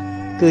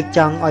គឺច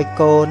ង់ឲ្យ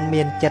កូន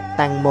មានចិត្ត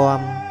តាំងមាំ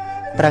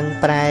ប្រឹង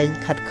ប្រែង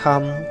ខិត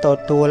ខំទ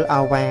ទួលឱ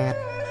វាទ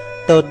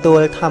ទទួ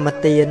លធម្ម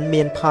ទាន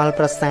មានផល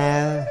ប្រសើ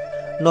រ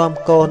នាំ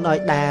កូនឲ្យ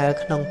ដើរ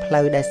ក្នុងផ្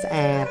លូវដែលស្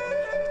អាត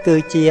គឺ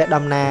ជា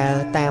ដំណើរ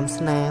តាម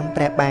ស្នាម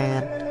ព្រះបា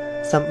ទ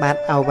សម្បត្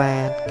តិឱវា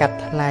ទកាត់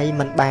ថ្លៃ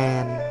មិនបា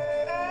ន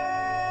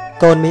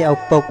កូនមានឪ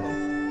ពុក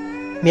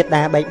មេត្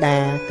តាបិតា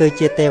គឺ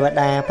ជាទេវ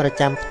តាប្រ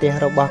ចាំផ្ទះ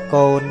របស់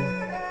កូន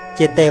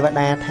ជាទេវ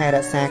តាថែរ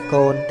ក្សា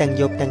កូនទាំង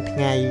យប់ទាំងថ្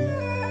ងៃ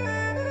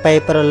ពេល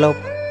ប្រលប់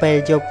ពេល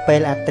យប់ពេ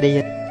លអាត្រៀ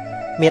ត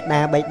មេត្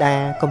តាបិតា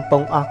កំពុ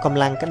ងអស់កម្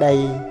លាំងក្តី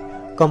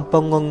កំពុ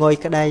ងងងុយ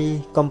ក្តី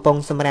កំពុង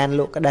សម្រាន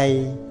លក់ក្តី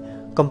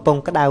កំពុង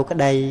ក្តៅក្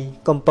តី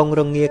កំពុង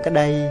រងាក្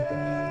តី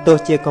ទោះ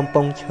ជាកំ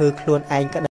ពុងឈឺខ្លួនឯងក្តី